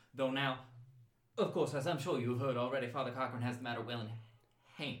from them. Though now, of course, as I'm sure you've heard already, Father Cochran has the matter well in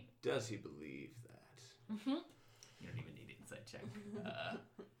hand. Does he believe that? You don't even need an insight check.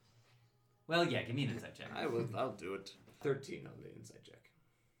 Well, yeah, give me an insight check. I'll do it. 13 on the insight check.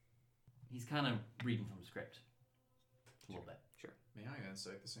 He's kind of reading from the script. A little bit. Sure. May I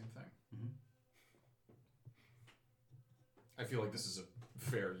insight the same thing? Mm-hmm. I feel like this is a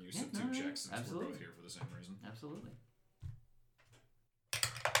fair use of two checks since absolutely. we're both here for the same reason. Absolutely.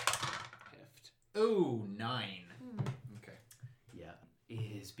 Heft. Oh, 9. Okay. Yeah,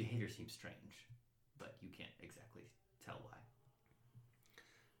 his behavior seems strange, but you can't exactly tell why.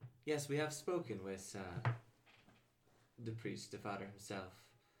 Yes, we have spoken with the priest, the father himself.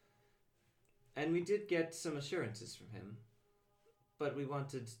 And we did get some assurances from him. But we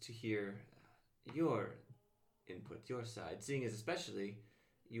wanted to hear your input, your side, seeing as especially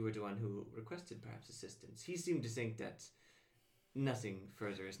you were the one who requested perhaps assistance. He seemed to think that nothing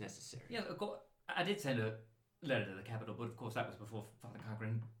further is necessary. Yeah, of course, I did send a letter to the capital, but of course that was before Father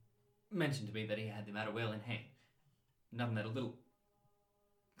Cochran mentioned to me that he had the matter well in hand. Nothing that a little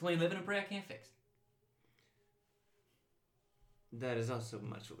clean living and prayer can't fix. That is also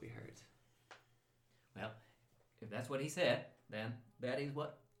much what we heard. Well, if that's what he said, then that is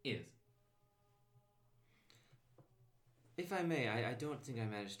what is. If I may, I don't think I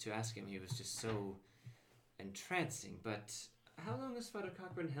managed to ask him. He was just so entrancing. But how long has Father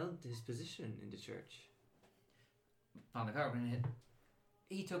Cochran held his position in the church? Father Cochran,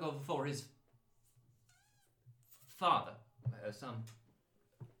 he took over for his father, some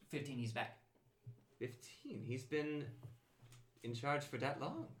 15 years back. 15? He's been in charge for that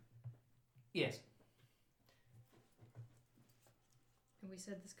long? Yes. And we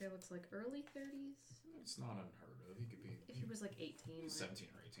said this guy looks like early 30s. It's not unheard of. He could be If he was like 18. 17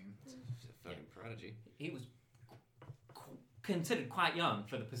 or 18. He's a fucking prodigy. He was considered quite young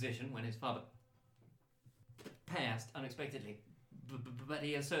for the position when his father passed unexpectedly, but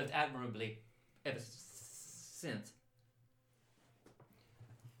he has served admirably ever since.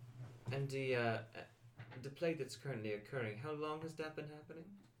 And the plague that's currently occurring, how long has that been happening?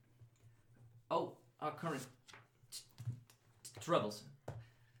 Oh, our current troubles.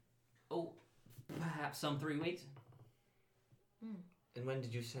 Oh, perhaps some 3 weeks. And when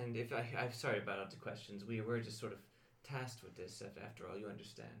did you send? I'm sorry about all the questions. We were just sort of tasked with this. After all, you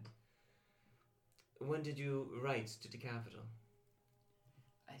understand. When did you write to the capital?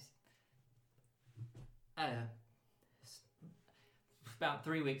 About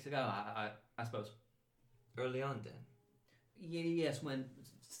 3 weeks ago, I suppose. Early on, then. Yes, when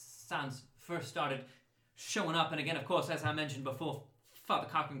signs first started showing up, and again, of course, as I mentioned before, Father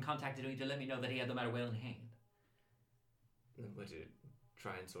Cochran contacted me to let me know that he had the matter well in hand. And would you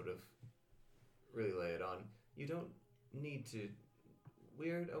try and sort of really lay it on? You don't need to.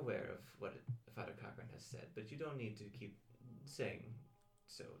 We're aware of what Father Cochran has said, but you don't need to keep saying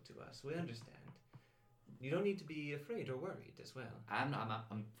so to us. We understand. You don't need to be afraid or worried as well. I'm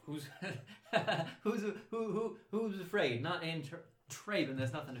who's who's afraid? Not in Traven.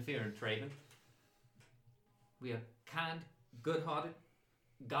 There's nothing to fear in Traven. We are kind, good-hearted,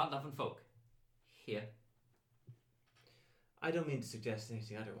 God-loving folk here. I don't mean to suggest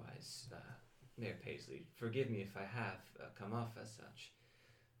anything otherwise, Mayor Paisley. Forgive me if I have come off as such.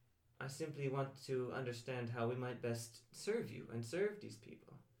 I simply want to understand how we might best serve you and serve these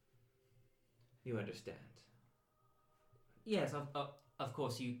people. You understand? Yes, of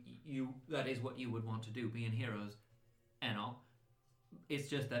course, you that is what you would want to do, being heroes and all. It's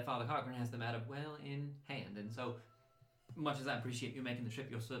just that Father Cochran has the matter well in hand, and so, much as I appreciate you making the trip,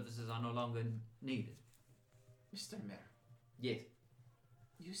 your services are no longer needed. Mr. Mayor, Yes.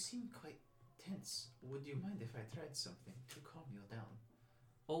 you seem quite tense. Would you mind if I tried something to calm you down?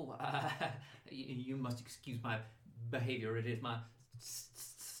 Oh, you must excuse my behavior. It is my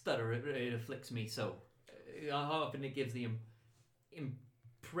stutter. It afflicts me so. Often it gives the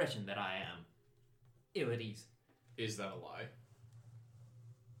impression that I am ill at ease. Is that a lie?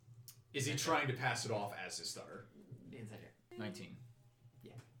 Is he trying to pass it off as his stutter? Inside here. 19.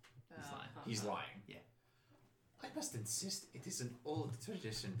 He's lying. He's lying. Yeah. I must insist it is an old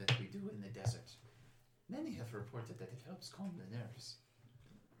tradition that we do in the desert. Many have reported that it helps calm the nerves.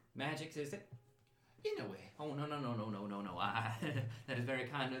 Magic, is it? In a way. Oh, no. That is very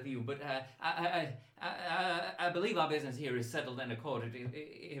kind of you, but I believe our business here is settled and accorded.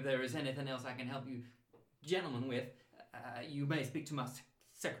 If there is anything else I can help you gentlemen with, you may speak to my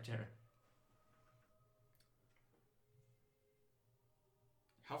secretary.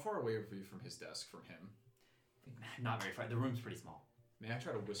 How far away are you from his desk, from him? Not very far. The room's pretty small. May I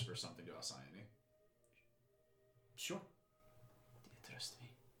try to whisper something to Asayani? Sure. Do you trust me?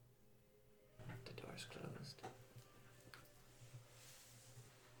 The door's closed.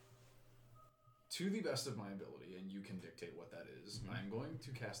 To the best of my ability, and you can dictate what that is, I'm going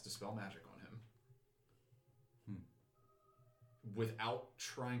to cast Dispel Magic on him. Without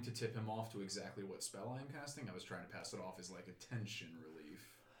trying to tip him off to exactly what spell I'm casting, I was trying to pass it off as like a tension relief.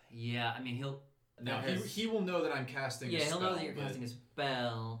 Yeah, I mean, he'll... Now, he will know that I'm casting a spell. Yeah, he'll know that you're casting a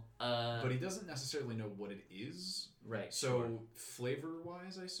spell. But he doesn't necessarily know what it is. Right. So, sure.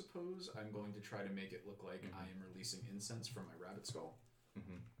 flavor-wise, I suppose, I'm going to try to make it look like I am releasing incense from my rabbit skull.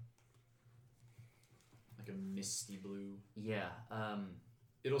 Mm-hmm. Like a misty blue. Yeah,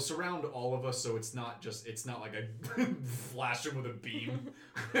 It'll surround all of us, so it's not like I flash him with a beam.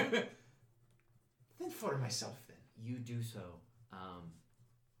 Then for myself, then. You do so.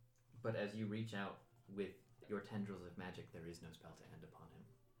 But as you reach out with your tendrils of magic, there is no spell to end upon him.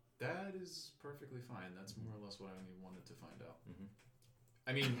 That is perfectly fine. That's more or less what I wanted to find out. Mm-hmm.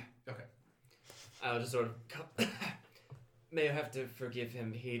 I mean, okay. I'll just sort of... May you have to forgive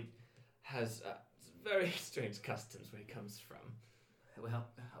him. He has very strange customs where he comes from. Well,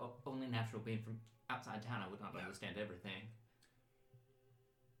 only natural being from outside town, I would not understand everything.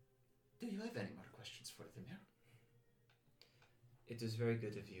 Do you have any more questions for the mayor? It was very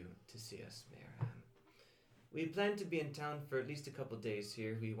good of you to see us, Mayor. We plan to be in town for at least a couple days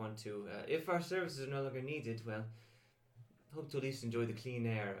here. We want to, if our services are no longer needed, well, hope to at least enjoy the clean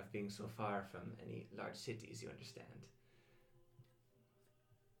air of being so far from any large cities, you understand.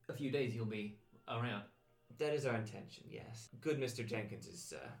 A few days you'll be around. That is our intention, yes. Good Mr. Jenkins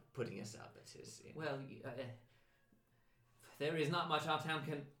is putting us up at his inn. Well, there is not much our town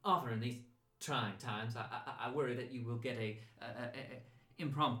can offer in these trying times. I worry that you will get a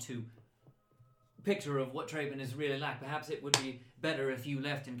impromptu picture of what Traben is really like. Perhaps it would be better if you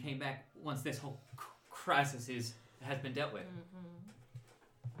left and came back once this whole crisis has been dealt with.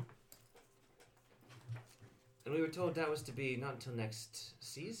 And we were told that was to be not until next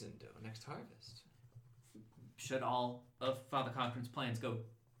season, though, next harvest. Should all of Father Cochrane's plans go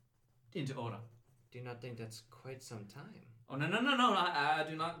into order. Do you not think that's quite some time? Oh, no, I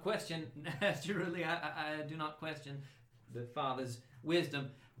do not question, naturally, I do not question the Father's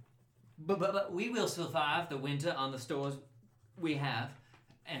wisdom. But we will survive the winter on the stores we have.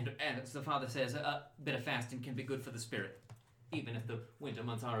 And as the Father says, a bit of fasting can be good for the spirit, even if the winter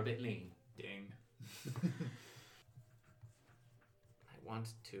months are a bit lean. Ding. I want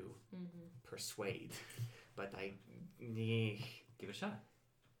to persuade, but Give it a shot.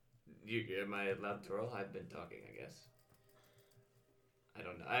 Am I allowed to roll? I've been talking, I guess. I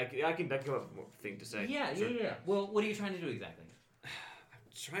don't know. I can come up with more thing to say. Yeah. Well, what are you trying to do exactly?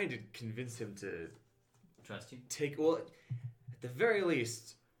 I'm trying to convince him to trust you. At the very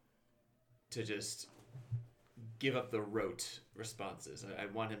least, to just give up the rote responses. I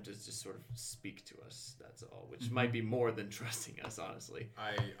want him to just sort of speak to us. That's all, which might be more than trusting us, honestly.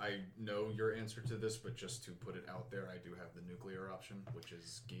 I know your answer to this, but just to put it out there, I do have the nuclear option, which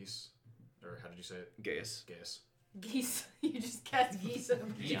is geese. Or how did you say it? Gaius. Geese. You just cast geese over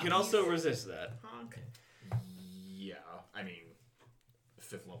You can also resist that. Honk. Yeah, I mean,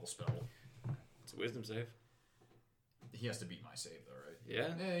 5th level spell. It's a wisdom save. He has to beat my save, though, right?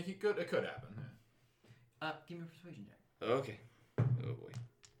 Yeah? Yeah, it could happen. Yeah. Give me a persuasion check. Okay. Oh boy.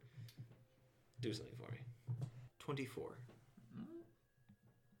 Do something for me. 24.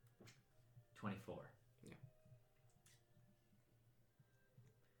 24. Yeah.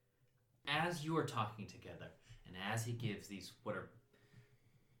 As you are talking together, and as he gives these, what are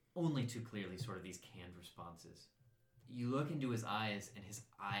only too clearly sort of these canned responses, you look into his eyes, and his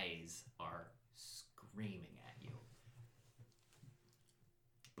eyes are screaming at you.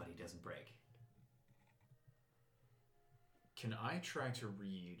 But he doesn't break. Can I try to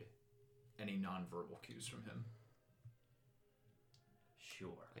read any nonverbal cues from him?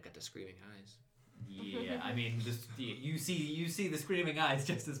 Sure. I got the screaming eyes. Yeah, I mean, you see the screaming eyes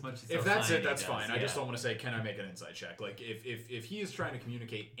just as much as if that's it, that's does, fine. yeah. I just don't want to say, can I make an insight check? Like, if he is trying to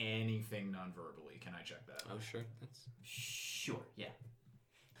communicate anything non-verbally, can I check that? Oh, sure. That's Sure, yeah.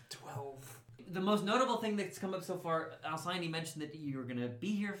 12. The most notable thing that's come up so far, Alcyone mentioned that you were going to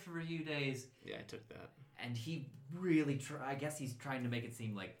be here for a few days. Yeah, I took that. And he really, I guess he's trying to make it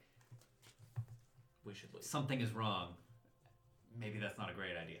seem like We should leave. something is wrong. Maybe that's not a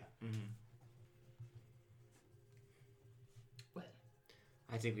great idea. Mm-hmm. Well,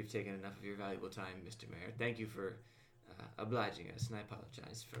 I think we've taken enough of your valuable time, Mr. Mayor. Thank you for obliging us, and I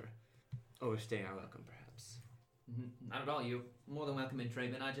apologize for overstaying our welcome, perhaps. Not at all. You're more than welcome in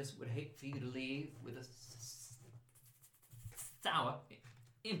Traben. I just would hate for you to leave with a sour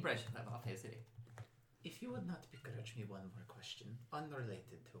impression of our fair city. If you would not begrudge me one more question,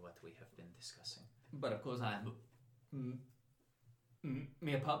 unrelated to what we have been discussing. But of course I am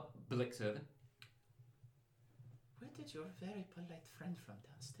mere public servant. Where did your very polite friend from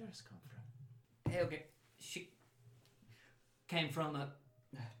downstairs come from? Okay, she came from,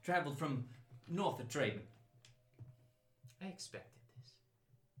 travelled from north of Traben. I expected this.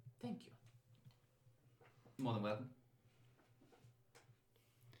 Thank you. More than welcome.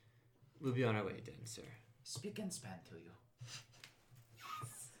 We'll be on our way then, sir. Speak and span to you.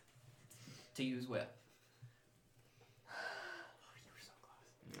 To you as well.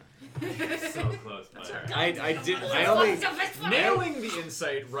 So close, but I only Nailing the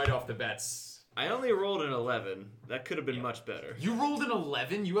insight right off the bat. I only rolled an 11. That could have been much better. You rolled an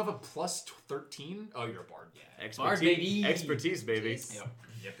 11? You have a plus 13? Oh, you're a bard. Yeah. Expertise, baby. Expertise, baby.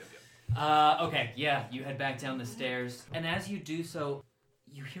 Yep. Okay, yeah, you head back down the stairs. And as you do so,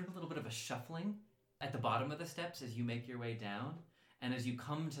 you hear a little bit of a shuffling at the bottom of the steps as you make your way down. And as you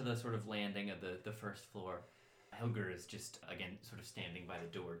come to the sort of landing of the first floor, Helger is just, again, sort of standing by the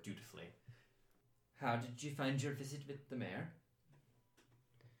door dutifully. How did you find your visit with the mayor?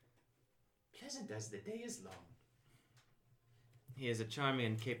 Pleasant as the day is long. He is a charming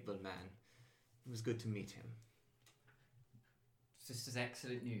and capable man. It was good to meet him. This is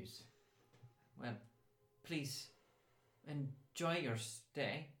excellent news. Well, please enjoy your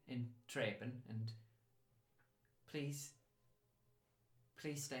stay in Traben, and please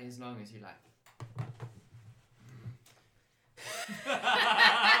stay as long as you like.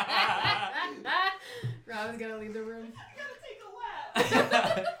 Robin's gonna leave the room. I gotta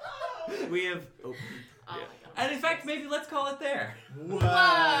take a lap. We have. Oh, Oh Yeah. my god. And in fact, maybe let's call it there. What?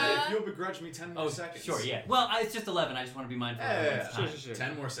 What? You'll begrudge me 10 more seconds. Sure, yeah. Well, it's just 11. I just want to be mindful of everyone's time. Sure.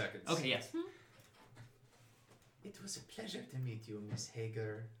 10 more seconds. Okay, yes. It was a pleasure to meet you, Miss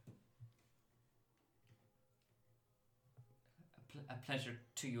Hager. A pleasure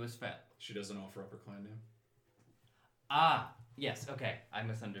to you as well. She doesn't offer up her clan name. Ah, yes, okay. I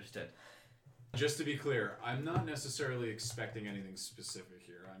misunderstood. Just to be clear, I'm not necessarily expecting anything specific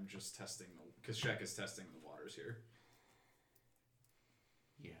here. I'm just testing because Shek is testing the waters here.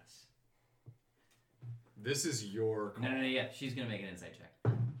 Yes. This is your call. No, yeah. She's going to make an insight check.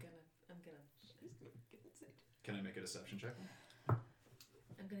 I'm gonna Can I make a deception check? I'm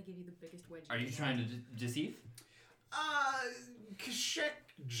gonna give you the biggest wedge. Are you trying to deceive? Kashek,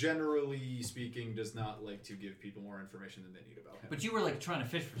 generally speaking, does not like to give people more information than they need about him. But you were like trying to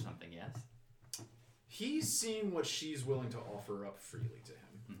fish for something, yes? He's seeing what she's willing to offer up freely to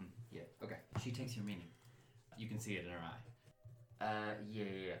him. Mm-hmm. Yeah, okay. She takes your meaning. You can see it in her eye.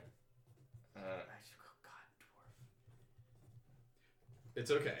 Yeah. God, dwarf.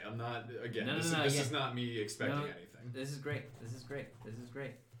 It's okay. I'm not. Again, No, this yeah. is not me expecting No. anything. This is great.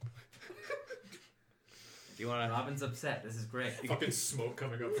 do you want to? Robin's upset. This is great. Fucking smoke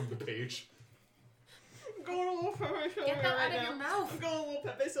coming up from the page. I'm going a little Pepe Sylvia Get that right out of now. your mouth. I'm going a little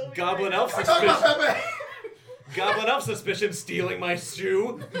Pepe Sylvia. Goblin right elf now. suspicion. Goblin elf suspicion stealing my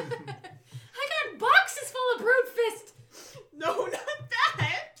shoe. I got boxes full of brute fist. No, not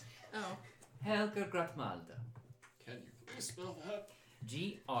that. Oh. Helga Gratmalda. Can you please spell that?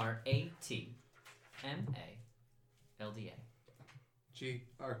 Gratmalda.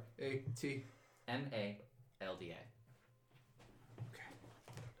 G-R-A-T. Malda.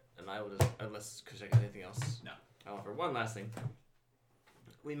 And I will just, unless Kushek has anything else. No. I'll offer one last thing.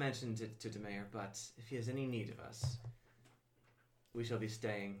 We mentioned it to Demayer, but if he has any need of us, we shall be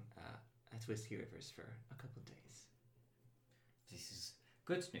staying at Whiskey Rivers for a couple of days. This is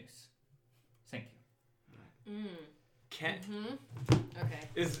good news. Thank you. Can't Okay.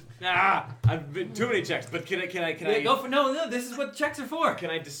 I've been too many checks, but can I Go for no. This is what checks are for. Can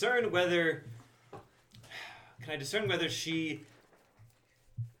I discern whether she,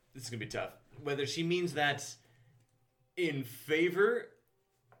 this is gonna be tough, whether she means that in favor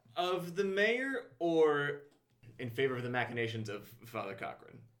of the mayor or in favor of the machinations of Father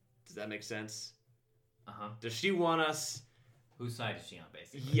Cochran? Does that make sense? Does she want us? Whose side is she on,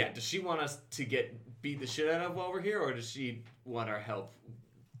 basically? Yeah. Does she want us to get beat the shit out of while we're here, or does she want our help?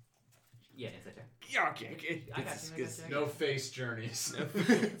 Yeah, insight check. Yeah. Okay. I got you. No face journeys. We're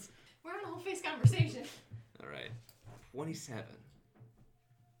having a whole face conversation. All right. 27.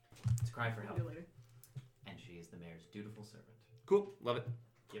 It's a cry for help. See you later. And she is the mayor's dutiful servant. Cool. Love it.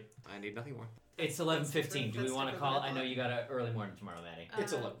 Yep. I need nothing more. It's 11:15. Do we That's want to different call? than I I know thought. you got an early morning tomorrow, Maddie.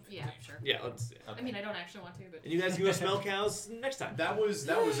 It's 11. Yeah, sure. Yeah. Let's. Okay. I mean, I don't actually want to, but. And you guys go smell cows next time. That was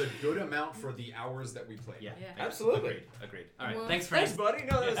a good amount for the hours that we played. Yeah. Yeah. Absolutely. Agreed. All right. Well, Thanks, Thanks, friends. buddy.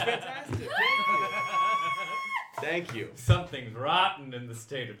 No, that was fantastic. Thank you. Something's rotten in the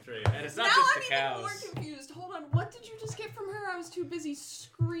state of trade. And it's not Now just I'm the even cows. more confused. Hold on. What did you just get from her? I was too busy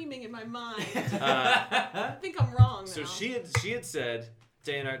screaming in my mind. I think I'm wrong now. So she had said,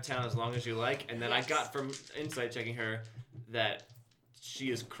 stay in our town as long as you like, and then Yes. I got from insight checking her that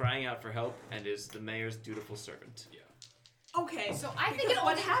she is crying out for help and is the mayor's dutiful servant. Yeah. Okay. So I think Because it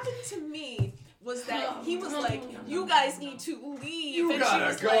what only happened to me was that he was like, "You guys need to leave," You and gotta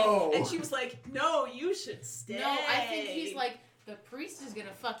she was go. like, and she was like, "No, you should stay." No, I think he's like, the priest is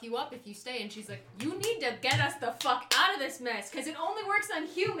gonna fuck you up if you stay, and she's like, you need to get us the fuck out of this mess, because it only works on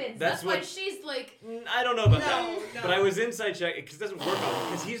humans. That's why what- she's like, I don't know about No, that, no. but I was insight check because it doesn't work on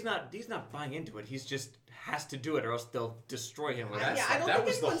because he's not buying into it. He's just has to do it or else they'll destroy him. That's, Yeah, I don't that think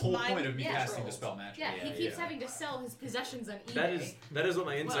was the anyone's whole mind point of me casting controlled. Dispel Magic. yeah, he keeps yeah. having to sell his possessions on eBay. That is what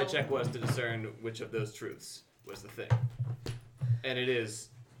my insight Well- check was to discern which of those truths was the thing. And it is,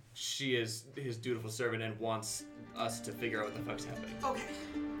 she is his dutiful servant and wants us to figure out what the fuck's happening. Okay.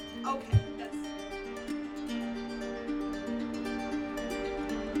 Okay. That's.